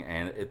relaxing,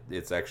 and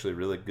it's actually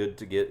really good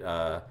to get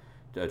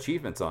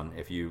achievements on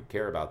if you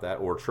care about that,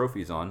 or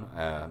trophies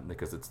on,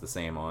 because it's the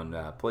same on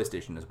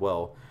PlayStation as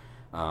well.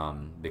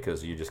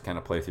 Because you just kind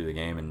of play through the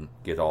game and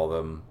get all of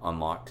them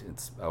unlocked.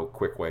 It's a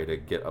quick way to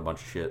get a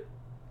bunch of shit.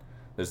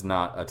 There's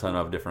not a ton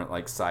of different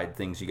like side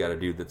things you got to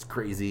do that's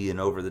crazy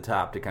and over the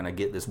top to kind of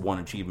get this one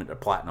achievement to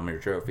platinum your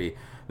trophy.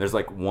 There's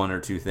like one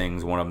or two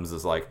things. One of them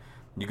is like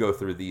you go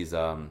through these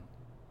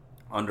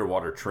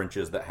underwater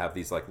trenches that have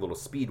these like little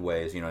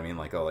speedways. You know what I mean?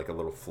 Like a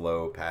little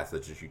flow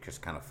passage that you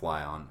just kind of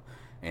fly on.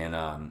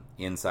 And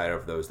inside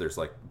of those, there's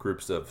like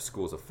groups of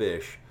schools of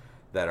fish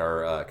that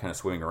are kind of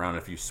swimming around.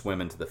 If you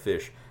swim into the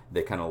fish,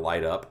 they kind of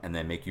light up and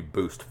then make you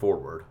boost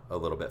forward a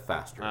little bit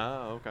faster.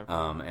 Oh, okay.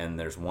 And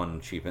there's one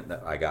achievement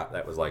that I got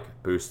that was like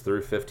boost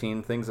through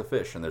 15 things of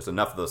fish. And there's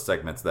enough of those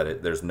segments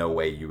that there's no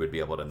way you would be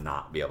able to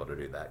not be able to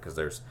do that, because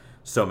there's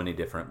so many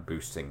different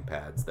boosting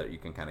pads that you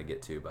can kind of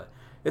get to. But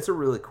it's a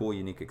really cool,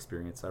 unique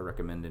experience. I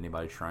recommend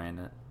anybody trying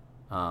it.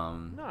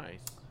 Nice.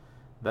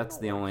 That's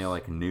the only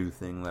like new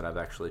thing that I've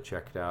actually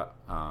checked out.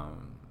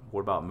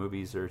 What about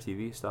movies or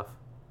TV stuff?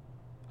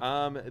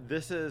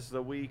 This is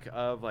the week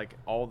of like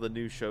all the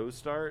new shows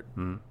start.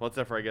 Mm-hmm. Well,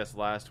 except for I guess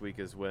last week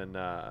is when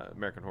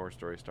American Horror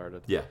Story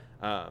started. Yeah.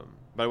 But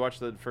I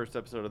watched the first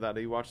episode of that. Have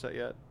you watched that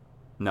yet?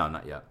 No,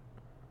 not yet.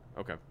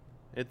 Okay.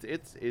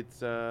 It's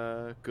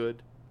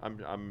good.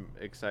 I'm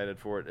excited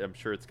for it. I'm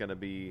sure it's gonna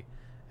be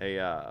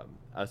a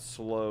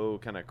slow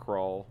kind of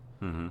crawl.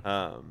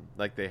 Mm-hmm.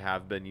 Like they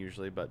have been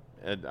usually, but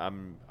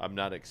I'm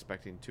not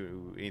expecting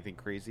anything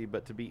crazy,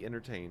 but to be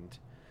entertained.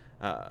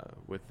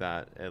 With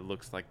that, it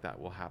looks like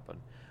that will happen.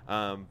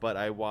 But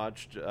I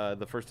watched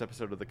the first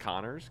episode of The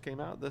Conners came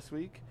out this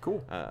week.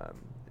 Cool.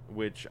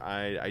 Which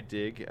I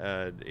dig.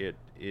 It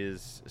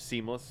is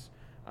seamless.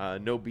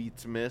 No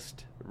beats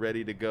missed.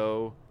 Ready to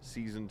go.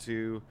 Season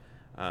 2.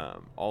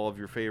 All of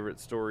your favorite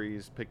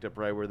stories picked up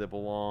right where they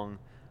belong.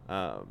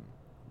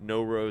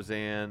 No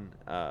Roseanne.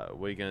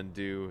 What are you going to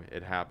do?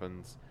 It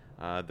happens.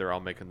 They're all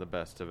making the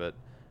best of it.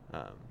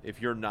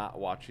 If you're not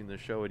watching the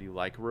show and you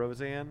like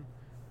Roseanne,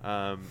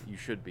 you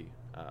should be,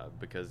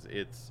 because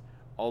it's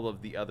all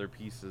of the other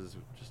pieces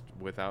just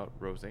without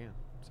Roseanne.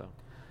 So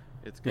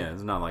it's good. Yeah,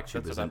 it's not like she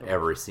was in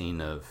every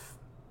scene of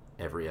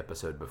every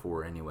episode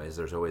before anyways.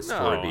 There's always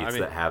story beats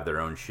that have their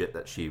own shit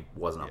that she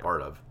wasn't a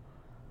part of.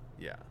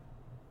 Yeah,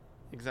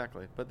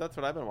 exactly. But that's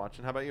what I've been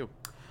watching. How about you?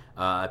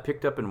 I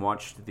picked up and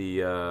watched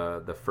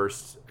the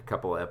first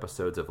couple of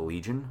episodes of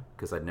Legion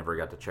because I'd never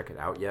got to check it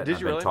out yet. Did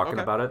I've you been really? talking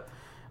Okay. about it.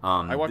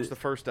 I watched the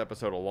first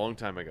episode a long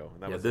time ago.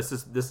 This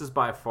is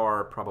by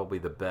far probably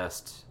the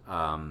best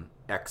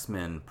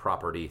X-Men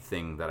property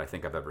thing that I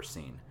think I've ever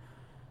seen.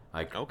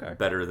 Like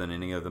better than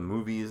any of the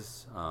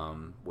movies,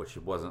 which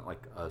wasn't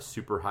like a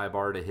super high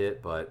bar to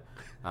hit, but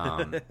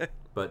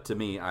but to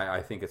me,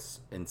 I think it's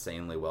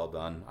insanely well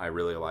done. I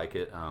really like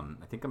it.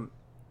 I think I'm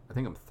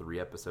 3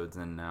 episodes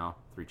in now,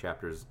 3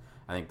 chapters.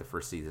 I think the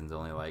first season's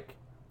only like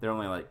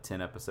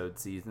 10 episode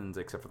seasons,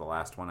 except for the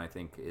last one. I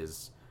think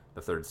is.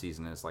 The third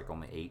season is like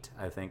only 8,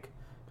 I think,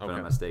 if I'm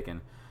not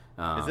mistaken.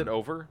 Is it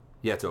over?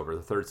 Yeah, it's over.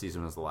 The third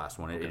season was the last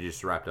one. It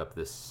just wrapped up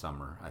this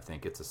summer. I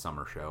think it's a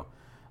summer show.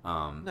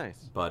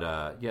 Nice.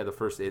 But yeah, the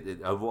first.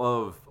 I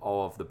love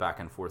all of the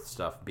back and forth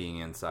stuff being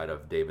inside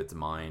of David's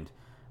mind.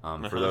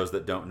 For those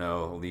that don't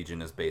know,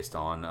 Legion is based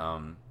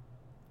on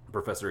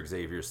Professor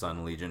Xavier's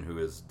son, Legion, who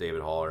is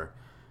David Haller.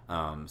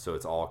 So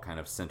it's all kind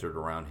of centered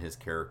around his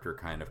character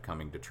kind of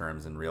coming to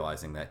terms and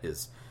realizing that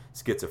his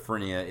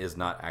schizophrenia is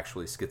not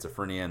actually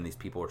schizophrenia, and these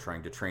people are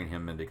trying to train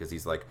him, and because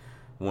he's like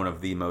one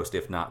of the most,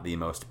 if not the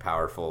most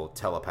powerful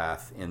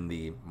telepath in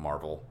the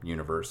Marvel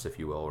universe, if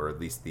you will, or at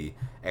least the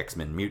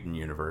X-Men mutant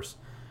universe.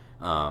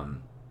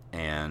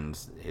 And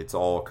it's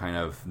all kind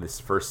of, this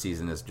first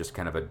season is just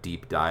kind of a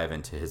deep dive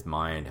into his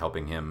mind,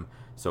 helping him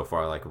so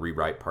far like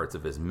rewrite parts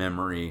of his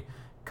memory,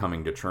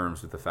 coming to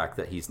terms with the fact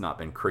that he's not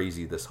been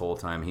crazy this whole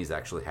time. He's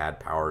actually had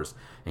powers,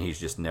 and he's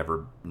just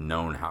never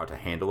known how to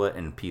handle it,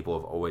 and people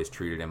have always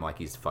treated him like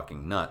he's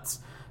fucking nuts.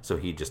 So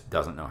he just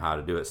doesn't know how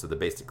to do it. So they're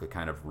basically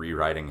kind of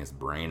rewriting his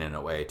brain in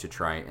a way to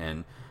try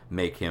and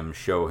make him,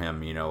 show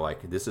him, you know,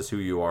 like, this is who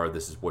you are,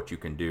 this is what you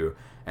can do,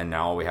 and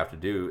now all we have to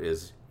do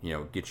is, you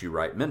know, get you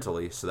right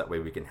mentally, so that way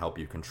we can help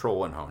you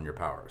control and hone your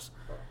powers.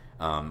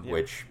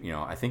 Which, you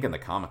know, I think in the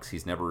comics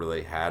he's never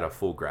really had a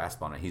full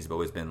grasp on it. He's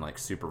always been like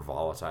super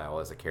volatile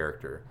as a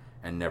character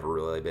and never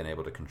really been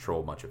able to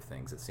control much of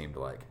things, it seemed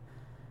like.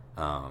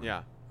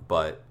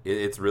 But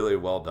it's really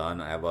well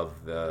done. I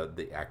love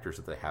the actors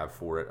that they have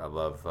for it. I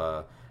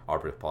love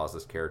Aubrey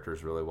Plaza's character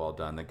is really well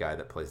done. The guy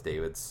that plays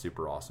David's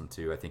super awesome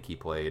too. I think he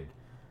played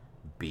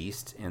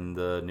Beast in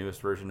the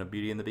newest version of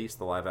Beauty and the Beast,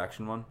 the live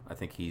action one. I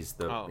think he's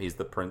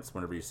the prince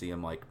whenever you see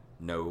him, like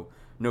no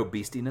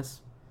beastiness,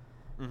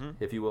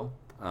 if you will.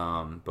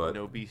 But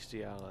no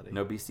bestiality.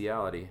 No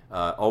bestiality.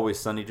 Always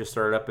Sunny just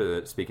started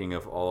up. Speaking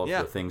of all of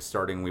the things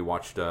starting, we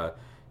watched.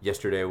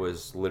 Yesterday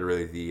was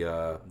literally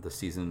the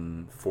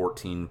season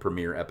 14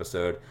 premiere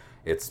episode.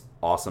 It's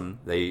awesome.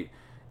 The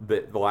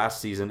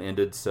last season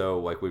ended so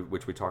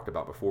which we talked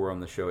about before on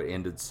the show. It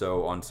ended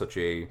so on such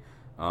a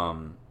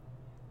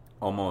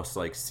almost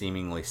like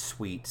seemingly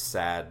sweet,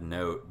 sad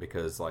note,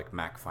 because like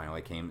Mac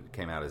finally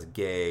came out as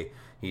gay.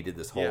 He did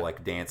this whole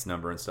like dance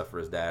number and stuff for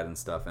his dad and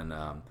stuff, and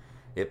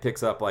it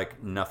picks up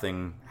like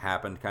nothing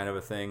happened kind of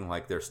a thing.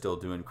 Like they're still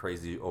doing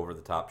crazy over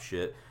the top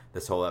shit.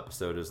 This whole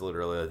episode is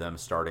literally them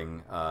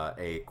starting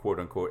a quote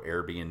unquote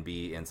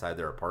Airbnb inside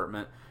their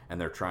apartment,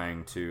 and they're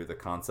trying to. The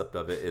concept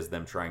of it is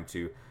them trying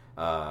to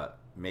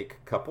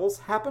make couples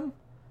happen.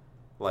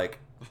 Like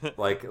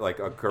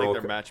a girl,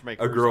 like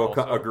matchmakers. A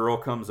girl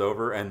comes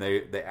over and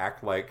they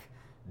act like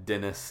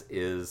Dennis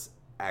is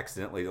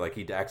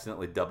he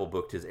accidentally double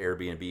booked his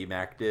Airbnb.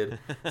 Mac did,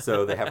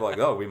 so they have like,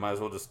 oh, we might as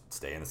well just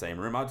stay in the same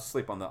room. I'll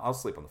sleep on the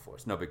floor.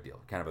 It's no big deal,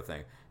 kind of a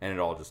thing. And it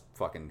all just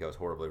fucking goes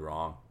horribly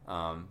wrong.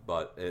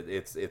 But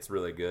it's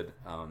really good.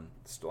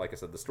 Like I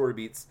said, the story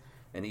beats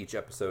in each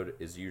episode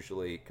is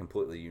usually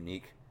completely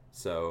unique.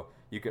 So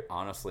you could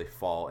honestly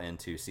fall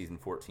into season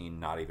 14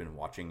 not even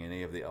watching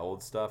any of the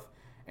old stuff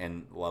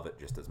and love it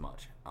just as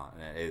much.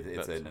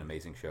 It's an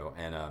amazing show,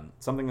 and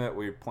something that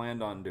we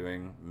planned on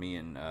doing. Me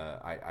and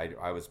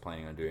I was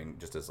planning on doing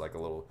just as like a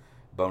little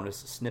bonus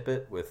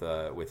snippet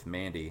with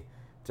Mandy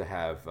to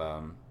have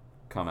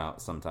come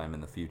out sometime in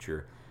the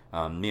future.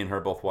 Me and her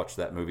both watched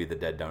that movie, The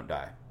Dead Don't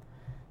Die.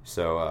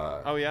 So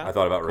I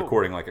thought about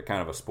recording like a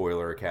kind of a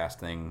spoiler cast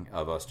thing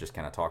of us just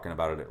kind of talking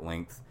about it at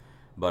length.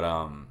 But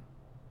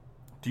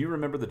do you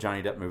remember the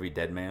Johnny Depp movie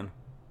Dead Man?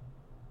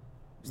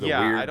 It's the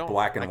weird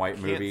black and white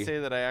movie. I can't say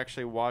that I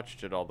actually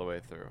watched it all the way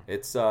through.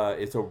 It's a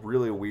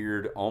really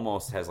weird,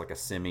 almost has like a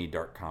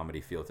semi-dark comedy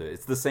feel to it.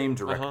 It's the same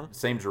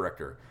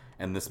director,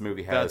 and this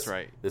movie has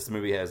This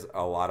movie has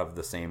a lot of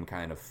the same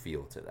kind of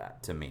feel to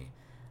that to me.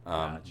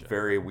 Gotcha.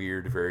 Very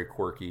weird, very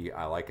quirky.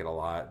 I like it a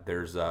lot.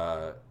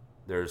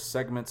 There's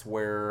segments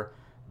where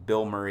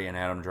Bill Murray and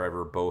Adam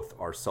Driver both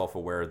are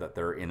self-aware that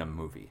they're in a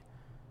movie.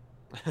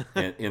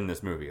 in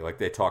this movie, like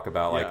they talk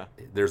about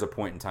there's a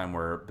point in time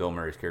where Bill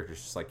Murray's character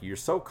is just like, you're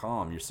so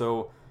calm, you're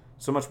so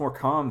much more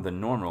calm than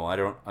normal, I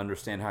don't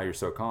understand how you're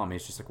so calm.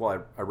 He's just like,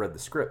 well, I read the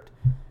script.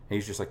 And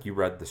he's just like, you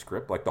read the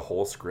script, like the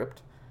whole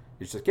script?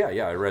 He's just like,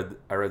 yeah, I read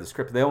the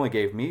script. They only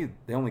gave me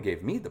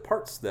the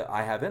parts that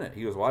I have in it.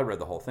 He goes, well, I read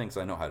the whole thing,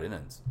 so I know how it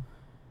ends.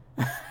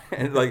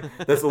 And like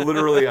that's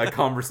literally a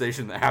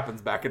conversation that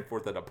happens back and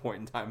forth at a point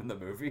in time in the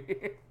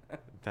movie.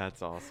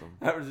 That's awesome.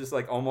 That was just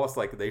like almost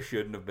like they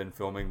shouldn't have been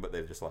filming, but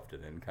they've just left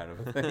it in, kind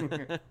of a thing.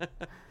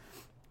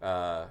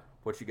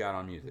 What you got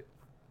on music?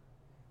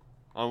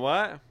 On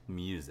what?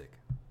 Music.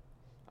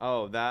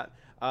 Oh, that.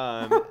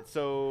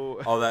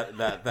 So. Oh,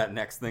 that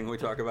next thing we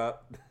talk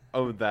about.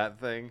 Oh, that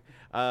thing.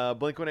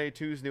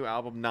 Blink-182's new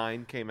album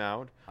 9 came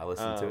out. I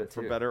listened to it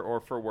too. For better or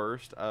for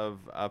worst of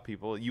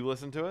people. You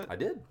listened to it? I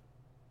did.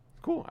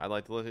 Cool. I'd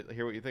like to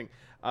hear what you think.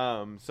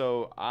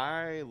 So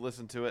I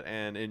listened to it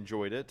and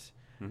enjoyed it.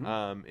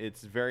 Mm-hmm.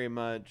 It's very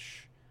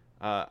much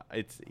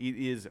it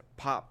is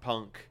pop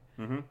punk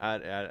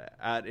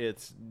at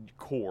its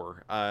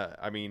core.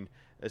 I mean,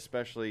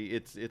 especially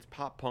it's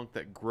pop punk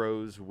that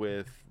grows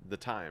with the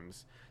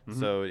times. Mm-hmm.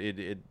 So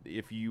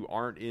if you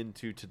aren't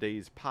into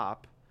today's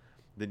pop,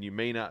 then you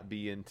may not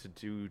be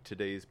into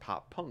today's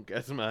pop punk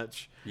as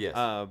much. Yes.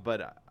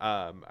 But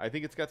I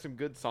think it's got some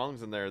good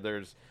songs in there.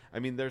 There's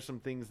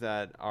some things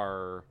that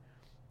are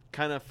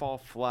kind of fall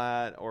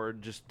flat or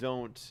just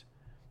don't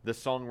the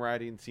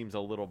songwriting seems a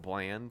little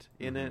bland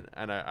in it,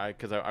 and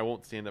I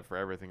won't stand up for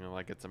everything. I'm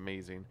like, it's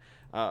amazing,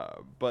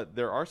 but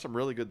there are some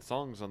really good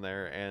songs on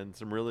there and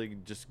some really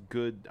just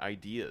good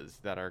ideas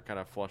that are kind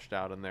of flushed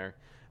out in there.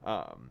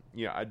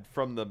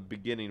 From the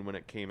beginning when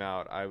it came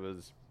out, I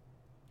was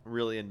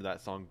really into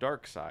that song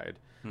Dark Side.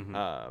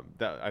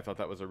 That I thought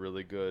that was a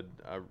really good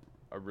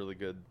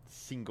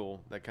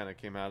single that kind of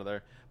came out of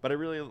there. But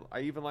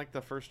I even like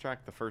the first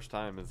track, The First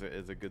Time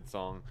is a good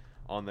song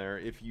on there.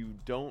 If you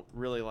don't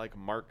really like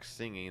Mark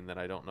singing, then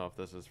I don't know if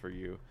this is for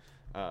you.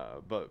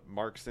 But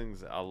Mark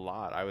sings a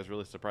lot. I was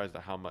really surprised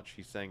at how much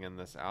he sang in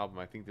this album.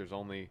 I think there's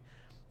only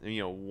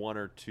one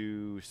or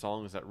two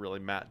songs that really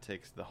Matt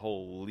takes the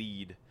whole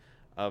lead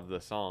of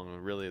the song.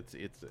 Really,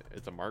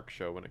 it's a Mark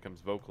show when it comes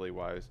vocally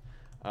wise.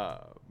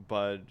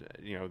 But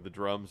the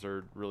drums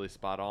are really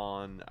spot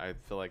on. I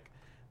feel like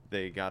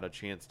they got a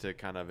chance to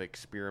kind of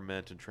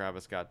experiment, and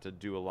Travis got to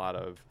do a lot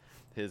of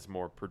his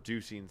more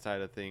producing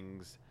side of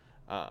things.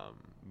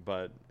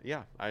 But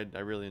yeah, I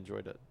really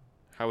enjoyed it.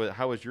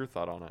 How was your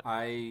thought on it?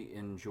 I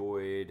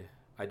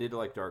did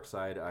like Dark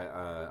Side.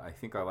 I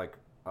think I like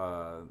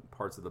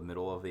parts of the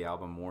middle of the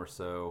album more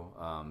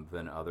so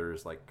than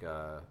others. Like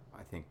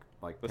I think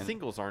like the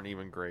singles aren't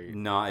even great.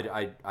 No,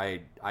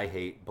 I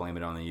hate Blame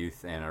It on the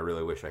Youth, and I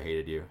really wish I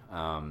hated you.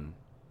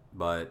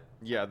 But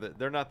yeah,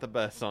 they're not the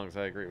best songs.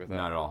 I agree with that.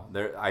 Not at all.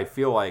 I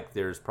feel like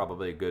there's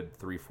probably a good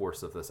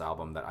 3/4 of this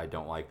album that I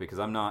don't like because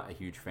I'm not a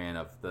huge fan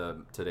of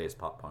today's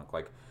pop punk.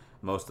 Like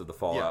most of the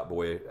Fall Out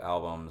Boy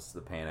albums, the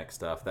Panic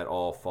stuff, that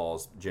all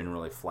falls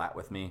generally flat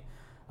with me.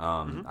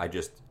 I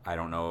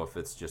don't know if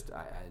it's just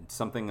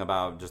something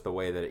about just the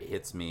way that it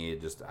hits me.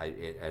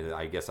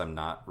 I guess I'm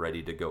not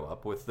ready to go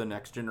up with the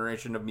next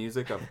generation of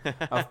music of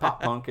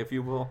pop punk, if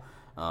you will.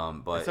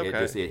 But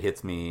okay. It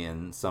hits me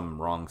in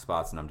some wrong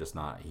spots, and I'm just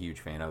not a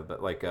huge fan of it.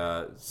 But like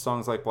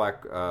songs like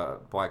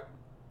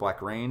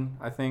Black Rain,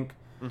 I think,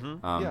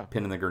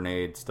 Pin in the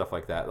Grenade, stuff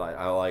like that.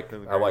 I like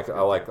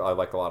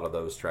a lot of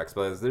those tracks.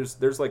 But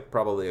there's like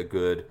probably a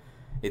good,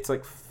 it's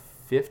like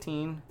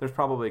 15. There's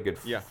probably a good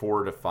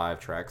 4 to 5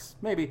 tracks,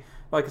 maybe.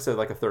 Like I said,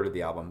 like a third of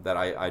the album that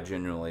I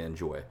genuinely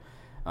enjoy.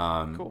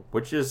 Cool.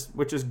 Which is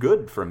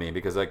good for me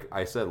because like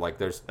I said, like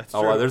there's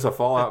a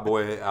Fall Out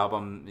Boy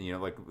album,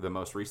 like the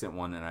most recent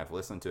one, and I've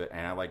listened to it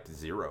and I liked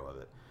 0 of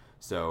it.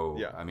 So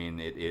I mean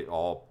it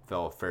all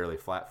fell fairly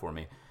flat for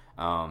me.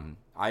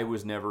 I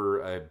was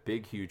never a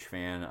huge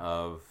fan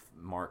of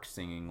Mark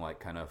singing like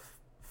kind of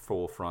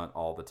full front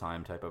all the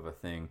time type of a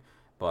thing,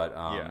 but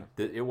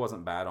it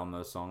wasn't bad on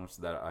those songs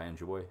that I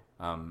enjoy.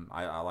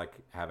 I like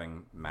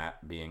having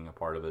Matt being a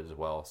part of it as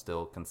well,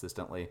 still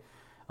consistently.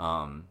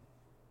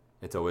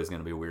 It's always going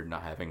to be weird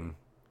not having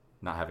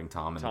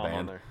Tom in the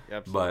band.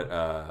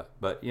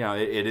 But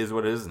it is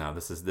what it is now.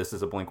 This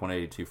is a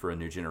Blink-182 for a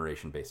new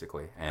generation,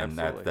 basically, and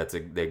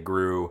they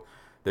grew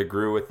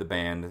with the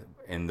band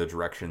in the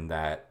direction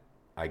that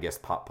I guess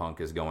pop punk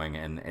is going,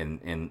 and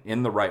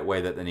in the right way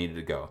that they needed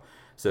to go.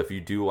 So if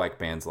you do like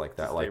bands like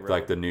that,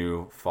 like the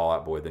new Fall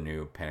Out Boy, the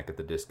new Panic at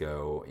the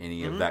Disco,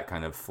 any of that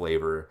kind of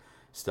flavor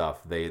stuff,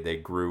 they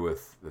grew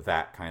with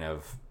that kind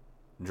of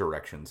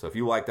direction. So if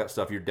you like that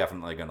stuff, you're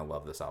definitely going to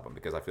love this album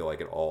because I feel like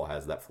it all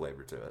has that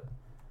flavor to it.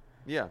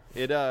 Yeah,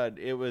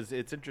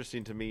 it's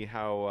interesting to me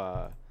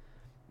how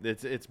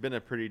it's been a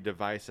pretty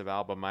divisive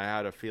album. I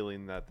had a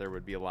feeling that there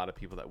would be a lot of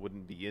people that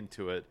wouldn't be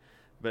into it,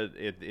 but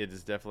it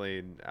is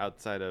definitely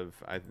outside of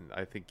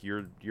I think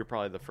you're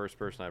probably the first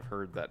person I've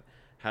heard that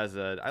has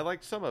I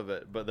like some of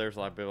it, but there's a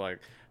lot of people like,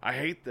 I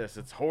hate this,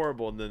 it's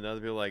horrible, and then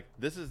other people like,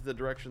 this is the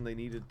direction they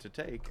needed to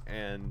take,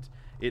 and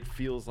it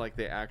feels like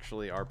they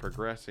actually are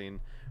progressing.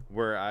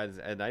 Whereas,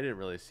 and I didn't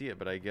really see it,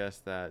 but I guess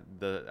that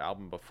the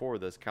album before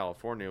this,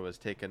 California, was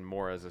taken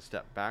more as a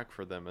step back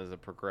for them as a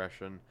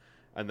progression,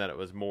 and that it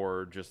was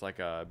more just like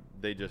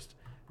they just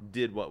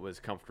did what was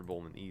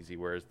comfortable and easy,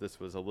 whereas this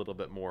was a little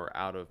bit more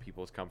out of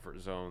people's comfort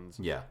zones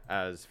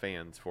as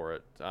fans for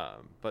it.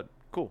 But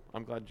cool.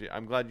 I'm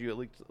glad you at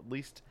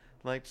least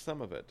liked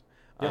some of it.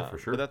 Yeah, for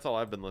sure. But that's all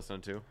I've been listening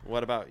to.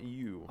 What about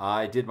you?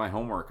 I did my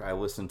homework. I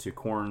listened to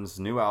Korn's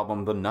new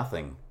album, The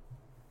Nothing.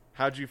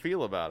 How'd you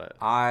feel about it?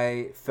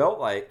 I felt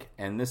like,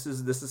 and this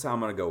is how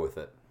I'm going to go with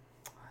it.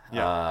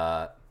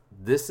 Yeah.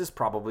 This is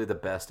probably the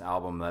best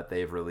album that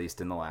they've released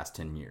in the last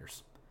 10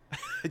 years.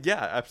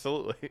 Yeah,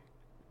 absolutely.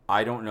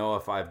 I don't know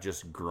if I've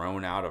just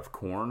grown out of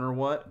Korn or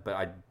what, but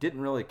I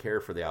didn't really care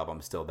for the album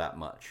still that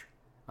much.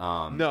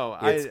 No,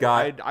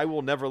 I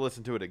will never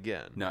listen to it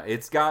again. No,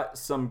 it's got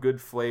some good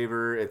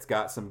flavor. It's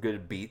got some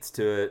good beats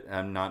to it.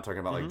 I'm not talking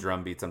about like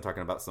drum beats. I'm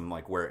talking about some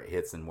like where it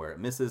hits and where it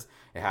misses.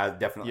 It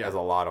definitely has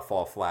a lot of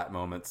fall flat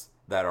moments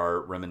that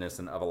are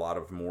reminiscent of a lot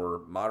of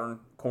more modern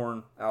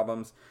Korn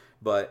albums.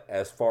 But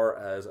as far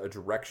as a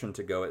direction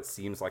to go, it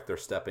seems like they're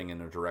stepping in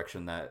a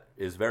direction that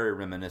is very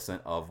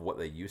reminiscent of what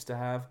they used to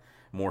have,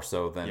 more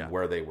so than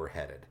where they were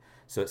headed.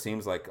 So it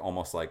seems like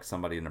almost like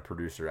somebody in a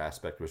producer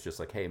aspect was just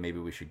like, hey, maybe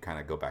we should kind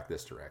of go back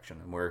this direction.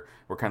 And we're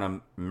kind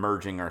of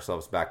merging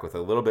ourselves back with a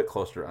little bit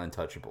closer to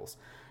Untouchables.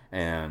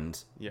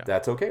 and Yeah.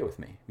 that's okay with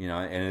me,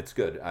 and it's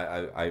good.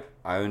 I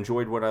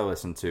enjoyed what I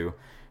listened to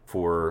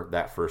for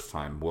that first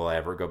time. Will I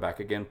ever go back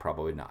again?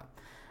 Probably not.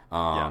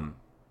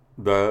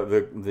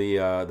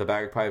 The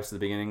bagpipes at the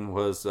beginning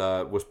was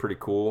pretty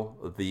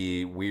cool.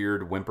 The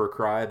weird whimper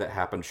cry that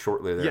happened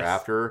shortly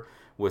thereafter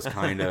was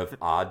kind of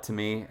odd to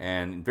me,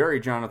 and very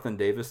Jonathan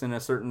Davis in a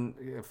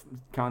certain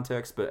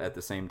context, but at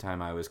the same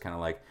time I was kind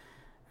of like,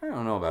 I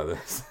don't know about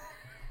this.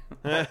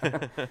 But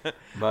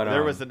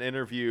there was an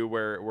interview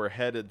where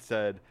Head had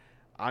said,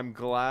 I'm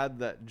glad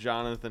that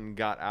Jonathan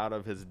got out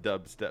of his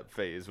dubstep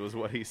phase, was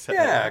what he said.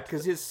 Yeah,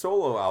 because his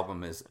solo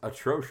album is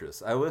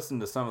atrocious. I listened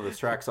to some of the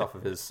tracks off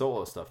of his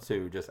solo stuff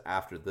too, just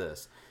after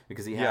this,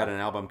 because he had an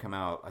album come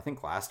out, I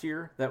think last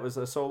year, that was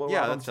a solo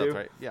album that's too.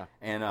 right. Yeah,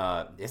 and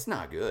it's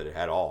not good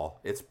at all.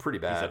 It's pretty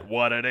bad. he said,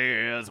 what it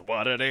is.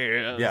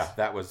 Yeah,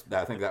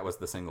 I think that was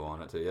the single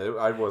on it too.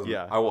 I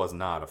was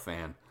not a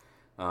fan.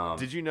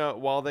 Did you know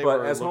while they were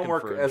looking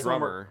for a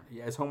drummer?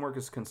 As homework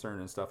is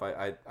concerned and stuff,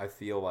 I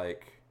feel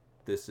like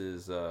this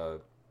is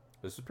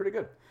pretty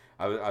good.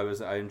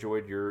 I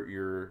enjoyed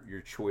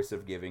your choice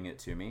of giving it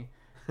to me.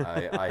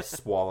 I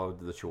swallowed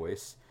the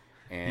choice,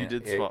 and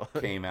it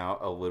came out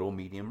a little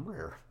medium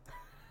rare.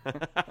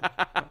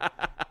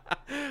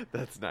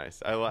 That's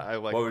nice. I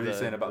like. What were you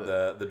saying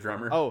about the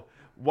drummer? Oh,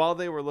 while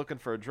they were looking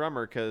for a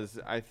drummer, because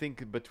I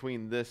think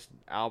between this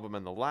album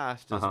and the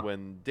last is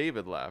when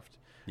David left.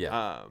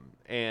 Yeah.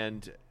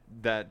 And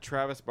that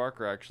Travis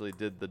Barker actually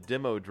did the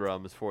demo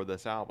drums for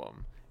this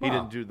album. He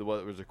didn't do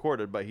what was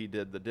recorded, but he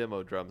did the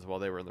demo drums while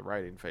they were in the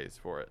writing phase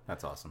for it.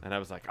 That's awesome. And I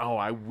was like, oh,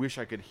 I wish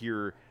I could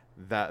hear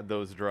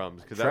those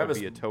drums, because that would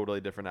be a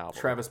totally different album.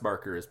 Travis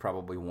Barker is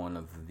probably one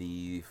of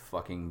the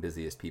fucking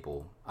busiest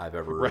people I've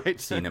ever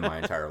seen in my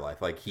entire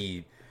life. Like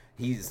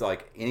he's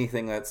like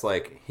anything that's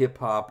like hip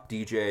hop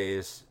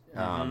DJs.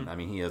 I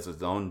mean, he has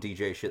his own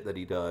DJ shit that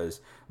he does.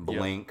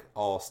 Blink,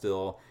 All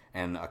Still,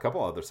 and a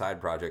couple other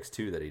side projects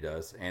too that he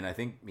does, and I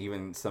think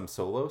even some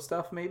solo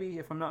stuff, maybe,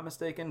 if I'm not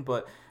mistaken.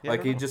 But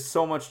he just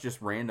so much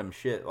just random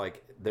shit.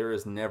 Like there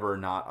is never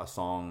not a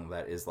song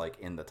that is like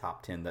in the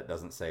top 10 that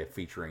doesn't say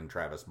featuring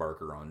Travis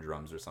Barker on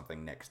drums or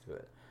something next to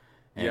it.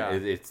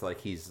 And it's like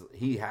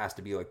he has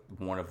to be like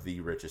one of the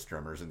richest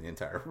drummers in the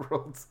entire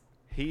world.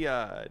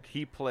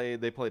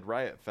 They played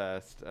Riot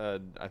Fest, I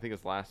think it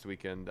was last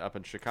weekend up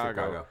in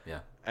Chicago. Yeah.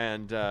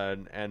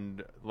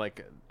 And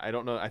like, I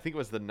don't know, I think it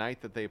was the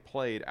night that they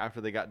played.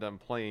 After they got done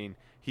playing,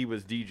 he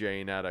was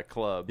DJing at a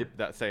club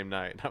that same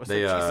night. And I was like,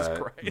 Jesus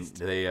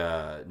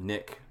Christ.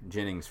 Nick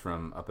Jennings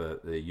from up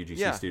at the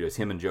UGC studios,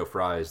 him and Joe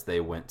Fries, they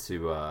went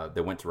to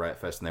Riot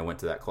Fest, and they went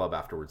to that club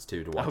afterwards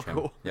too to watch him.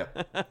 Cool.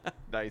 Yep.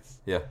 Nice.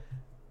 Yeah.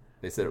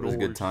 They said it was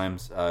good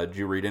times. Did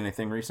you read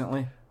anything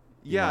recently?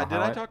 Yeah, did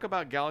I talk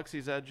about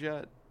Galaxy's Edge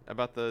yet?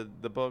 About the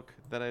book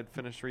that I had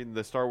finished reading,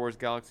 the Star Wars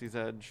Galaxy's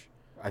Edge?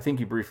 I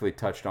think you briefly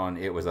touched on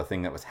it was a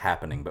thing that was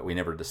happening, but we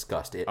never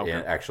discussed it. Okay.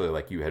 And actually,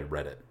 like, you had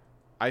read it.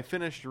 I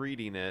finished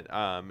reading it.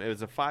 It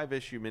was a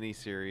 5-issue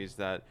miniseries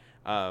that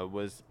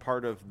was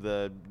part of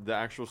the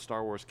actual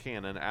Star Wars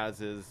canon,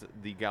 as is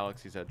the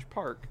Galaxy's Edge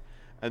Park.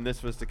 And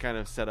this was to kind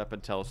of set up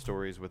and tell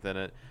stories within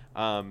it.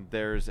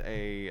 There's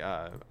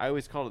I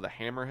always called it the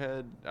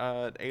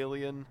Hammerhead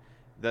alien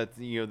that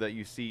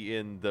you see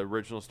in the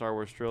original Star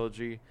Wars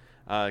trilogy.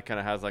 It kind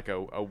of has like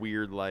a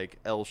weird like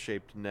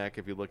L-shaped neck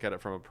if you look at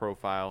it from a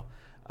profile.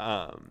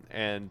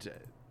 And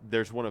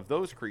there's one of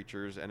those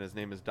creatures, and his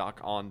name is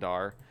Doc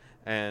Ondar.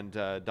 And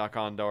Doc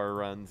Ondar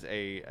runs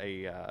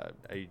a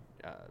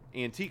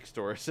antique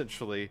store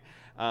essentially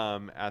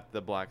at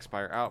the Black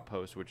Spire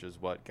Outpost, which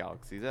is what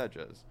Galaxy's Edge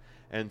is.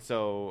 And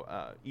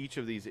so each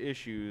of these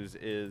issues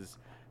is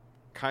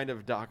kind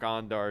of Doc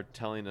Ondar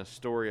telling a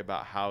story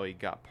about how he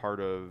got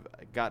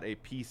a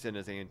piece in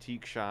his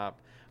antique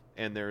shop,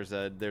 and there's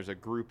a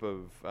group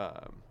of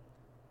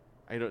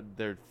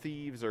they're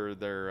thieves, or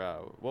they're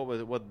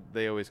what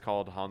they always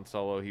called Han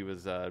Solo. He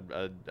was a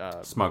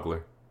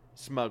smuggler,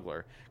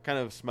 kind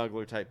of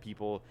smuggler type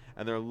people,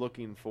 and they're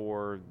looking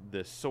for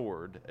this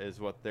sword is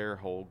what their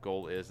whole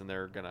goal is, and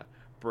they're gonna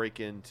break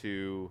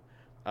into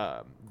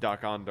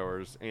Doc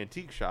Ondar's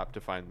antique shop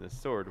to find this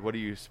sword. What are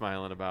you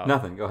smiling about?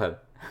 Nothing. Go ahead.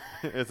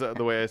 Is that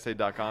the way I say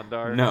Doc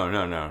Ondar? No.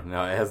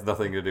 It has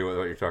nothing to do with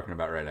what you're talking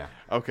about right now.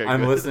 Okay, I'm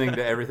good. Listening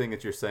to everything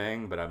that you're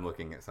saying, but I'm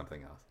looking at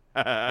something else,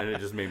 and it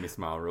just made me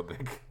smile real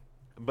big.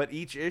 But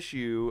each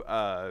issue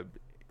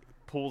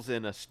pulls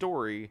in a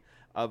story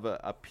of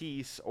a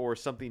piece or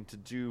something to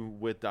do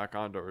with Doc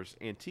Ondar's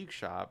antique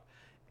shop,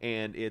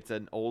 and it's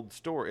an old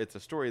story. It's a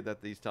story that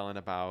he's telling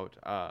about.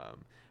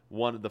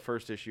 One of the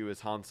first issue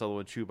is Han Solo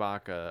and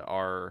Chewbacca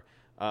are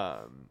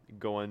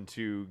going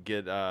to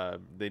get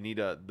they need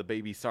the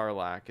baby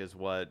Sarlacc is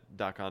what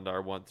Doc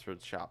Ondar wants for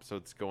the shop, so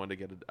it's going to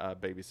get a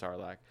baby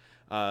Sarlacc.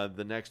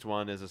 The next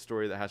one is a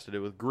story that has to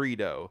do with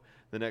Greedo.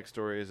 The next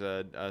story is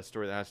a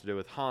story that has to do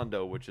with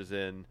Hondo, which is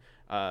in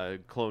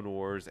Clone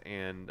Wars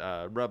and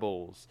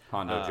Rebels.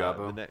 Hondo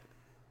Jabba.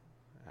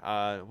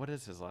 What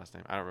is his last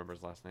name? I don't remember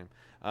his last name.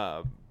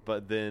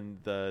 But then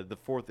the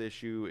fourth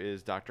issue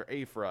is Dr.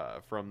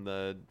 Aphra from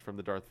the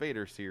Darth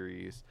Vader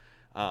series.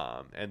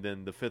 And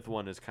then the fifth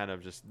one is kind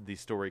of just the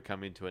story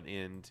coming to an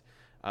end,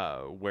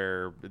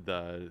 where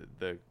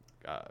the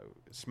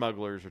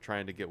smugglers are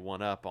trying to get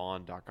one up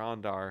on Doc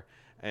Ondar,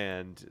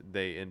 and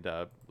they end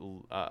up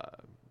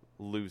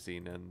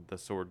losing, and the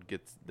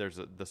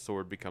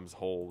sword becomes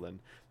whole, and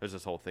there's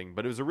this whole thing.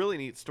 But it was a really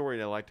neat story,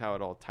 and I liked how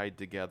it all tied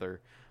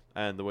together,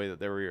 and the way that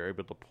they were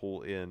able to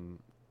pull in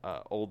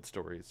old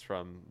stories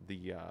from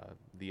the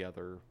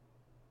other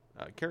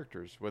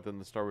characters within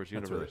the Star Wars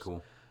universe. That's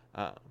really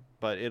cool.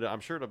 But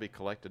I'm sure it'll be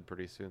collected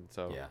pretty soon.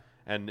 So yeah.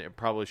 And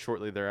probably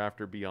shortly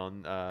thereafter be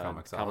on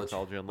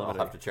Comixology Unlimited. I'll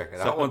have to check it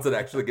out once it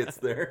actually gets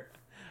there.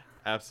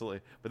 Absolutely.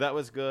 But that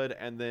was good.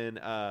 And then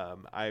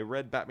I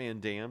read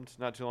Batman Damned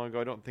not too long ago.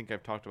 I don't think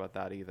I've talked about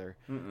that either.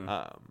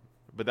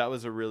 But that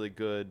was a really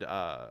good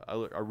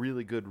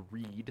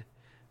read.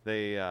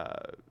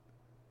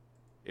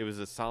 It was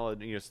a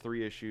solid, it's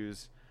 3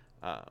 issues.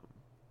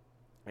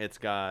 It's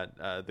got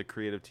the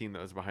creative team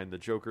that was behind the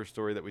Joker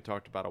story that we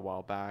talked about a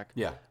while back.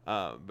 Yeah.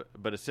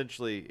 But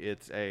essentially,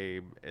 it's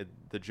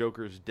the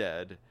Joker's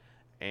dead,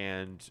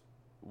 and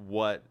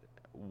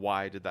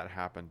why did that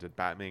happen? Did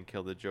Batman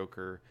kill the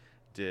Joker?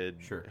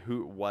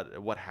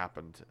 What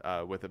happened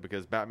with it?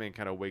 Because Batman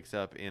kind of wakes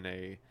up in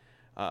a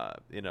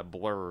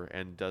blur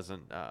and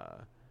doesn't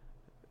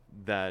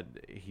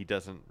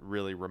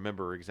really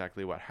remember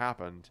exactly what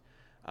happened.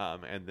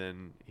 And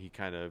then he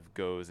kind of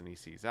goes and he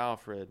sees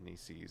Alfred and he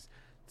sees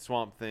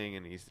Swamp Thing,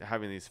 and he's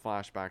having these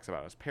flashbacks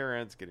about his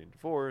parents getting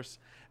divorced,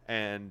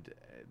 and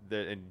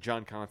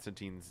John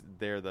Constantine's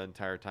there the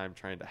entire time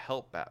trying to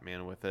help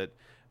Batman with it,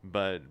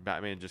 but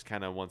Batman just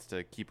kind of wants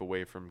to keep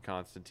away from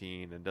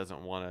Constantine and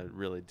doesn't want to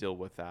really deal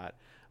with that.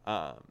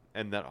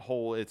 And that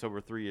whole, it's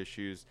over 3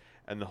 issues,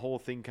 and the whole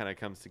thing kind of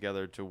comes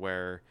together to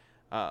where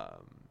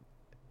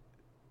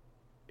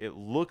it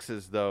looks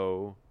as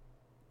though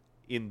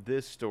in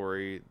this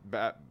story,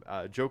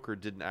 Joker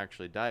didn't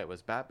actually die. It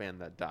was Batman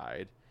that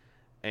died,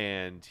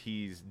 and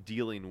he's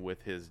dealing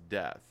with his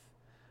death.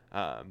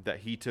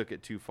 That he took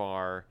it too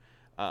far,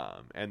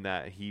 and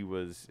that he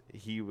was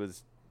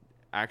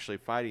actually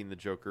fighting the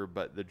Joker,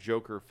 but the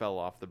Joker fell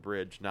off the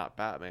bridge, not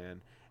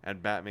Batman,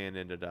 and Batman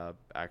ended up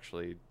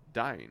actually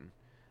dying.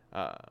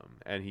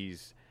 And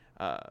he's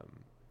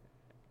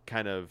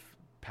kind of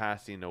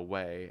passing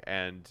away,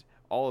 and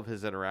all of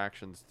his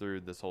interactions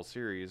through this whole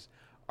series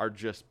are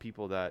just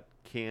people that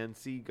can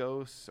see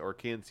ghosts or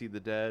can see the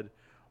dead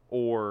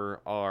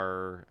or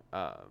are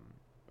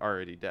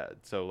already dead.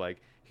 So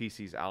like he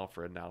sees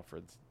Alfred, and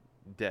Alfred's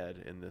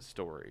dead in this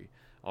story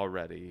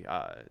already,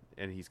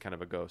 and he's kind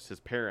of a ghost. His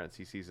parents,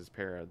 he sees his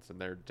parents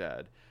and they're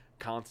dead.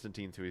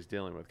 Constantine's who he's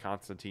dealing with.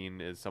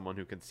 Constantine is someone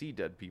who can see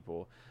dead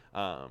people.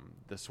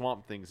 The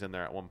Swamp Thing's in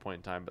there at one point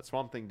in time, but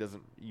Swamp Thing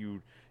doesn't,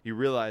 you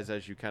realize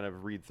as you kind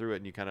of read through it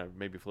and you kind of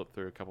maybe flip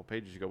through a couple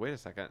pages, you go, wait a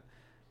second,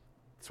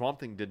 Swamp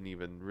Thing didn't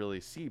even really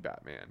see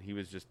Batman. He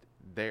was just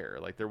there.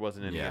 Like there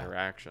wasn't any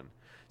interaction.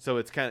 So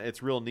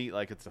it's real neat.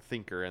 Like it's a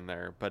thinker in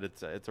there, but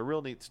it's a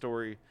real neat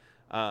story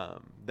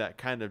that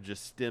kind of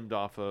just stemmed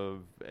off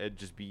of it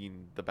just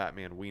being the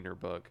Batman Wiener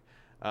book.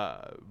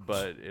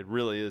 But it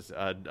really is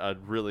a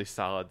really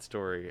solid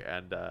story,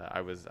 and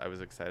I was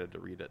excited to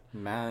read it.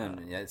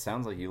 Man, it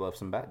sounds like you love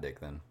some Bat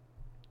Dick then.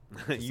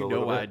 You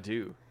know I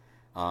do.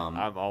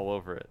 I'm all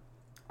over it.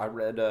 I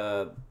read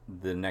the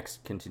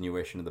next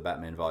continuation of the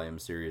Batman Volume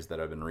series that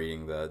I've been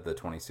reading, the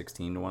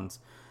 2016 ones.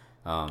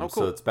 Cool.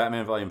 So it's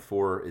Batman Volume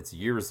 4. It's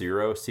Year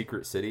Zero,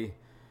 Secret City.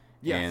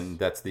 Yes. And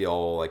that's the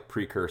all like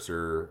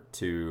precursor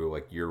to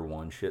like Year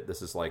 1 shit.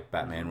 This is like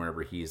Batman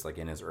whenever he's like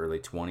in his early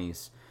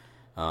 20s.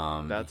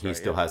 He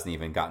still hasn't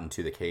even gotten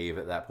to the cave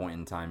at that point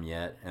in time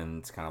yet, and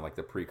it's kind of like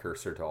the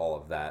precursor to all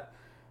of that.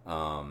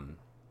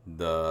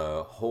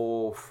 The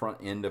whole front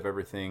end of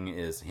everything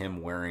is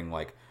him wearing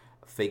like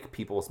fake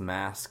people's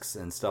masks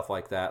and stuff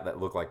like that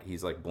look like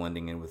he's like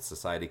blending in with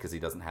society because he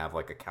doesn't have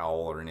like a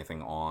cowl or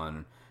anything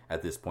on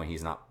at this point.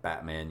 He's not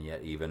Batman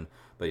yet even,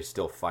 but he's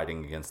still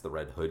fighting against the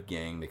Red Hood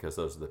gang because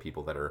those are the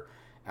people that are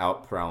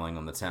out prowling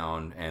on the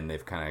town, and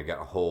they've kind of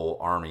got a whole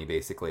army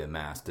basically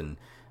amassed, and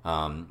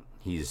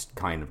he's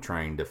kind of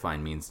trying to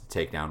find means to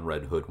take down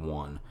Red Hood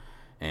 1.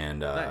 And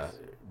nice.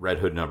 Red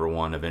Hood number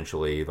 1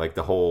 eventually, like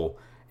the whole,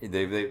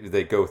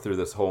 they go through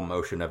this whole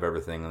motion of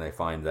everything, and they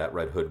find that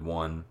Red Hood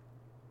 1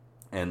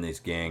 and this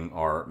gang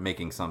are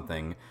making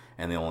something,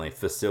 and the only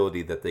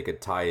facility that they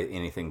could tie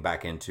anything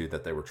back into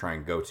that they were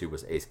trying to go to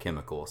was Ace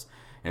Chemicals.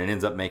 And it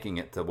ends up making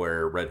it to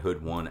where Red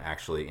Hood 1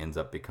 actually ends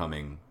up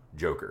becoming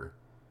Joker,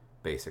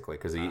 basically,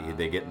 because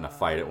they get in a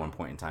fight at one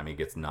point in time. He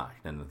gets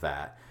knocked into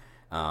that.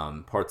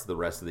 Parts of the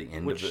rest of the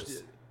end of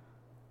this.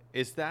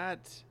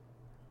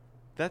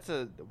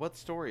 What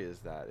story is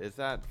that? Is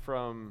that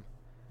from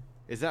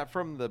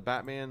the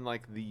Batman,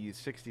 like the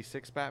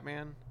 66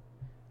 Batman?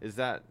 Is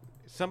that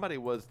somebody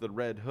was the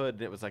Red Hood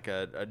and it was like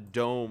a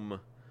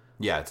dome?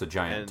 Yeah, it's a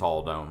giant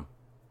tall dome.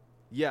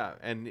 Yeah,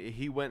 and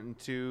he went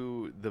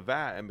into the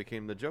vat and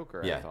became the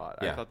Joker. Yeah, I thought.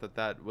 yeah. I thought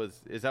that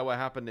was. Is that what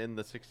happened in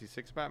the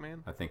 '66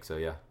 Batman? I think so.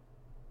 Yeah.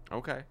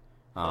 Okay.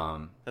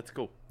 That's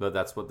cool. But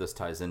that's what this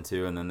ties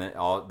into, and then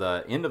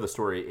the end of the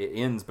story, it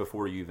ends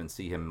before you even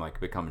see him like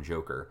become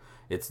Joker.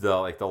 It's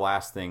the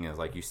last thing is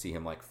like you see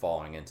him like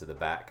falling into the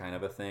bat kind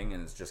of a thing,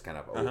 and it's just kind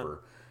of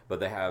over. But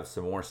they have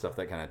some more stuff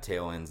that kind of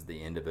tail ends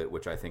the end of it,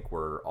 which I think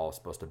were all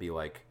supposed to be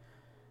like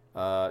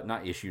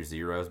not issue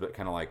zeros, but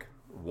kind of like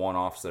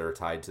one-offs that are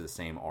tied to the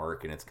same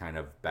arc, and it's kind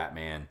of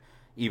Batman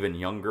even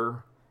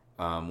younger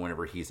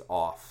whenever he's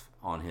off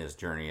on his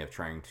journey of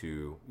trying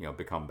to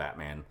become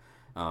Batman.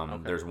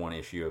 There's one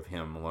issue of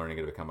him learning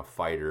to become a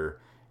fighter,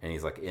 and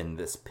he's like in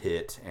this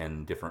pit,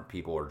 and different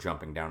people are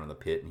jumping down in the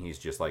pit, and he's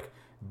just like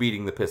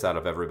beating the piss out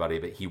of everybody,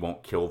 but he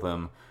won't kill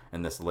them.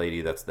 And this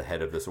lady that's the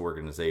head of this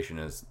organization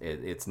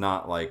it's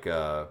not like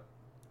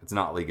it's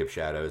not League of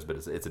Shadows, but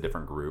it's a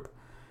different group.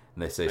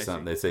 And they say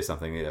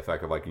something to the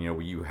effect of like, you know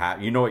what you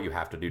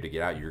have to do to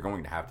get out. You're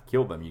going to have to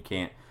kill them. You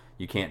can't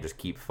just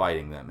keep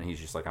fighting them. And he's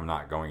just like, I'm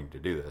not going to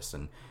do this.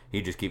 And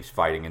he just keeps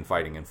fighting and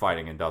fighting and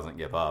fighting and doesn't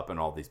give up. And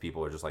all these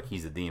people are just like,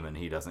 he's a demon.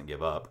 He doesn't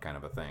give up, kind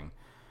of a thing.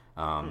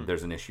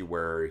 There's an issue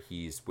where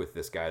he's with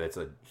this guy that's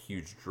a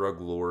huge drug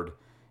lord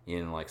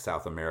in like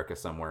South America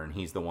somewhere, and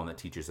he's the one that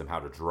teaches him how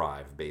to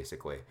drive,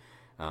 basically.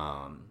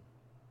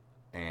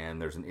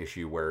 And there's an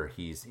issue where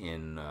he's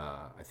in,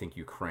 I think,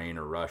 Ukraine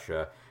or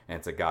Russia, and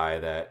it's a guy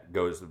that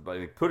goes,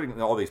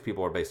 all these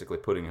people are basically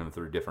putting him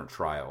through different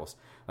trials.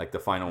 Like the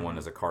final one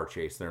is a car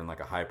chase. They're in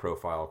like a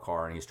high-profile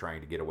car, and he's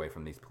trying to get away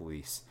from these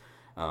police.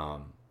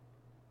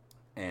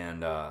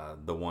 And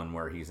the one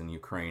where he's in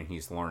Ukraine,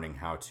 he's learning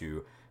how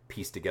to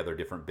piece together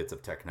different bits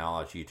of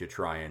technology to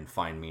try and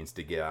find means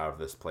to get out of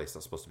this place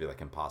that's supposed to be like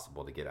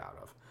impossible to get out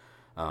of.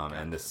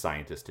 And this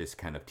scientist is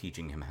kind of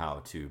teaching him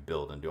how to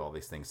build and do all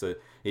these things. So it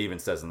even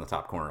says in the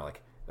top corner,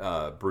 like,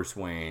 Bruce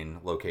Wayne,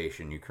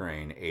 location,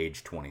 Ukraine,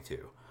 age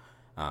 22.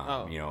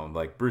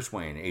 Like Bruce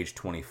Wayne, age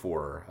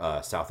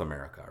 24, South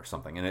America or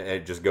something. And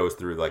it just goes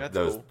through like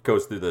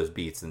goes through those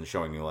beats and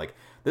showing you like,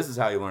 this is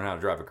how you learn how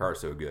to drive a car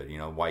so good.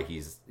 Why he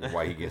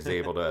is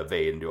able to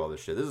evade and do all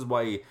this shit. This is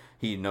why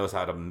he knows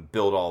how to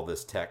build all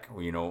this tech.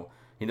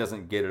 He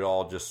doesn't get it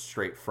all just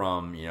straight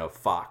from,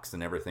 Fox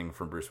and everything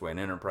from Bruce Wayne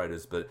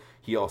Enterprises, but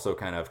he also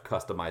kind of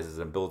customizes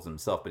and builds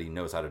himself, but he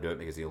knows how to do it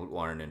because he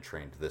learned and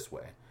trained this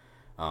way.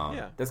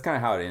 That's kind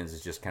of how it ends,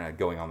 is just kind of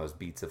going on those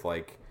beats of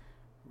like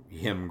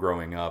him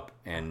growing up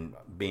and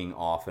being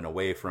off and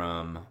away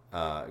from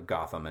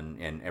Gotham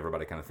and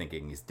everybody kind of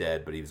thinking he's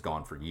dead, but he was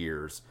gone for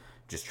years,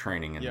 just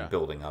training and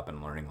building up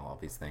and learning all of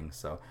these things.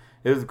 So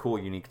it was a cool,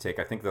 unique take.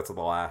 I think that's the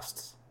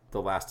last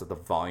of the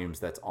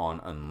volumes that's on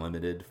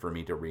Unlimited for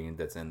me to read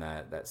that's in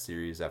that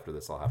series. After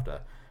this I'll have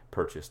to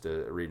purchase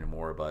to read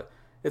more, but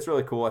it's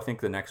really cool. I think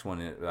the next one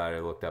that I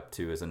looked up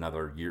to is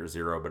another Year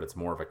Zero, but it's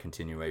more of a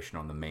continuation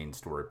on the main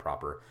story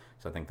proper.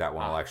 So I think that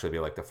one will actually be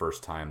like the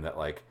first time that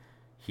like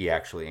he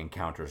actually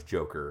encounters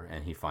Joker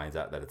and he finds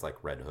out that it's like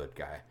Red Hood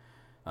guy.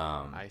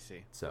 I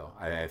see. So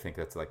I think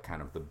that's like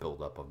kind of the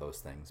build-up of those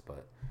things,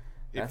 but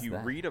if you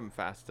read them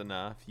fast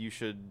enough, you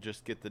should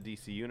just get the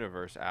DC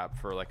Universe app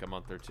for like a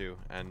month or two,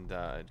 and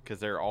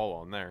because they're all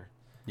on there.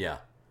 Yeah.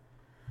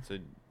 So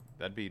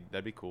that'd be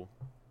cool.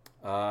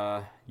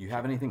 You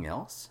have anything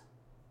else?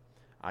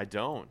 I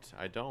don't.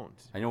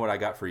 I know what I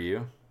got for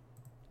you.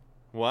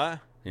 What?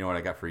 You know what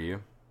I got for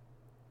you?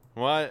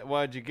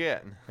 What'd you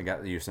get? I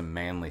got you some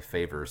manly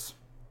favors.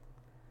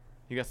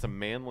 You got some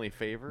manly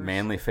favors?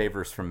 Manly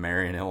favors from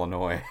Marion,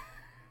 Illinois.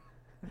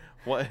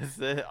 What is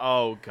it?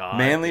 Oh, God.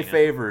 Manly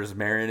favors,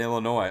 Marion,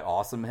 Illinois.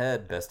 Awesome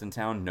head. Best in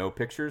town. No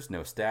pictures,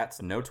 no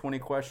stats, no 20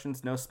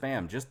 questions, no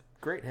spam. Just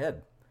great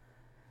head.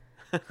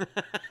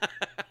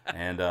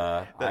 And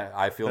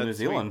I feel New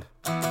Zealand.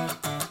 Sweet.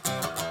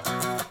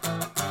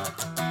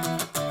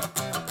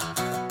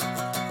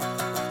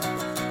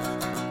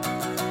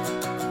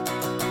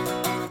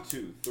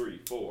 2, 3,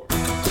 4.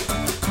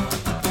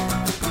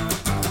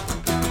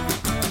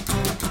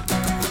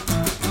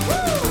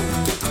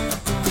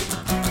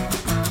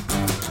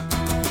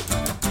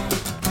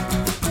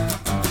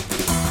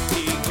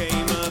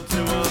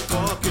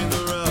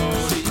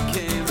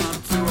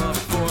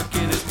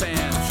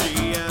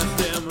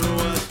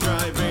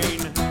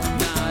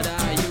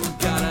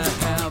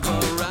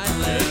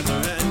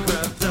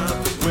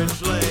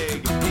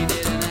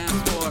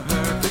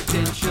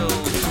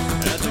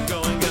 As the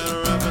going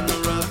got rough and the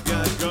rough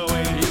got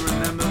going, he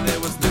remembered there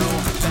was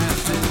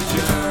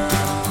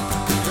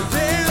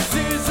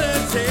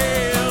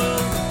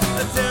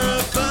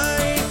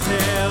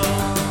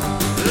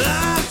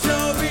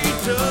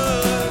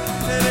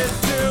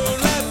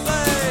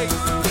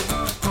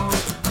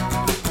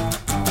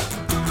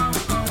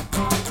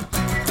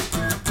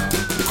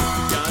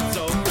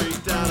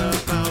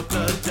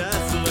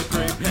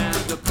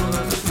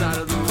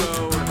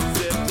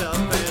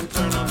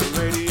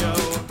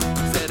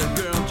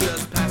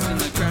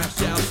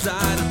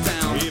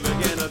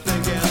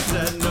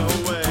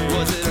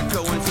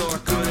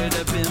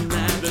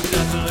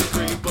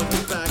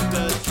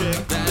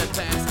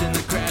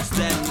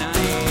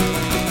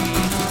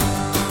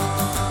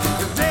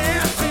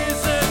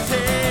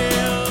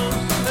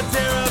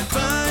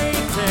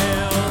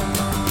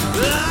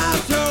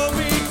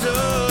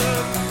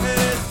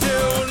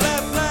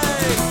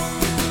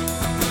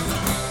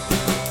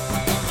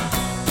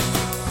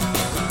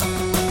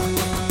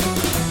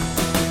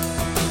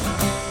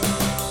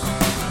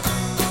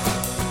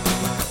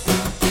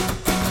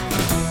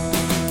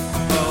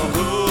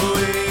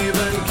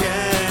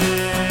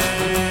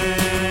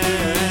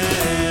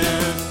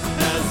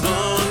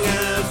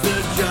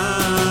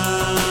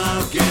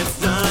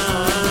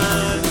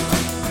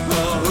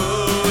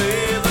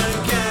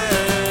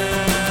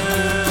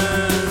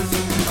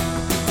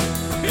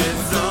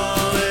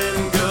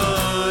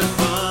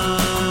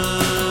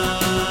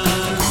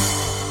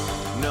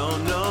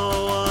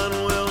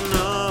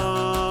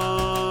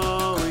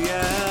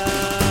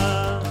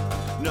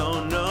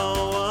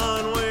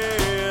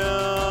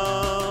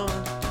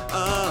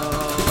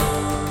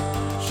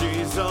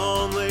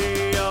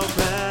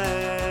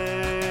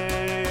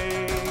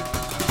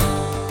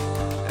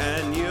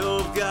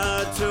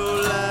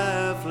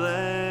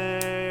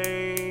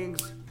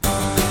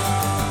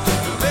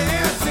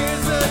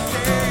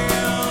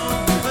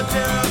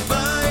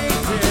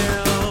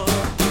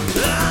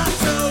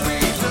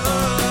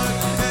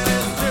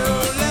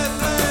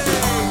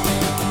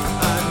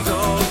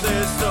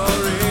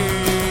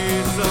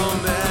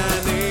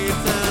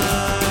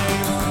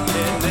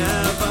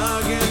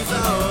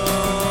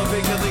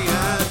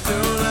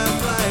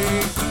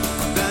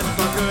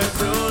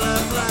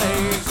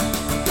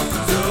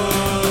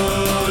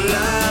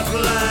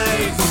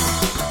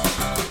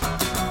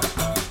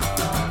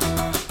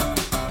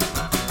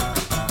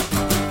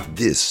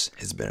This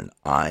has been an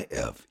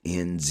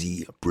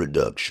IFNZ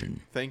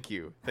production.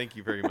 Thank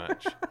you very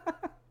much.